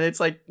 and it's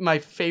like my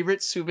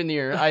favorite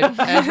souvenir I've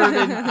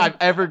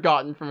ever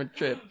gotten from a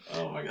trip.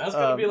 Oh my god, that's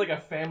gonna be like a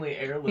family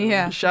heirloom.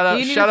 Yeah. Shout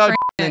You need out to frame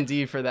and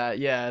D for that.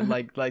 Yeah,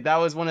 like that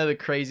was one of the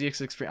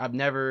craziest experience I've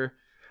never.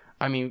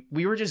 I mean,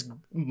 we were just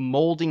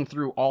molding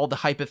through all the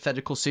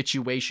hypothetical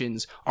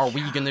situations. Are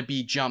we gonna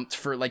be jumped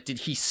for, like, did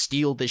he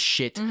steal this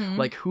shit?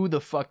 Like, who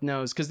the fuck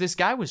knows? Because this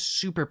guy was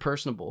super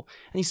personable,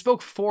 and he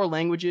spoke 4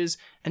 languages,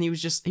 and he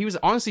was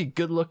honestly a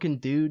good looking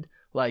dude.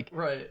 Like,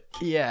 Right.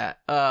 yeah.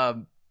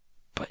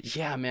 But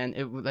yeah, man,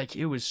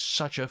 it was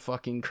such a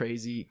fucking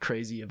crazy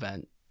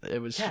event. It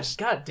was Yeah, just.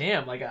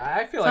 goddamn. Like,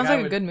 I feel Sounds like I like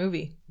a would, good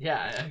movie. Yeah,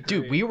 I agree.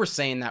 Dude, we were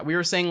saying that. We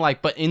were saying,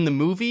 like, but in the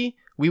movie,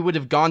 we would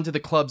have gone to the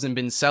clubs and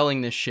been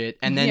selling this shit,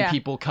 and then Yeah.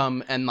 people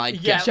come and, like,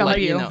 Yeah, get, jump like,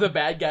 like, you. the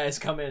bad guys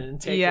come in and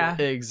take Yeah. it.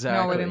 They're exactly.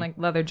 all wearing like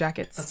leather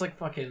jackets. That's like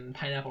fucking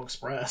Pineapple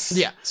Express.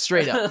 Yeah,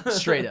 straight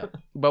up.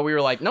 But we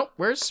were like, nope,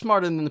 we're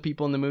smarter than the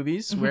people in the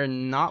movies. We're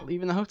not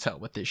leaving the hotel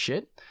with this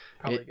shit.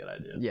 Probably a good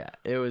idea. Yeah,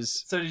 it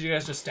was. So did you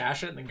guys just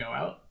stash it and then go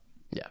out?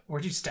 Yeah.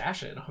 Where'd you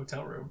stash it in a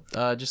hotel room?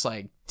 Just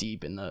like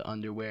deep in the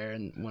underwear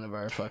and one of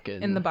our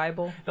fucking In the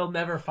Bible. They'll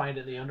never find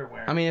it in the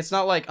underwear. I mean, it's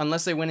not like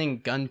unless they went in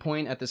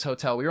gunpoint at this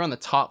hotel. We were on the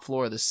top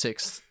floor of the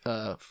sixth,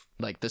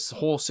 like this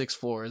whole sixth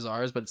floor is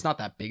ours, but it's not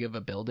that big of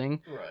a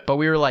building. Right. But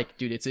we were like,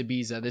 dude, it's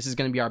Ibiza. This is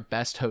gonna be our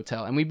best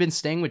hotel, and we've been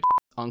staying with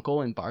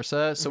uncle in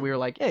Barca, so we were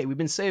like, hey, we've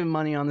been saving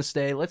money on the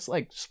stay. Let's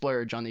like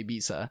splurge on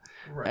Ibiza,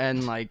 Right.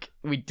 and like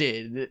we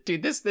did,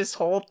 dude. This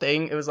whole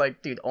thing, it was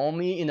like, dude,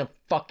 only in a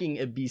fucking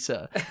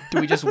Ibiza do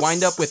we just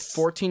wind up with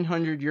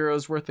 1,400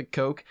 euros worth of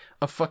coke,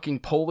 a fucking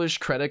Polish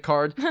credit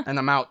card, and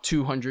I'm out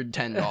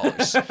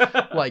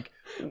 $210. Like,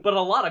 but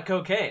a lot of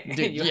cocaine.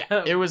 Dude, You yeah,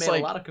 have it was made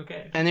like- a lot of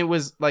cocaine. and it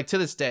was like to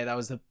this day that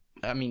was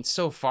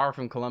so far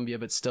from Colombia,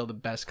 but still the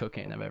best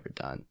cocaine I've ever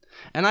done.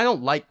 And I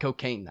don't like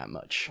cocaine that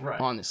much, Right.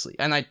 honestly.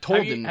 And I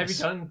told him Have you this.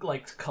 done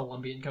like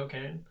Colombian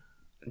cocaine?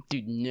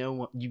 Dude,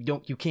 no,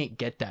 you can't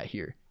get that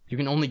here. You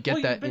can only get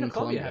Well, that you've been in to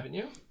Colombia, Colombia.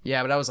 haven't you?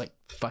 Yeah, but I was like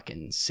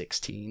fucking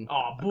 16.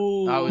 Oh,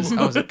 boo. I was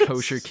a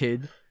kosher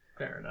kid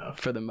Fair enough.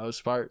 for the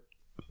most part.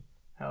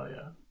 Hell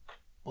yeah.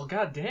 Well,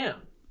 goddamn.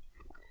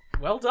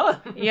 Well done.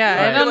 Yeah,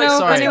 Sorry. I don't know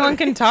Sorry. if anyone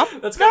can top.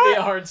 That's gonna be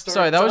a hard story.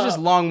 Sorry, that to was just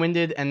top.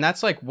 long-winded, and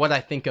that's like what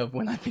I think of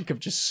when I think of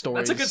just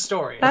stories. That's a good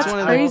story. That's One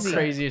of crazy. the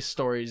craziest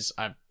stories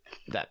I've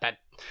that.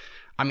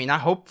 I mean, I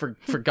hope for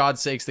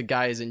God's sakes the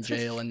guy is in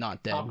jail and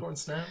not dead. Popcorn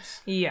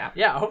snaps. Yeah.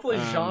 Yeah, hopefully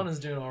Sean is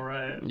doing all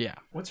right. Yeah.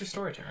 What's your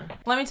story, Tara?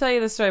 Let me tell you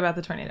the story about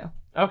the tornado.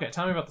 Okay,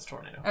 tell me about this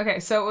tornado.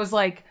 Okay, so it was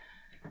like,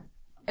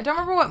 I don't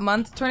remember what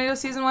month tornado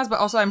season was, but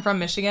also I'm from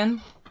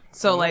Michigan.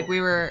 So like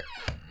we were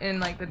in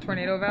like the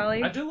Tornado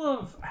Valley. I do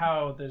love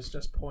how there's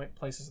just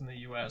places in the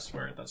U.S.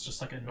 where that's just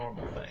like a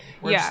normal thing.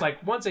 Where Yeah. it's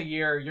like once a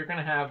year you're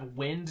gonna have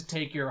wind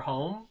take your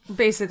home.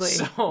 Basically,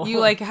 So- you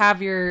like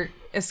have your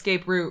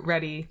escape route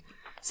ready.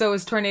 So it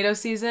was tornado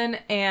season,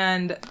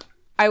 and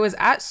I was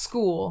at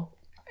school,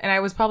 and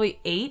I was probably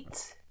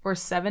 8 or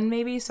 7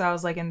 maybe, so I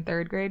was like in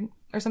 3rd grade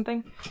or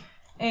something.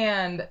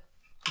 And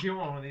If you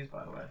want one of these,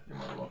 by the way, you're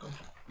more than welcome.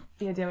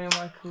 yeah, do you have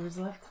any more coolers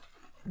left?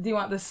 Do you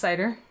want this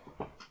cider?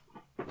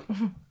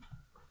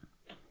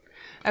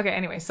 Okay,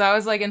 anyway, so I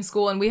was like in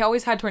school, and we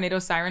always had tornado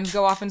sirens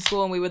go off in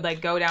school, and we would like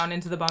go down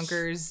into the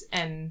bunkers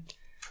and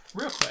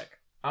Real quick,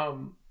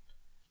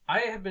 I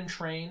have been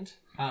trained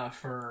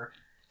for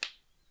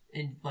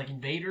like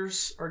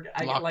invaders or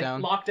like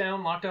Lockdown.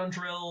 lockdown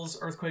drills,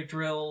 earthquake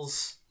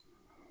drills,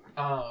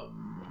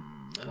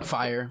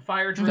 Fire.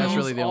 fire drills. That's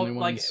really the only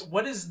like, ones.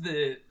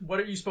 what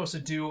are you supposed to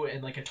do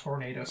in like a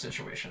tornado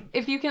situation?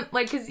 if you can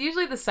like, because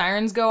usually the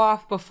sirens go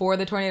off before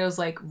the tornado's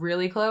like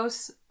really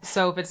close.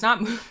 So if it's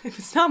not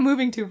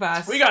moving too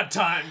fast, We got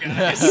time,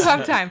 guys. you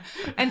have time.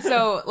 And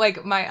so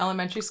like my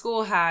elementary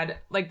school had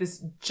like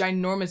this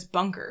ginormous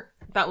bunker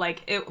that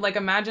like it like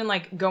imagine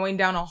like going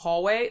down a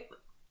hallway,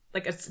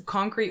 like a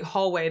concrete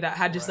hallway that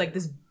had just like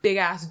this big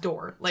ass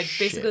door, like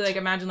basically Shit. like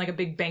imagine like a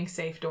big bank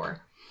safe door.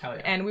 Hell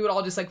yeah. And we would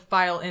all just like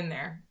file in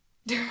there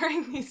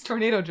during these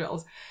tornado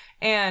drills.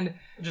 And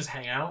Just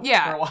hang out for a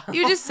yeah, while.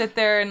 you just sit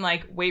there and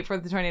like wait for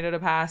the tornado to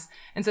pass.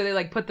 And so they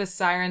like put the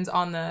sirens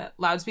on the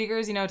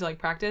loudspeakers, you know, to like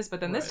practice. But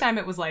then this Right. time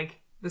it was like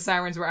the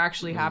sirens were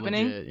actually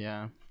happening. Legit,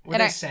 yeah. Were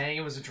and they I- saying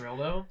it was a drill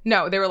though?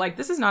 No, they were like,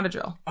 this is not a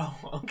drill. Oh,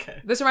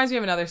 okay. This reminds me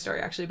of another story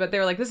actually. But they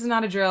were like, this is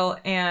not a drill.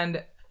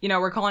 And, you know,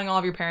 we're calling all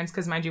of your parents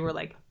because mind you, we're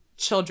like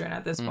children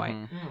at this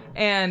point.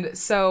 And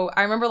so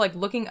I remember like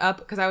looking up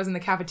because I was in the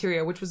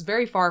cafeteria, which was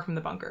very far from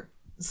the bunker.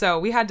 So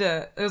we had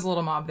to, there was a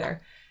little mob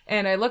there.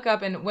 And I look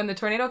up, and when the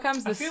tornado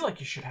comes, I feel like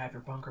you should have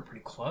your bunker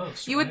pretty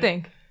close. you would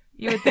think,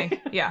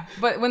 yeah.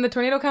 But when the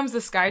tornado comes,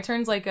 the sky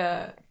turns like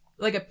a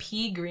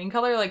pea green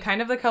color, like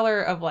kind of the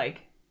color of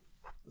like,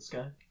 this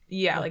guy.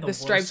 yeah, Like like the the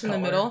stripes worst in the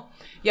color? middle.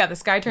 Yeah, the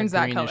sky turns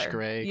that greenish color.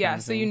 gray Yeah, kind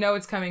of so you thing. know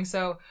it's coming.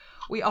 So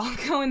we all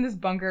go in this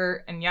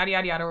bunker and yada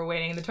yada yada. We're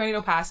waiting. The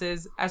tornado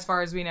passes as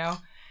far as we know,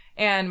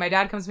 and my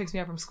dad comes and picks me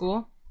up from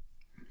school,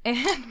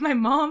 and my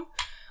mom.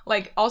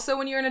 Like, also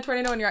when you're in a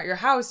tornado and you're at your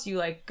house, you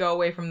like go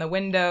away from the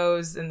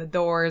windows and the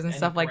doors and Any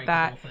stuff like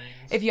that. breakable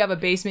things. If you have a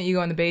basement, you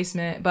go in the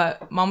basement.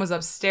 But mom was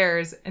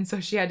upstairs, and so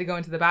she had to go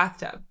into the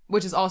bathtub,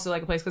 which is also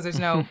like a place because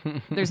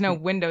there's no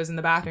windows in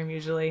the bathroom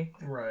usually.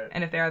 Right.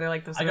 And if they are, they're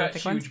like those I got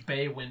thick huge ones.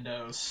 bay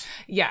windows.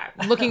 Yeah,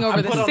 looking over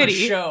I the put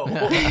city. on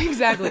a show.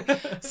 Exactly.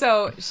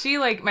 So she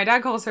like my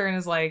dad calls her and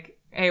is like,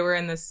 "Hey, we're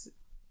in this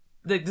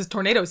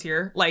tornado's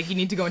here. Like, you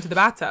need to go into the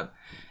bathtub."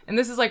 And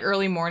this is like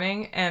early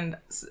morning, and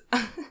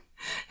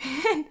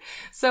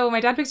so my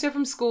dad picks me up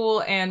from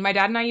school, and my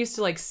dad and I used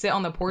to like sit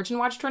on the porch and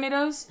watch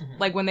tornadoes.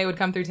 Like when they would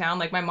come through town,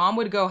 like my mom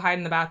would go hide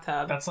in the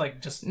bathtub. That's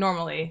like just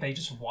Normally, they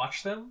just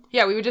watch them.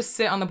 yeah, we would just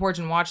sit on the porch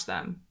and watch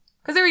them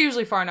because they were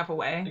usually far enough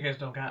away. You guys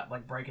don't got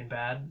like Breaking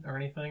Bad or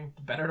anything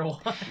better to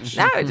watch.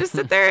 No, just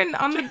sit there and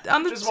on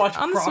the Just watch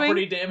on the swing.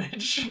 property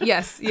damage.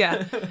 Yes,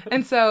 yeah.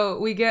 And so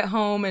we get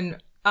home, and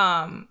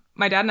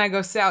my dad and I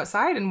go sit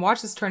outside and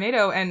watch this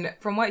tornado. And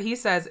from what he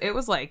says, it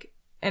was like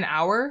an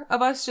hour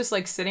of us just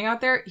like sitting out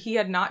there. He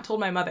had not told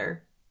my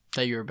mother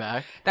That you were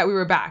back? that we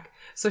were back.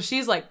 So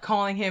she's like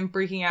calling him,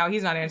 freaking out.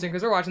 He's not answering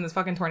because we're watching this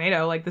fucking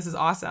tornado. Like, this is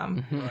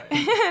awesome. Right.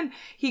 And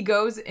he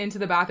goes into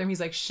the bathroom. He's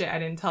like, shit, I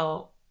didn't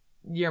tell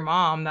your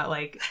mom that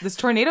like this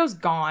tornado's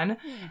gone.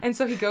 And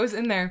so he goes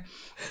in there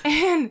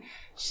and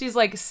she's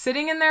like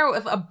sitting in there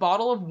with a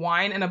bottle of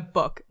wine and a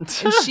book. And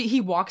he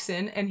walks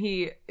in and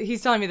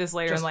he's telling me this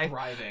later Just in life.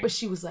 thriving. But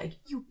she was like,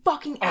 you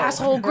fucking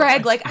asshole,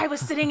 Greg. Like, I was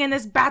sitting in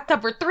this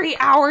bathtub for 3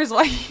 hours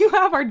while you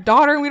have our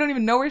daughter and we don't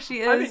even know where she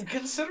is. I mean,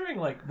 considering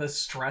like the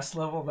stress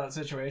level of that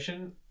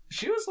situation,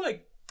 she was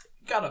like,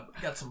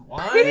 got some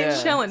wine. Pretty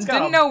Yeah. chilling. It's got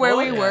Didn't a know where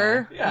we book.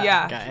 were. Yeah.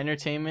 Yeah. Got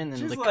entertainment and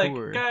She's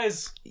liqueur. like,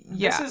 guys,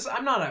 Yeah.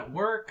 I'm not at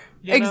work.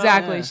 You know?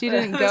 Exactly. Yeah. She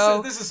didn't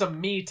go. This is some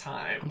me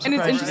time. I'm And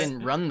it's surprised she interesting-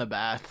 didn't run the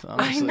bath, I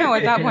honestly. know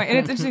at that point. And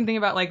it's interesting thing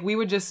about like we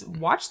would just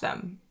watch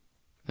them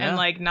Yeah. and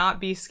like not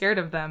be scared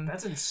of them.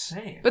 That's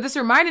insane. But this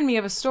reminded me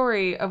of a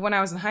story of when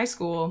I was in high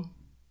school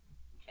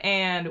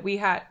and we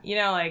had,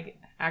 like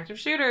active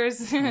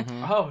shooters.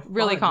 oh,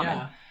 really fun, common.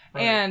 yeah.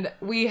 Right. And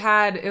we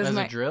had, it was As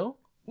my, a drill?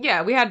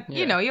 yeah, we had,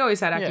 Yeah. you always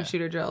had active Yeah.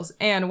 shooter drills.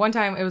 And one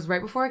time it was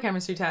right before a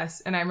chemistry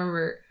test. And I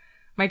remember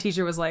my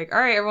teacher was like, all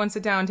right, everyone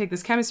sit down and take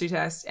this chemistry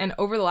test. And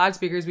over the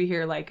loudspeakers, we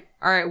hear like,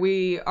 all right,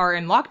 we are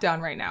in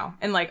lockdown right now.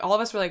 And like all of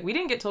us were like, we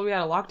didn't get told we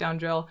had a lockdown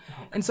drill.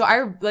 And so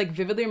I like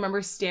vividly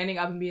remember standing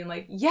up and being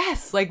like,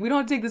 yes, like we don't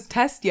have to take this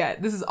test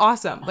yet. This is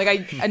awesome. Like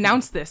I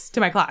announced this to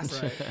my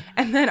class. Right.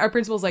 And then our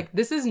principal's like,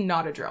 this is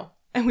not a drill.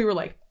 And we were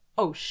like,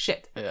 oh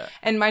shit. Yeah.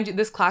 And mind you,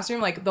 this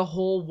classroom, like the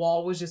whole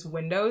wall was just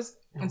windows.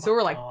 And so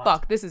we're like, God.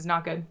 fuck, this is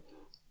not good.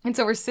 And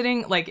so we're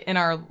sitting like in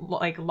our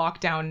like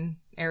lockdown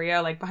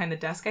area, like behind the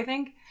desk, I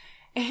think.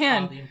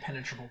 And the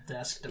impenetrable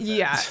desk defense.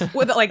 yeah,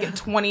 with like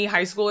 20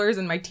 high schoolers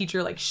and my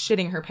teacher like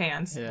shitting her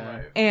pants. Yeah.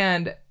 Right.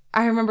 And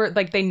I remember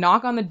like they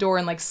knock on the door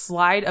and like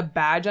slide a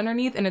badge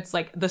underneath and it's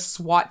like the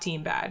SWAT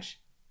team badge.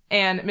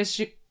 And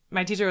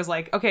my teacher was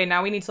like, okay,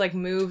 now we need to like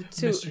move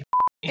to Mr.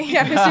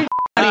 yeah,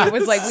 Mr.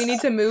 was like, we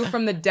need to move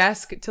from the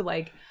desk to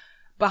like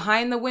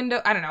behind the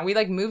window. I don't know. We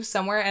like moved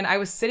somewhere and I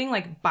was sitting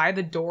like by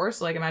the door.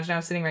 So like imagine I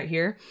was sitting right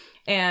here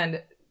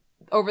and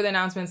over the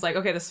announcements, like,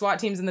 okay, the SWAT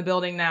team's in the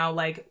building now.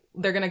 Like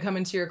they're going to come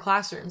into your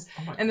classrooms.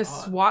 Oh my And the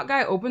God. SWAT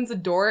guy opens the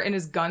door and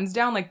his gun's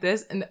down like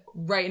this and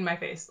right in my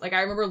face. Like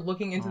I remember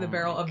looking into the Oh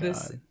barrel my of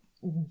this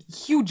God.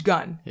 huge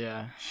gun.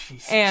 Yeah.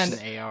 Jesus. And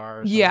Just an AR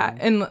or yeah,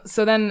 something. and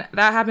so then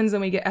that happens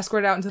and we get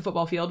escorted out into the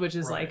football field, which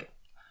is Right. like,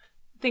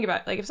 think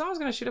about it. Like if someone's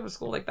going to shoot up a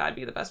school, like that'd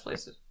be the best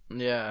place to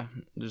Yeah.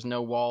 There's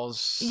no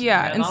walls.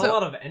 Yeah, Yeah, and not so a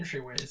lot of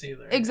entryways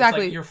either.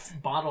 Exactly. It's like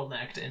you're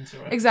bottlenecked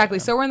into it. exactly.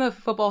 So we're in the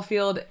football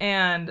field,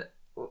 and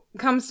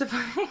come to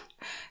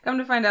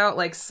find out,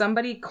 like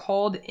somebody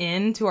called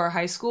in to our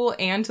high school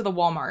and to the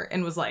Walmart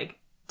and was like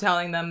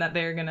telling them that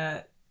they're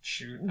gonna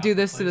Shoot. do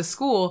this to the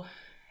school,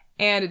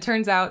 and it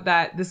turns out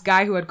that this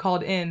guy who had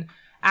called in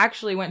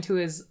actually went to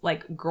his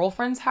like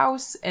girlfriend's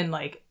house and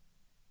like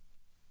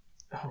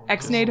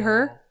ex-nayed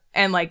her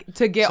and like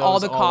to get So it all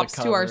was the all cops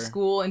to to our cover.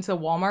 school and to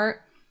Walmart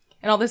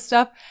and all this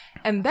stuff.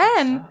 And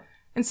then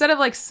instead of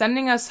like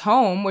sending us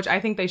home, which I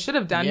think they should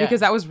have done Yeah.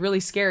 because that was really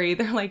scary,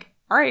 they're like,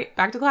 all right,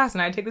 back to class.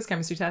 And I had to take this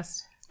chemistry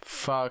test.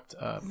 Fucked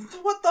up.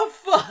 What the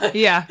fuck?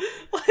 Yeah.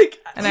 Like,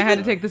 And I had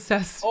to take this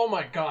test. Oh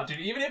my god, dude!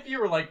 Even if you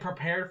were like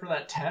prepared for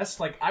that test,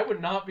 like I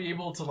would not be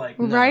able to like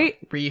Right?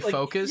 like,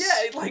 Refocus.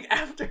 yeah, like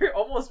after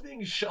almost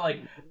being shot, like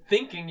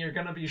thinking you're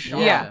gonna be shot.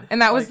 Yeah. Yeah.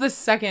 And that was Like- the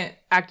second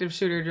active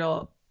shooter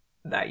drill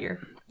that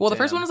year. Well, the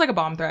first Damn. one was like a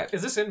bomb threat.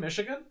 Is this in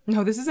Michigan?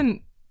 No, this is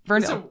in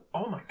Ferndale.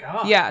 Oh my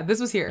god. Yeah, this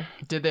was here.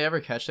 Did they ever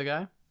catch the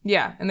guy?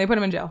 Yeah, and they put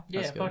him in jail.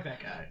 Yeah. That's Fuck good.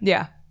 that guy.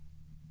 Yeah.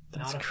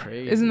 That's Not a fan.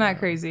 crazy. Isn't that man.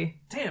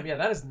 crazy? Damn. Yeah,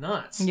 that is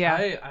nuts.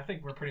 Yeah. I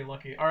think we're pretty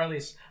lucky, or at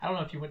least I don't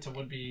know if you went to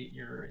Woodby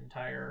your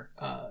entire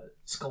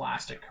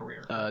scholastic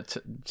career.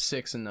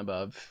 6 and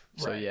above.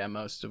 So Right. yeah,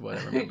 most of what I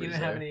you remember didn't is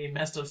have there. any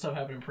messed up stuff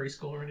happen in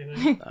preschool or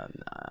anything.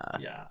 Nah.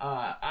 Yeah,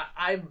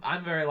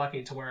 I'm very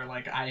lucky to where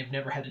like I've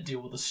never had to deal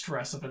with the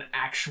stress of an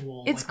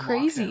actual. It's like,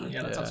 crazy. lockdown.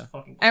 Yeah, that sounds Yeah.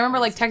 fucking. I remember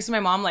like crazy. texting my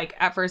mom like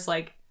at first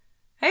like,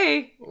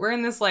 "Hey, we're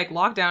in this like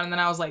lockdown," and then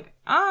I was like,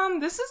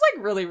 this is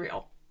like really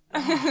real. Oh,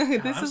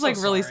 God, this I'm is so like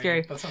really sorry.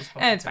 scary." That sounds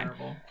fucking And it's fine.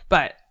 terrible.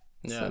 But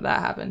Yeah. so that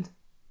happened,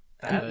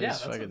 That is yeah,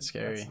 fucking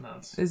scary. That's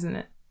nuts. isn't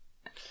it?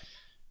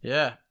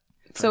 Yeah.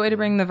 So way to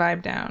bring the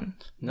vibe down.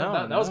 No,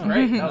 that was no,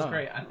 great. That was no.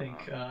 great. I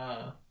think.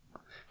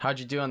 How'd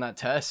you do on that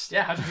test?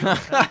 Yeah, how'd you do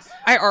that?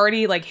 I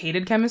already like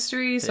hated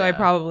chemistry, so I Yeah.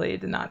 probably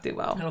did not do I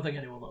well. 'Don't think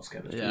anyone loves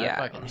chemistry. Yeah, Yeah.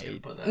 I I'm fucking just gonna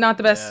hate. put that Not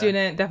the best Yeah.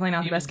 student, definitely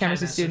not the Even best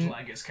chemistry chemistry student.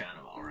 Like is kind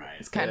of all right.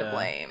 It's kind Yeah. of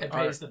lame. It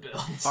pays the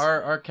bills.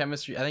 Our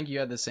chemistry. I think you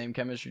had the same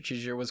chemistry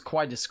teacher. Was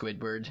quite a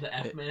Squidward. The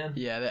F man.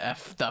 Yeah, the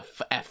F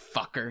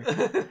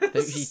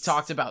fucker. He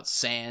talked about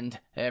sand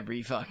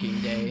every fucking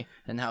day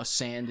and how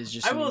sand is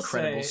just I an will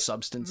incredible say,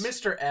 substance.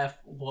 Mr. F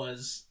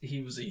was a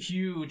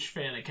huge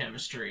fan of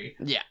chemistry,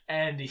 Yeah,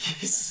 and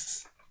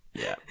he's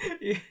yeah.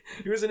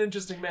 he was an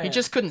interesting man. He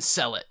just couldn't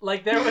sell it.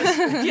 like there was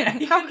yeah.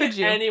 He How couldn't could get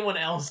you? anyone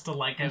else to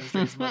like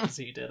chemistry as much as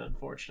he did.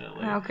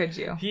 Unfortunately, How could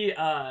you?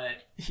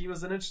 he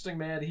was an interesting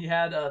man. He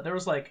had there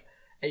was like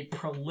a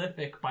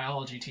prolific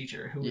biology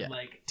teacher who Yeah. would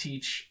like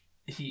teach.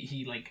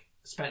 he like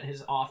spent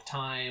his off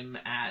time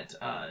at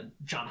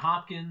John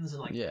Hopkins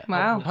and like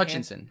Wow. Fred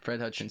Hutchinson.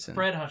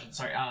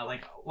 Sorry,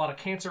 like a lot of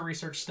cancer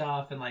research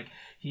stuff, and like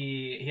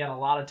he had a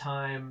lot of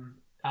time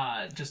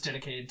just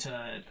dedicated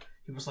to.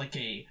 He was like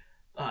a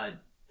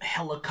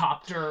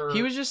helicopter.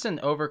 He was just an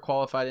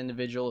overqualified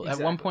individual.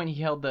 Exactly. At one point,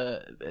 he held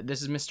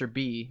this is Mr.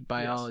 B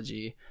biology.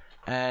 Yes.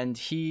 And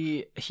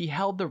he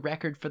held the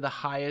record for the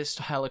highest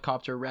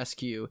helicopter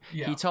rescue.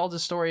 Yeah. He told a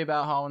story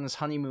about how on his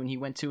honeymoon he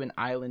went to an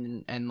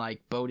island and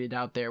like boated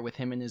out there with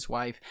him and his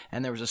wife,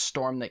 and there was a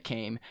storm that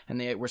came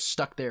and they were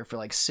stuck there for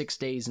like 6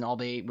 days and all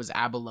they ate was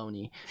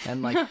abalone.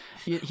 And like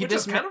which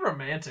is kind of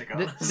romantic.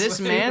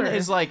 This man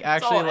is like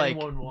actually like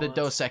the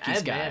Dos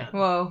Equis guy.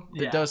 Whoa.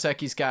 The Dos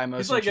Equis guy most.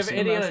 He's like if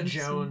Indiana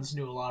Jones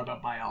knew a lot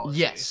about biology.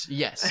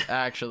 Yes,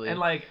 actually. And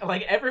like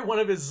every one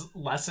of his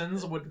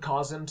lessons would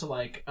cause him to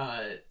like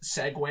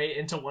segue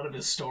into one of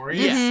his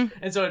stories. Yes.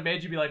 And so it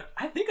made you be like,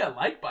 I think I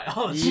like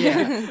biology.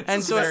 Yeah.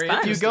 And so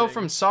you go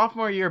from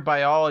sophomore year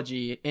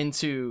biology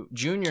into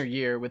junior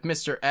year with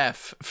Mr.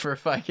 F for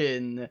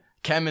fucking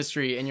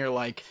chemistry, and you're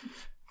like,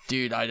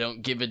 dude, I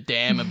don't give a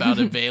damn about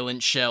a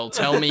valence shell.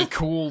 Tell me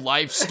cool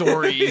life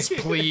stories,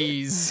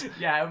 please.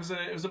 Yeah, it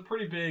was a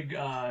pretty big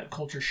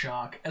culture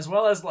shock, as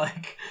well as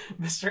like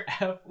Mr.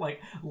 F like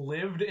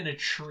lived in a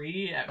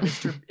tree at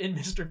in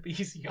Mr.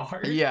 B's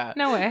yard. Yeah.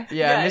 No way.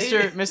 Yeah,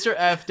 Mr.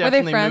 F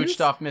definitely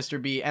mooched off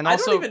Mr. B, and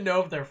also I don't even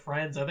know if they're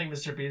friends. I think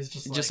Mr. B is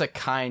just a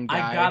kind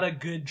guy. I got a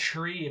good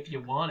tree if you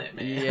want it,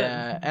 man.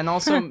 Yeah, and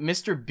also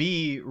Mr.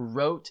 B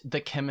wrote the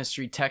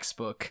chemistry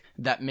textbook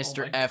that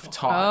Mr. F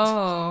taught.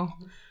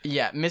 Oh.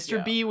 Yeah,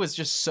 Mr. B was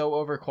just so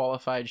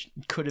overqualified,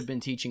 could have been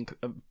teaching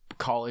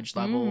college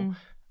level.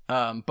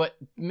 But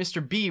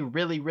Mr. B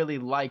really, really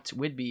liked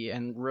Whidbey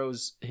and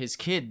Rose, his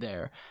kid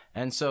there.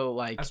 And so,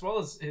 like... As well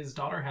as his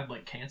daughter had,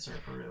 like, cancer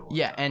for a really long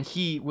time. And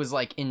he was,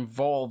 like,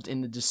 involved in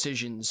the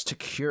decisions to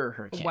cure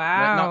her cancer.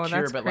 Wow, not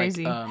cure, that's but,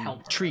 crazy.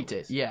 Like, treat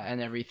it. Yeah, and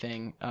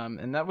everything.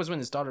 And that was when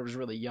his daughter was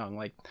really young.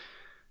 Like...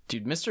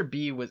 Dude, Mr.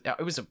 B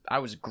I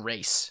was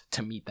grace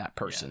to meet that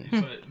person.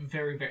 Yeah, but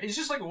very, very. It's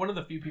just like one of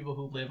the few people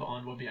who live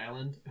on Whidbey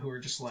Island who are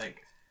just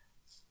like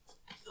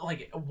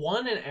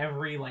one in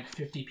every like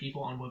 50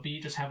 people on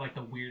Whidbey just have like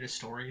the weirdest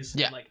stories.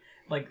 Yeah. And,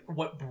 like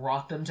what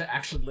brought them to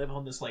actually live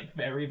on this like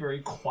very,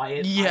 very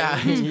quiet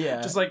island.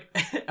 Yeah. Just like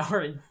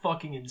are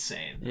fucking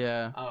insane.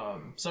 Yeah.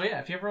 So yeah,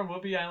 if you're ever on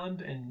Whidbey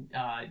Island and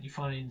you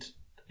find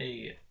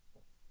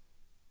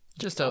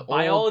just a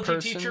biology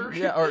old teacher.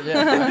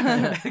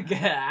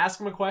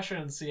 Ask him a question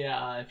and see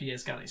if he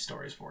has got any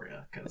stories for you,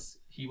 because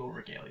he will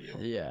regale you.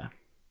 Yeah.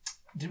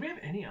 Did we have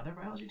any other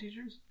biology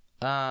teachers?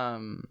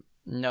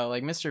 No,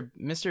 like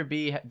Mr.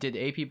 B did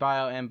AP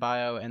Bio and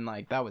Bio, and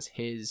like that was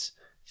his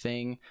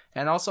thing.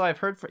 And also I've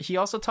heard he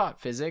also taught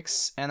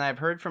physics, and I've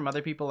heard from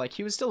other people like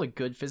he was still a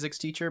good physics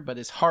teacher, but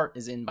his heart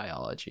is in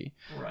biology.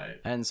 Right.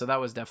 And so that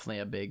was definitely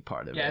a big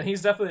part of it. Yeah, and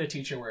he's definitely a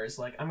teacher where it's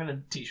like, I'm going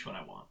to teach what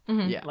I want.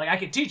 Mm-hmm. Yeah. Like I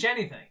can teach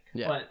anything,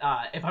 yeah. But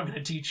if I'm going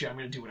to teach you, I'm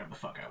going to do whatever the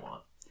fuck I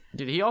want.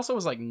 Dude, he also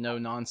was like no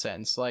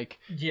nonsense. Like,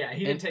 yeah,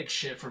 he didn't take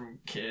shit from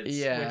kids.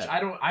 Yeah, which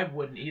I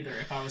wouldn't either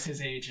if I was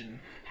his age and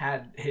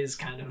had his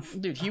kind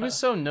of. Dude, he was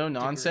so no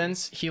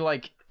nonsense. Degree. He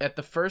like at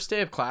the first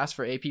day of class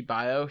for AP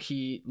Bio,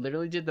 he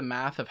literally did the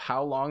math of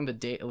how long the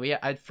day.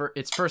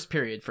 It's first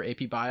period for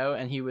AP Bio,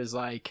 and he was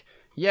like,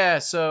 yeah,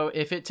 so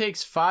if it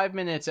takes 5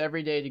 minutes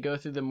every day to go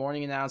through the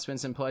morning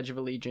announcements and Pledge of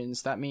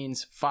Allegiance, that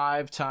means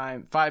 5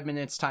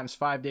 minutes times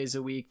 5 days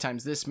a week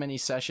times this many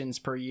sessions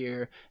per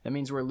year. That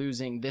means we're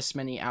losing this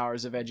many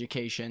hours of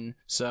education.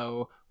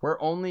 So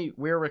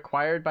we're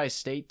required by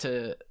state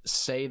to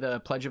say the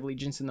Pledge of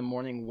Allegiance in the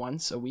morning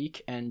once a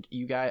week, and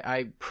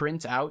I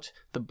print out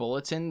the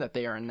bulletin that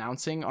they are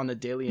announcing on the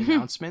daily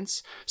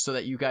announcements so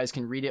that you guys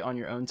can read it on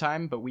your own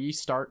time, but we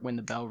start when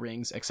the bell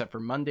rings, except for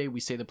Monday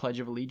we say the Pledge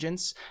of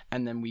Allegiance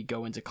and then we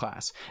go into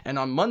class. And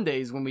on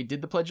Mondays when we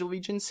did the Pledge of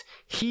Allegiance,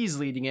 he's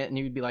leading it and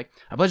he would be like,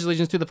 I pledge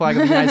allegiance to the flag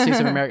of the United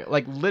States of America,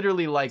 like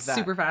literally like that.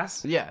 Super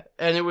fast. Yeah,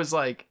 and it was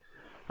like,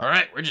 all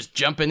right, we're just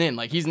jumping in.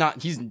 Like, he's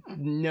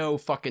no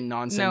fucking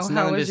nonsense.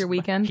 No, how was your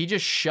weekend? He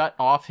just shut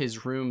off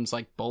his room's,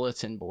 like,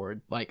 bulletin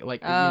board. Like you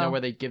know, where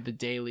they give the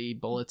daily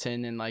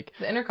bulletin and, like...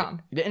 The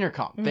intercom. The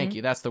intercom. Mm-hmm. Thank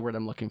you. That's the word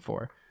I'm looking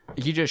for.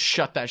 He just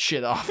shut that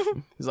shit off.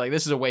 He's like,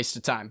 this is a waste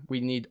of time. We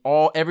need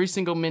every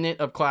single minute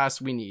of class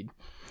we need.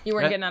 You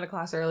weren't getting out of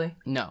class early?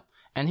 No.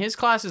 And his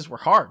classes were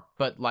hard,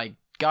 but, like,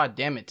 god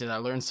damn it, did I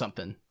learn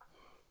something.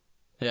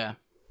 Yeah.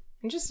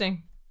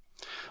 Interesting.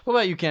 What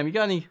about you, Cam? You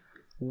got any...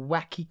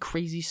 wacky,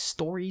 crazy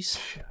stories?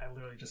 I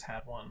literally just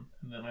had one,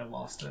 and then I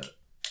lost it.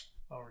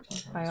 While we're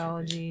talking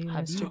Biology,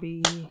 Mr.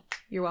 B.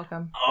 You're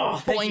welcome. Oh,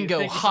 thank you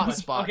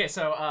hotspot. Okay,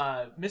 so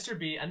Mr.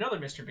 B, another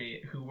Mr.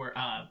 B, who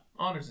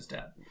honors his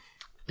dad.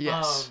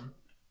 Yes.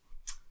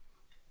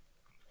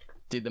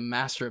 Dude, the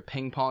master of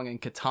ping pong and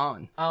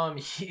Catan.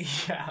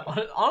 Yeah,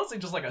 honestly,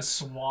 just like a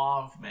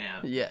suave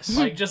man. Yes.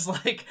 Like, just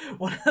like,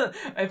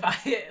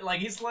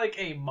 he's like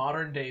a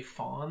modern day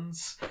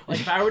Fonz. Like,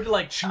 if I were to,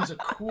 like, choose a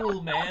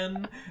cool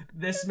man,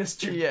 this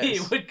Mr. B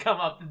would come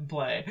up and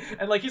play.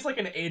 And, like, he's like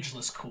an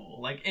ageless cool.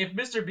 Like, if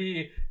Mr.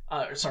 B,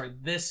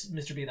 this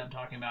Mr. B that I'm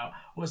talking about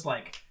was,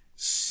 like,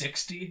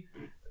 60,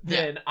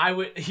 then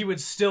he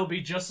would still be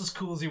just as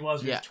cool as he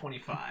was when he was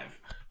 25.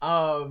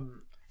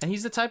 And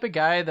he's the type of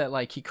guy that,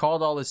 like, he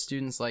called all his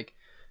students, like,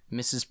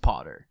 Mrs.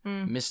 Potter,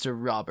 Mr.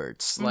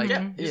 Roberts. Like,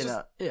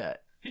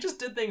 He just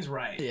did things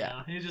right.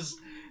 Yeah. You know?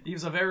 He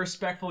was a very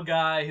respectful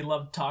guy. He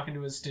loved talking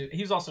to his students.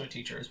 He was also a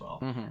teacher as well.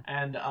 Mm-hmm.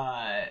 And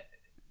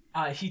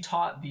he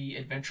taught the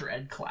Adventure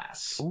Ed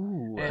class.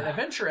 Ooh. And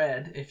Adventure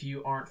Ed, if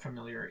you aren't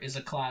familiar, is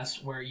a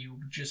class where you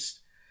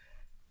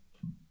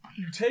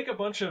take a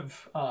bunch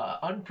of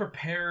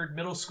unprepared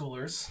middle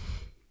schoolers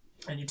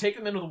and you take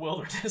them into the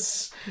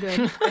wilderness.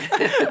 Good.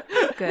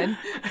 Good.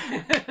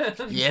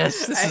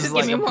 Yes, this is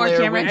like me a more, Blair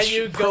Cameron. Witch And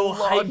you go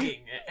prologue.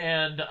 hiking,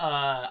 and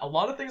a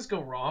lot of things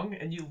go wrong,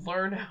 and you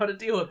learn how to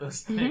deal with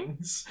those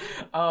things.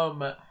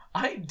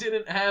 I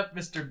didn't have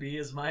Mr. B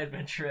as my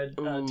Adventure Ed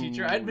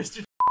teacher. I had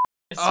Mr.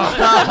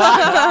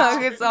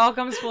 It all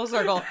comes full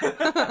circle.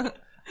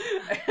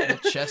 The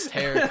chest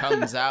hair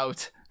comes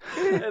out.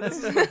 And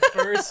this is the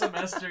first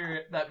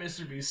semester that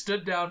Mr. B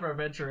stood down for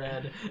Adventure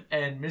Ed,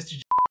 and Mr.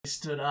 G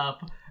stood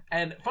up.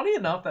 And funny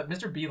enough, that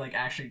Mr. B, like,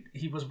 actually,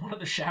 he was one of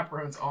the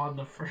chaperones on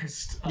the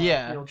first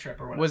field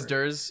trip or whatever. Was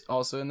Durs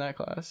also in that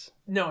class?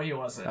 No, he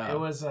wasn't. It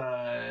was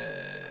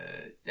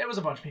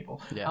a bunch of people.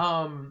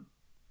 Yeah.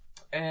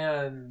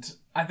 And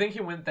I think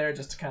he went there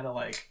just to kind of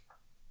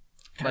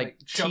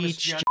show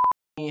teach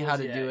me how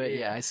to do it.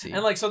 Yeah, I see.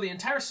 And, like, so the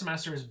entire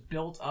semester is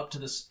built up to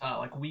this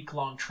like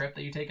week-long trip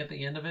that you take at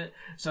the end of it.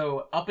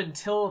 So up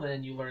until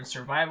then, you learn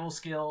survival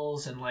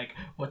skills and, like,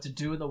 what to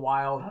do in the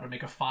wild, how to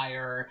make a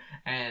fire,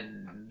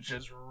 and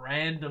just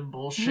random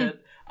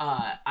bullshit.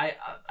 I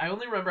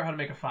only remember how to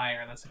make a fire,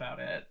 and that's about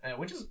it,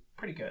 which is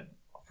pretty good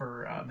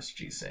for Mr.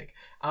 G's sake.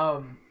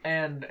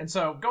 And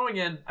so going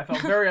in, I felt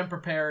very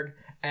unprepared,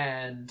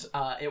 and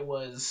it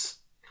was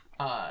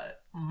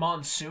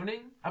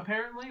monsooning,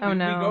 apparently.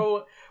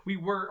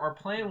 Our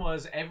plan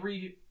was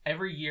every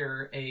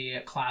year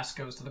a class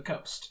goes to the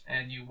coast,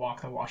 and you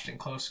walk the Washington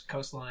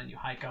coastline, you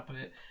hike up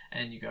it,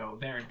 and you go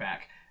there and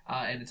back,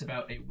 and it's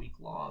about a week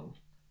long.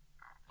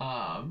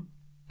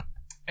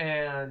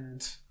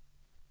 And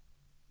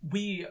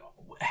we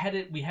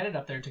headed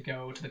up there to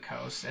go to the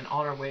coast, and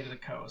on our way to the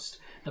coast,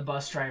 the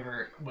bus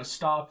driver was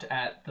stopped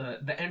at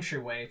the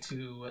entryway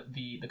to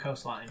the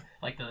coastline,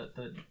 like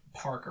the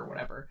park or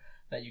whatever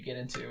that you get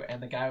into,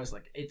 and the guy was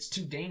like, "It's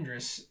too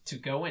dangerous to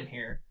go in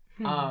here.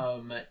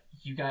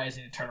 You guys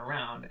need to turn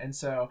around." And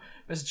so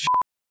Mr.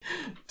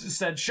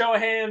 said, "Show of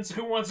hands,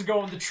 who wants to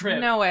go on the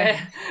trip?" No way.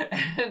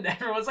 And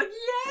everyone's like,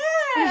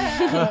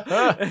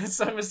 "Yeah!" And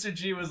so Mr.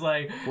 G was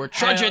like, "We're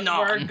trudging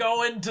on. We're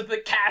going to the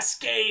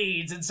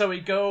Cascades." And so we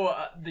go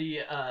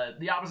the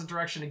opposite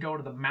direction and go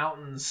to the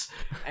mountains,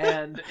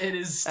 and it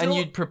is still... And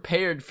you'd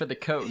prepared for the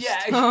coast.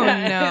 Yeah. Oh,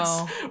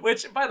 no.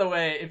 Which, by the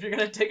way, if you're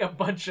gonna take a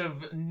bunch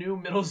of new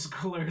middle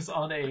schoolers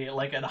on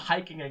a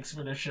hiking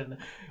expedition,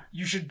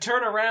 you should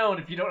turn around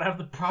if you don't have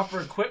the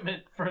proper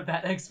equipment for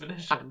that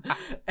expedition.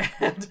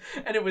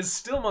 And it was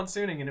still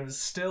monsooning, and it was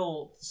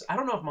still... I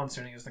don't know if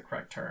monsooning is the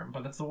correct term,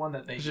 but that's the one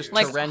that they Just use.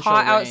 Like torrential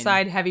hot rain.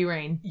 outside, heavy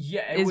rain.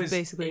 Yeah, it is was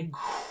basically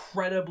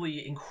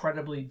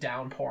incredibly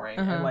downpouring.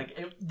 And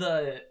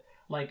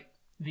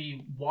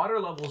the water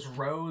levels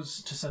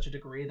rose to such a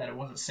degree that it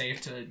wasn't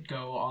safe to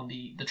go on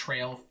the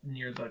trail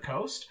near the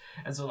coast.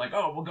 And so, like,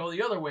 we'll go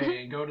the other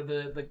way and go to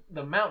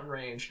the mountain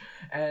range.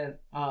 And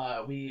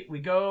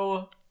we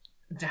go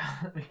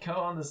down, we go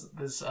on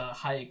this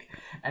hike,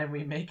 and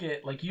we make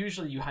it, like,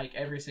 usually you hike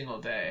every single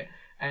day,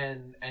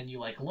 and you,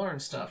 like, learn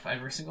stuff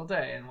every single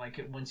day, and,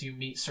 like, once you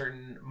meet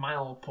certain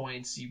mile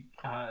points, you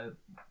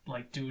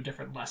like do a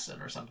different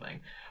lesson or something.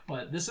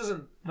 But this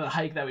isn't the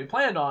hike that we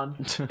planned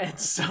on, and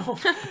so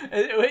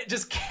it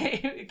just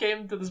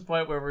came to this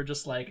point where we're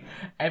just like,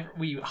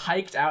 we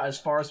hiked out as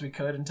far as we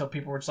could until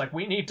people were just like,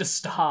 we need to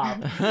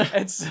stop.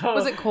 And so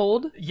Was it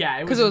cold?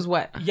 Yeah, Because it was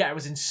wet. Yeah, it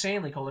was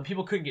insanely cold, and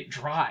people couldn't get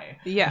dry.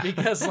 Yeah.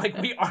 Because, like,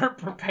 we aren't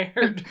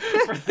prepared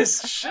for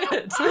this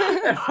shit.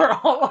 And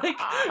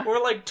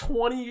we're like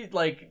 20,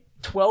 like,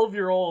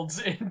 12-year-olds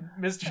in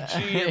Mr.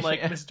 G and, like,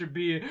 Mr.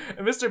 B.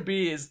 And Mr.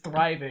 B is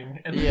thriving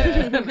in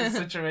this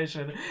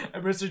situation.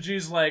 And Mr.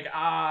 G's like,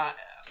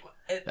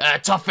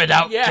 tough it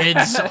out,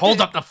 kids.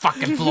 Hold up the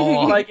fucking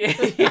floor. Like,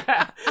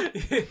 yeah.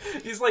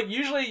 He's like,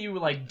 usually you,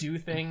 like, do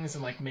things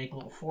and, like, make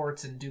little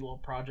forts and do little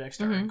projects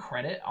to earn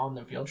credit on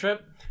the field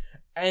trip.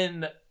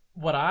 And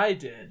what I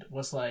did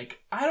was, like,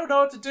 I don't know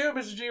what to do,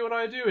 Mr. G, what do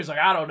I do? He's like,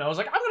 I don't know. I was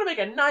like, I'm gonna make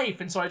a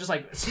knife. And so I just,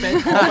 like,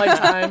 spent all my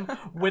time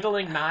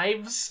whittling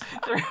knives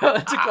to,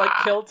 like,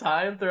 kill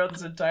time throughout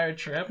this entire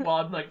trip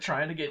while I'm, like,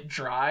 trying to get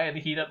dry and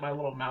heat up my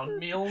little mountain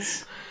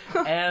meals.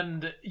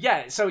 And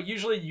yeah, so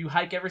usually you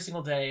hike every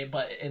single day,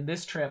 but in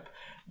this trip,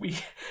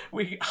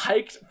 we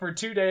hiked for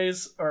 2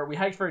 days, or we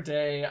hiked for a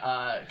day,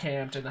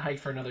 camped, and hiked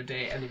for another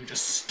day, and then we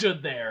just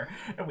stood there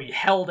and we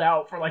held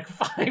out for like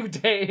 5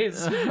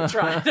 days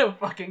trying to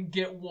fucking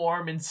get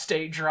warm and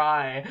stay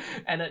dry.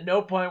 And at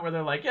no point were they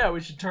like, yeah, we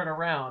should turn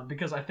around,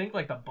 because I think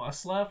like the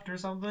bus left or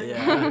something.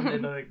 Yeah.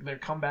 And they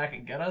come back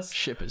and get us.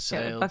 Ship has Yeah,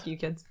 sailed. fuck you,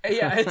 kids.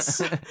 Yeah,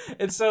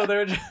 it's so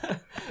they're just,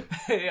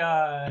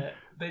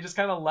 they just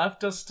kind of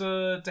left us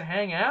to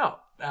hang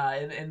out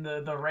in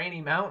the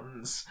rainy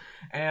mountains,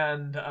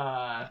 and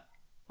a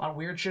lot of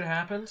weird shit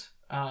happened.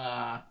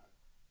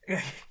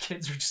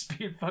 Kids were just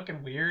being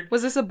fucking weird.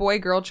 Was this a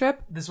boy-girl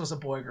trip? This was a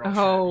boy-girl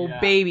Oh, trip.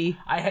 Yeah. baby.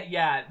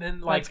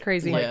 Then like That's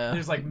crazy. like, Yeah,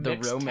 there's like the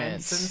mixed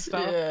romance. tents and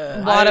stuff.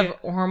 Yeah. A lot of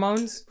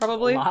hormones,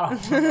 probably. A lot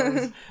of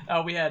hormones.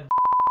 We had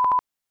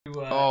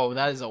Oh,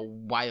 that is a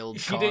wild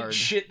he card. didn't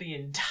shit the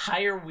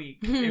entire week.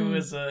 It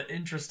was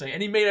interesting,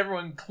 and he made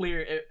everyone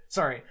clear.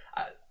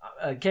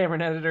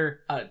 Cameron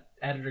editor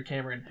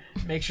Cameron,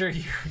 make sure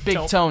you Big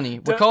don't- Tony.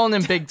 We're don't- calling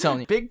him Big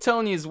Tony. Big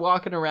Tony is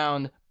walking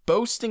around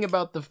boasting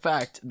about the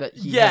fact that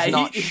he Yeah, has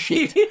not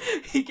shit.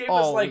 he gave us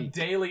all like week.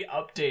 daily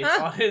updates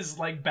on his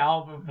like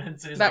bowel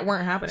movements. He's That like,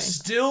 weren't happening.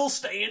 Still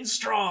staying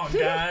strong,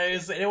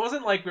 guys. And it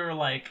wasn't like we were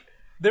like,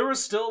 there were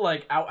still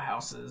like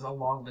outhouses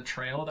along the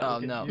trail that Oh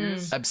we could no,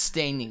 use.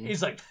 abstaining.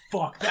 He's like,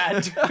 fuck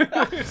that,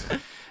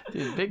 dude.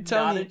 Dude, Big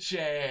Not a Tony.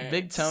 chance.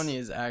 Big Tony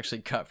is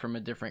actually cut from a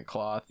different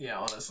cloth. Yeah,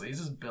 honestly, he's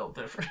just built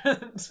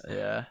different.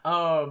 Yeah.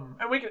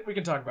 And we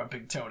can talk about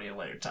Big Tony at a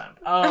later time.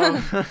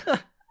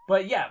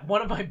 But yeah,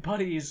 one of my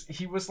buddies,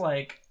 he was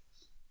like,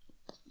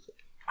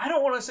 I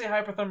don't want to say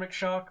hypothermic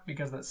shock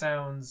because that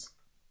sounds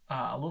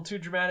a little too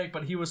dramatic,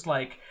 but he was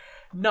like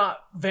not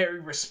very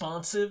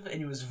responsive, and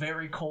he was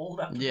very cold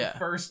after Yeah. the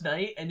first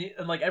night, and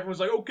like everyone's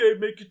like, okay,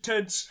 make your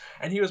tents,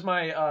 and he was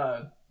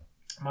my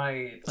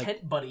my Like,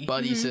 tent buddy.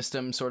 Buddy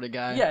system sort of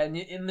guy. Yeah,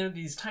 and there are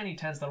these tiny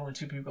tents that only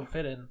 2 people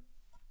fit in,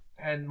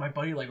 and my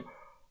buddy like,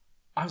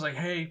 I was like,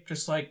 hey,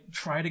 just like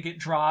try to get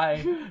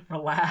dry,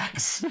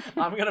 relax.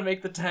 I'm gonna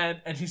make the tent,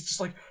 and he's just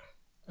like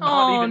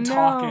not Oh, even no.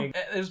 talking.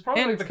 It was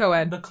probably And like it's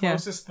co-ed, the yeah.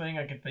 closest thing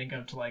I could think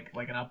of to like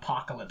an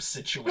apocalypse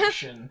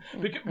situation.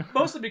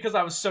 Mostly because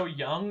I was so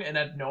young and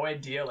had no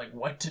idea like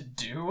what to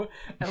do,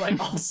 and like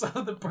also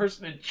the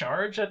person in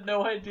charge had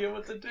no idea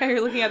what to do. Yeah,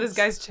 you're looking at this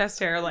guy's chest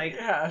hair like,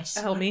 Yeah, just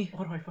help like, me.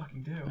 What do I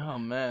fucking do? Oh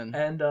man.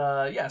 And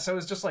yeah, so it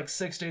was just like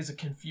 6 days of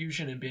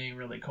confusion and being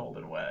really cold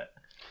and wet.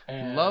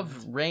 And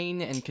Love,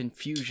 rain, and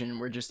confusion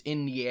were just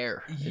in the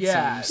air. it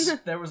yeah,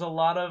 seems. there was a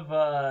lot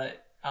of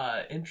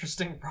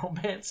interesting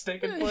romance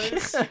taking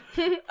place. So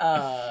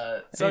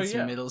It's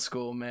yeah, middle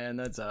school, man.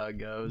 That's how it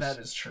goes. that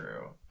is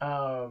true.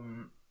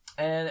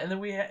 And then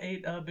we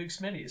ate Big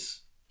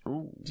Smitty's.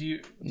 Ooh.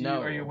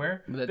 Are you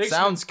aware? That Big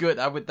sounds good.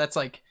 That's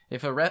like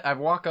if I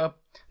walk up,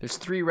 there's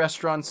 3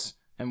 restaurants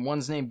and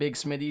one's named Big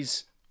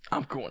Smitty's.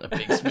 I'm going to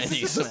Big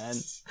Smitty's, man.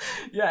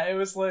 Yeah, it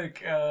was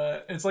like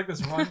it's like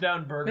this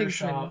rundown burger Big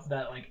shop Smitty's.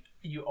 that like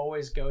you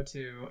always go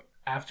to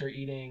after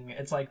eating.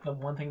 It's like the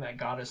one thing that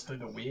got us through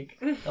the week.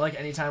 Like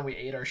anytime we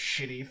ate our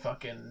shitty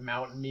fucking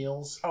mountain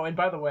meals. Oh, and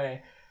by the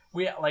way,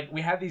 we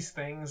have these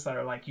things that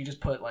are like you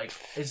just put like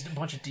it's a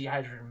bunch of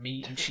dehydrated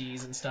meat and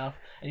cheese and stuff,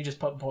 and you just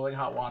put boiling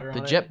hot water on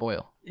The it. jet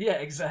boil. Yeah,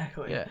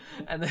 exactly. Yeah.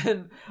 And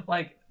then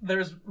like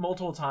there's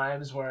multiple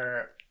times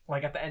where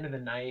like at the end of the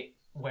night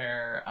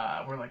where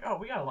we're like, oh,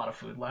 we got a lot of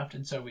food left,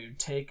 and so we would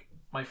take.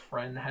 My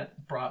friend had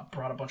brought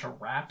a bunch of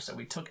wraps, and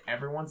we took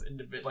everyone's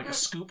like a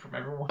scoop from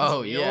everyone's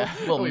Oh, meal, yeah. and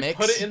Little we mix.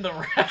 put it in the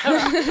wrap,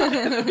 and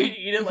then we'd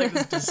eat it like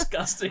this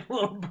disgusting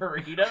little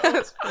burrito.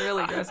 That's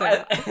really gross.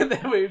 And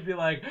then we'd be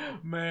like,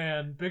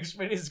 man, Big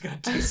Smitty's gonna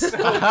taste so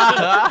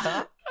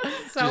good.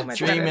 So Just much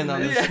dreaming better on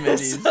than the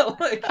this. Smitty's. So,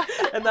 like,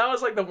 and that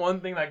was like the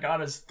one thing that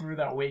got us through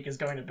that week is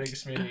going to Big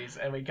Smitty's,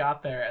 and we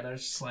got there, and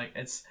there's just like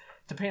it's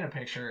to paint a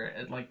picture,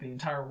 like the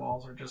entire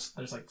walls are just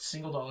there's like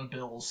 $1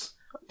 bills,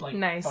 like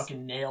Nice.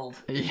 fucking nailed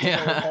to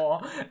Yeah. the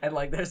wall, and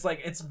like there's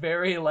like it's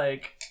very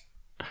like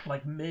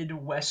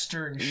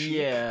Midwestern chic.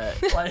 Yeah.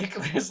 Like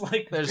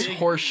There's big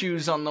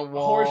horseshoes on the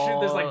wall. horseshoe.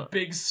 There's like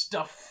big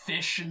stuffed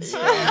fish and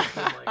stuff,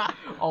 and, like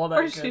all that.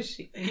 Horseshoe good.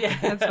 chic. Yeah,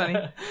 That's funny.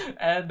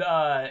 And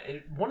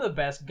one of the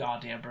best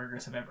goddamn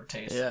burgers I've ever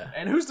tasted. Yeah.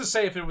 And who's to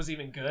say if it was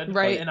even good?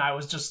 Right. And I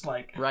was just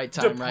like Right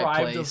time, deprived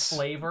right of place.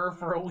 flavor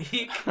for a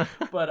week,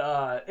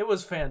 but it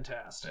was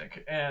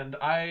fantastic. And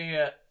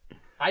I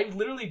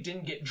literally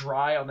didn't get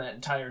dry on that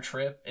entire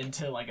trip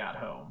until I got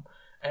home.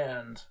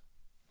 And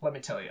let me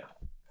tell you,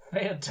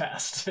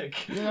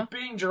 fantastic. Yeah.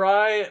 Being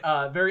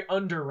dry, very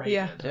underrated.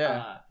 Yeah.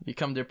 Yeah. You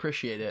come to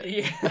appreciate it.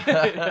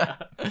 Yeah.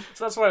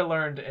 So that's what I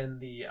learned in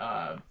the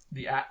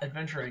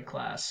Adventure Aid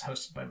class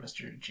hosted by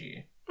Mr.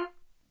 G.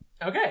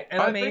 Okay.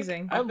 And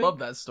Amazing. I love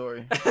that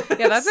story.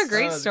 Yeah, that's a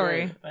great That was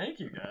story. great. Thank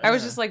you guys. I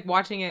was just like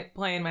watching it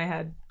play in my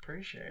head.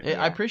 appreciate it.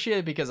 I appreciate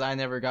it because I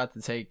never got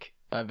to take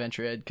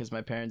Adventure Ed because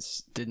my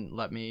parents didn't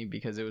let me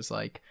because it was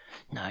like,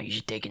 no, you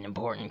should take an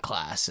important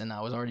class, and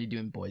I was already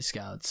doing Boy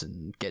Scouts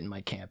and getting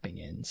my camping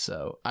in.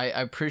 So I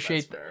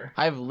appreciate.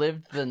 I've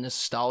lived the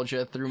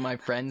nostalgia through my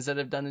friends that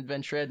have done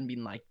Adventure Ed and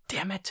been like,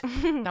 damn it,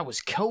 that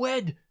was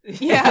co-ed.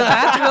 Yeah,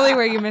 that's really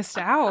where you missed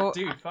out.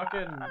 Dude,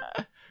 fucking.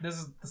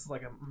 This is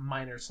like a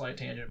minor slight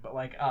tangent, but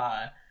like,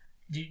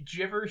 did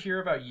you ever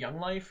hear about Young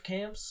Life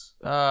camps?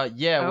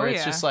 Yeah, where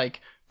it's just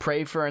like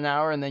pray for an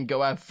hour and then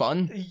go have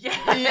fun. Yeah,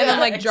 And then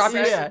like drop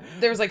your. Yeah.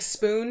 There's like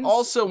spoons.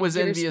 Also was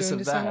You give your envious spoon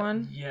of to that.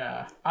 someone.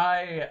 Yeah,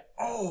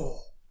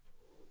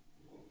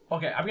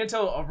 Okay, I'm gonna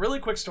tell a really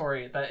quick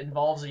story that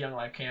involves a Young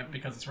Life camp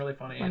because it's really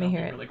funny. Let and me it'll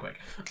hear be it. really quick.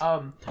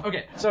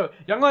 Okay, so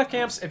Young Life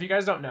camps, if you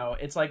guys don't know,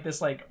 it's like this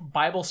like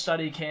Bible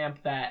study camp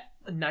that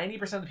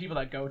 90% of the people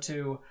that go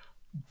to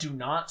do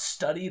not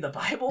study the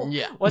Bible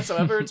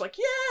whatsoever. It's like,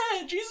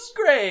 yeah, Jesus is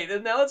great,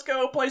 and now let's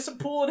go play some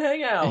pool and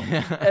hang out.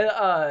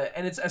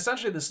 And it's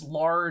essentially this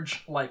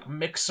large like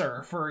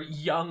mixer for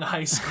young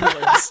high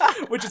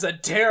schoolers, which is a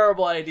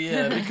terrible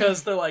idea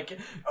because they're like,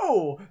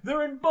 oh,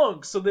 they're in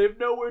bunks, so they have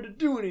nowhere to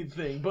do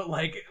anything. But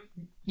like,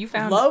 You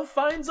found love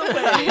finds a way.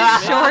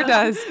 it. Sure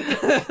does.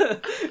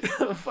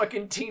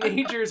 Fucking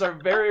teenagers are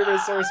very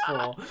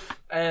resourceful.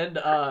 And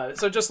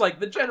so just like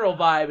the general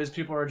vibe is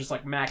people are just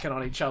like macking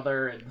on each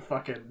other and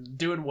fucking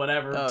doing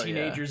whatever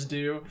teenagers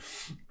do.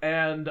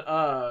 And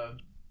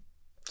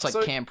It's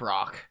like Camp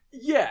Rock.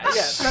 yeah,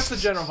 that's the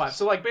general vibe.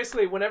 So like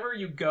basically whenever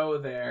you go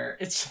there,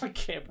 it's like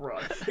Camp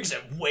Rock,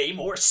 except way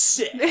more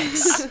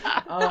sex.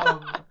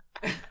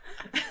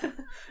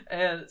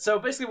 And so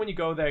basically when you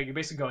go there, you're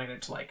basically going there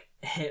to like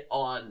hit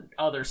on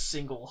other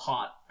single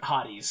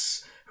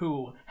hotties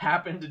who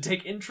happen to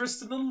take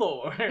interest in the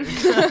Lord. And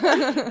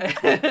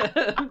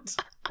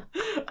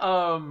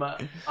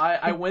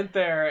I went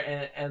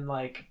there and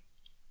like,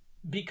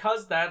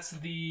 because that's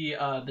the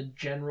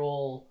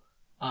general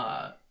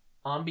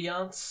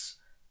ambiance,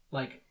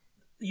 like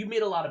you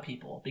meet a lot of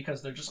people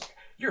because they're just like,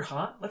 you're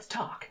hot, let's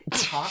talk.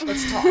 You're hot,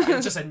 let's talk. And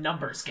it's just a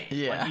numbers game.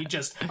 Yeah. Like you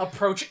just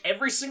approach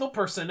every single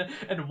person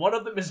and one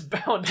of them is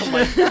bound to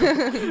like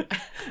you.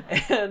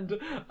 And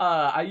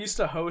I used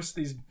to host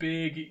these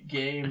big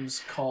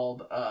games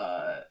called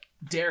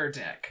Dare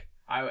Deck.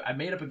 I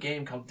made up a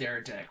game called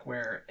Dare Deck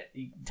where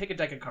you take a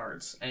deck of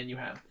cards and you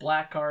have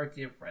black cards,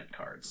 you have red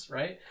cards,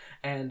 right?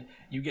 And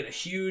you get a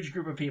huge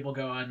group of people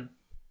going.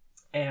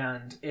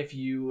 And if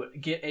you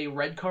get a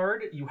red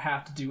card, you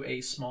have to do a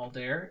small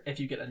dare. If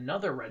you get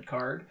another red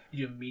card,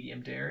 you do a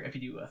medium dare. If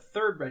you do a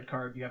third red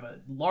card, you have a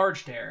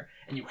large dare,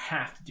 and you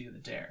have to do the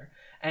dare.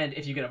 And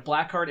if you get a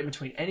black card in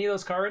between any of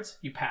those cards,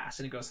 you pass,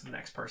 and it goes to the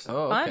next person.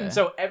 Oh, okay.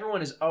 So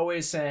everyone is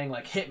always saying,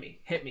 like, hit me,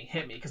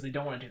 because they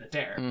don't want to do the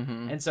dare.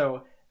 Mm-hmm. And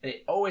so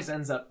it always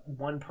ends up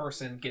one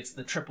person gets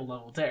the triple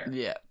level dare.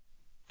 Yeah.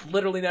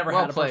 Literally never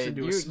Well had a person played.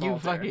 do a small You dare.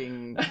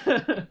 fucking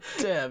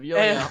Dev, you're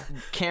like a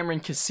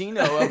Cameron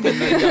Casino up in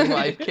the Young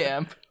Life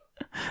camp.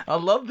 I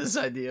love this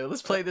idea.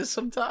 Let's play this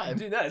sometime.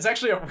 Dude, that is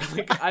actually a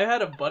really. I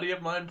had a buddy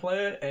of mine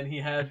play it, and he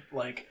had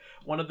like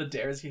one of the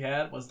dares he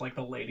had was like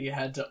the lady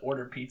had to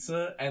order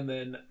pizza and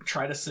then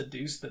try to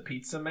seduce the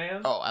pizza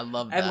man. Oh, I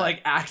love that. And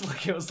like act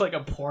like it was like a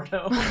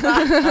porno,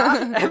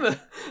 and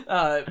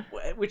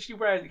which you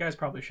guys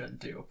probably shouldn't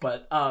do.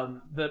 But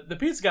the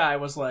pizza guy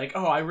was like,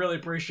 "Oh, I really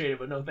appreciate it,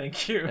 but no,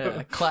 thank you."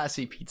 Yeah,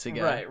 classy pizza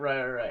guy.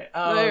 Right.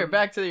 There,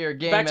 back to your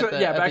game back to- at the,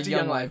 yeah, at back the to Young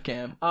Young Life Life.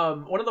 camp.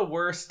 One of the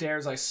worst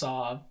dares I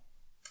saw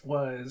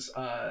was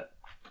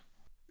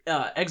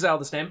Exile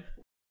the Name.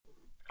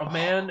 A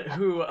man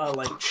who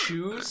like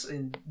chews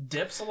and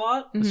dips a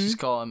lot. Let's just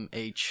call him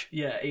H.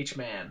 Yeah,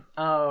 H-man.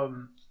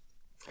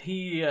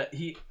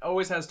 He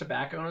always has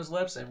tobacco on his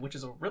lips, and which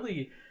is a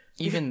really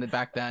Even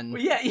back then.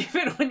 well, yeah,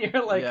 even when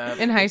you're like Yeah.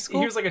 In high school?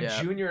 he was like a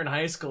Yeah. junior in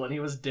high school, and he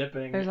was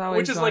dipping, There's always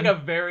which is one. like a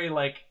very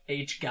like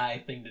H guy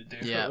thing to do.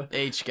 Yeah,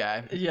 H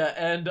guy. Yeah,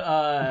 and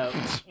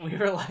we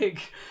were like,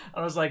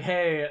 I was like,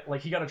 hey,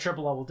 like he got a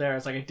triple level dare.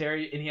 It's like I dare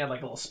you, and he had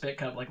like a little spit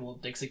cup, like a little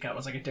Dixie cup. I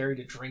was like, I dare you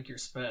to drink your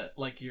spit,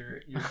 like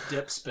your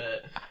dip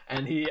spit.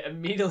 And he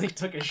immediately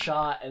took a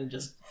shot and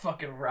just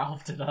fucking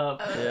ralphed it up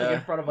like, in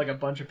front of like a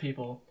bunch of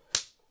people.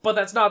 But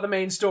that's not the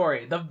main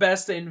story. The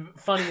best and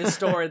funniest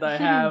story that I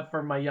have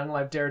from my Young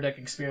Life Dare Deck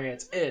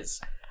experience is,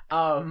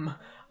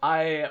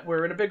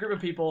 we're in a big group of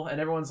people,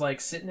 and everyone's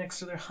like sitting next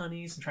to their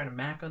honeys and trying to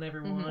mack on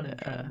everyone and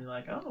trying to be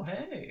like, oh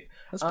hey,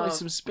 Let's play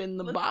some spin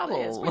the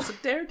bottle. Let's play some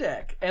Dare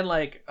Deck, and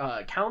like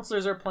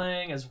counselors are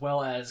playing as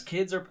well as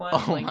kids are playing.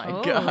 Oh like,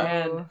 my god.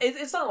 And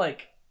it's not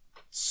like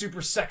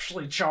super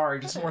sexually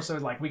charged. It's more so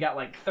like we got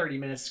like 30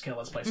 minutes to kill.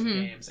 Let's play some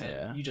games,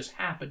 and you just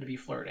happen to be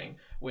flirting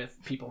with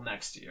people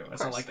next to you.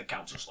 It's not like the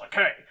counselor's like,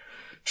 hey,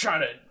 try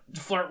to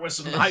flirt with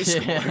some high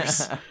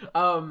schoolers.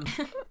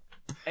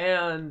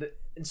 And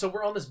so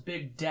we're on this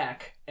big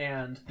deck,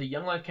 and the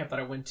Young Life camp that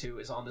I went to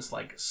is on this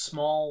like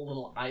small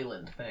little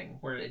island thing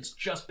where it's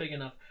just big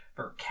enough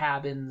for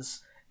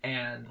cabins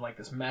and like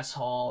this mess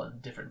hall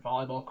and different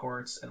volleyball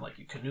courts, and like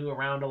you canoe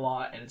around a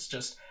lot, and it's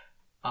just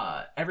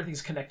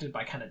everything's connected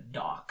by kind of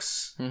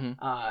docks. Mm-hmm.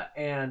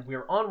 And we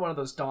were on one of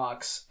those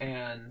docks,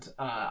 and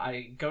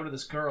I go to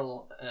this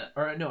girl,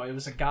 or no, it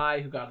was a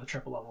guy who got the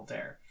triple level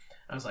dare.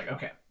 I was like,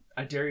 okay,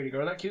 I dare you to go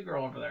to that cute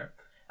girl over there,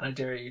 and I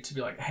dare you to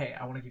be like, hey,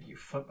 I want to give you a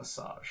foot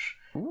massage.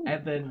 Ooh.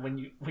 And then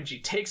when she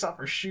takes off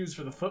her shoes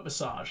for the foot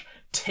massage,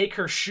 take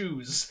her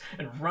shoes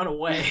and run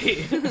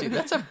away. Dude,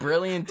 that's a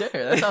brilliant dare.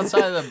 That's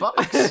outside of the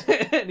box.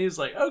 And he's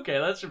like, okay,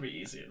 that should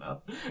be easy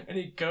enough. And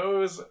he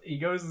goes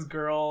this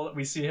girl,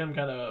 we see him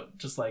kind of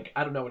just like,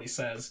 I don't know what he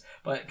says,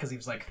 but because he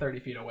was like 30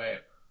 feet away.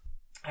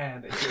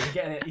 And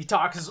again, he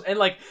talks, and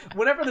like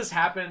whenever this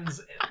happens,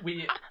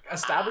 we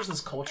establish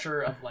this culture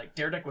of like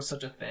Dare Deck was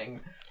such a thing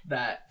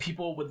that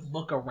people would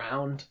look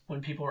around when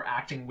people were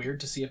acting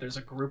weird to see if there's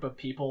a group of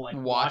people like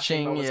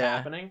watching what was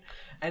happening.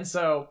 And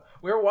so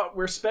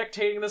we're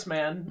spectating this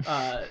man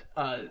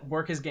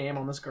work his game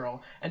on this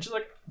girl, and she's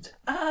like,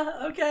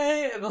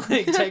 okay, and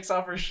like takes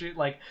off her shoe,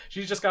 like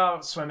she's just got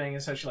out swimming,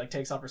 and so she like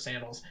takes off her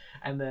sandals,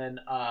 and then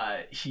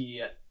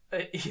he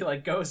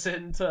like goes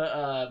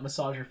into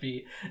massage her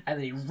feet, and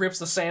then he rips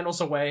the sandals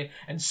away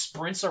and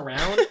sprints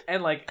around,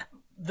 and like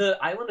the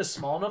island is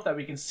small enough that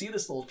we can see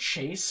this little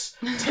chase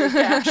take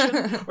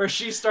action where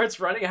she starts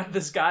running after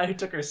this guy who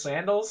took her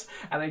sandals,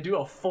 and they do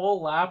a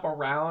full lap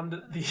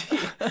around the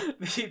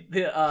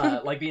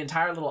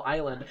entire little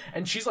island,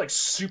 and she's like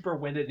super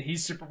winded and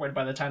he's super winded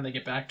by the time they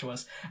get back to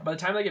us. By the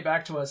time they get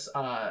back to us,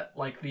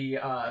 like the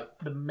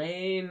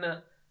main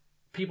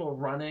people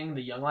running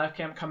the Young Life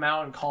camp come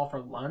out and call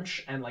for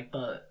lunch, and like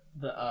the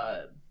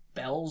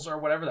bells or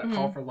whatever that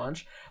call for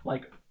lunch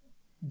like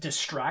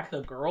distract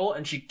the girl,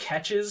 and she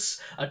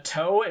catches a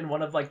toe in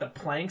one of like the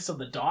planks of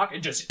the dock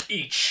and just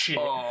eats shit.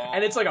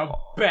 And it's like a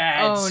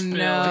bad spill.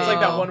 No. It's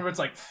like that one where it's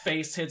like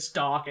face hits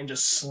dock and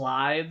just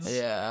slides.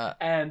 Yeah.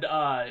 And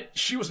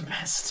she was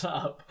messed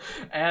up.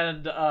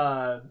 And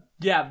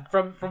yeah,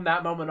 from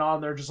that moment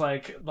on, they're just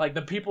like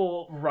the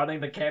people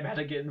running the camp had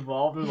to get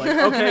involved. They're like,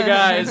 okay,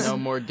 guys, No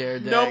more Dare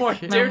Deck. no more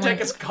Dare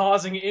Deck is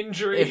causing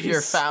injuries. If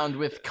you're found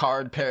with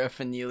card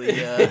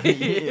paraphernalia,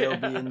 you'll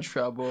be in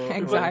trouble.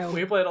 Exiled.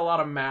 We played a lot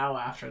of Mao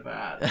after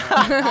that.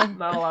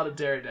 Not a lot of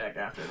Dare Deck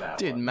after that.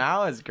 Dude, one.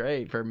 Mao is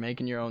great for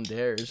making your own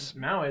dares.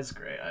 Mao is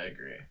great. I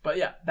agree. But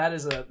yeah, that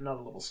is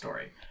another little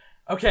story.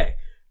 Okay.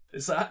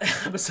 This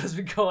episode's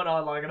been going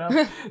on long enough.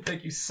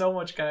 Thank you so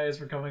much, guys,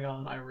 for coming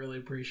on. I really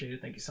appreciate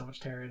it. Thank you so much,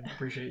 Taryn.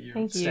 Appreciate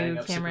you staying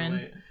up Cameron.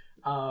 super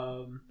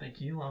late.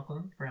 Thank you,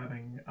 Lachlan, for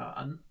having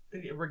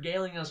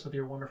regaling us with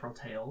your wonderful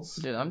tales.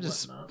 Dude, I'm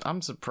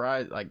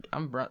surprised. Like,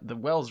 the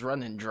well's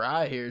running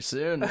dry here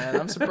soon,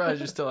 man. I'm surprised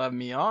you still have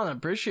me on. I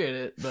appreciate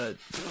it, but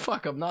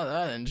fuck, I'm not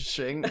that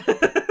interesting.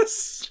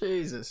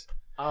 Jesus.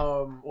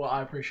 Well,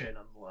 I appreciate it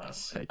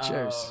nonetheless. Hey,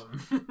 cheers.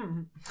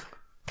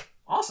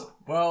 Awesome.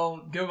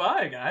 Well,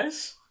 goodbye,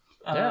 guys.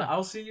 Yeah.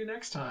 I'll see you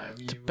next time.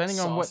 You Depending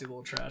on what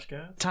little trash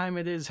cat. time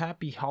it is,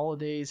 happy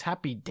holidays,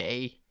 happy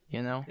day,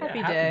 you know? Yeah,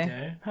 Happy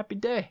day. Happy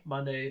day.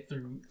 Monday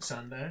through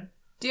Sunday.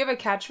 Do you have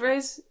a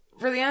catchphrase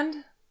for the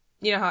end?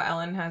 You know how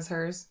Ellen has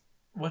hers?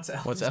 What's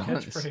Ellen's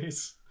Ellen's?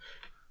 catchphrase?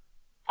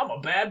 I'm a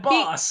bad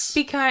boss.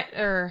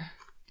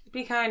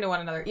 Be kind to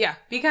one another. Yeah,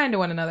 be kind to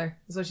one another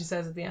is what she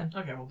says at the end.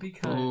 Okay, well, be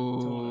kind to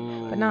one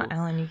another. But not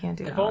Ellen, you can't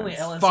do that. If only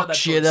Ellen said Fuck that to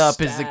shit her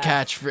up is the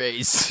staff.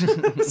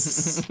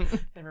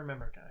 catchphrase. And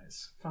remember,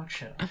 guys, fuck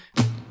shit up.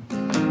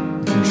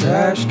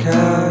 Trash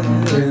cat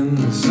in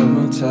the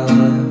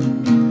summertime,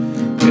 in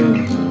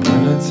the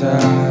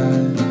wintertime.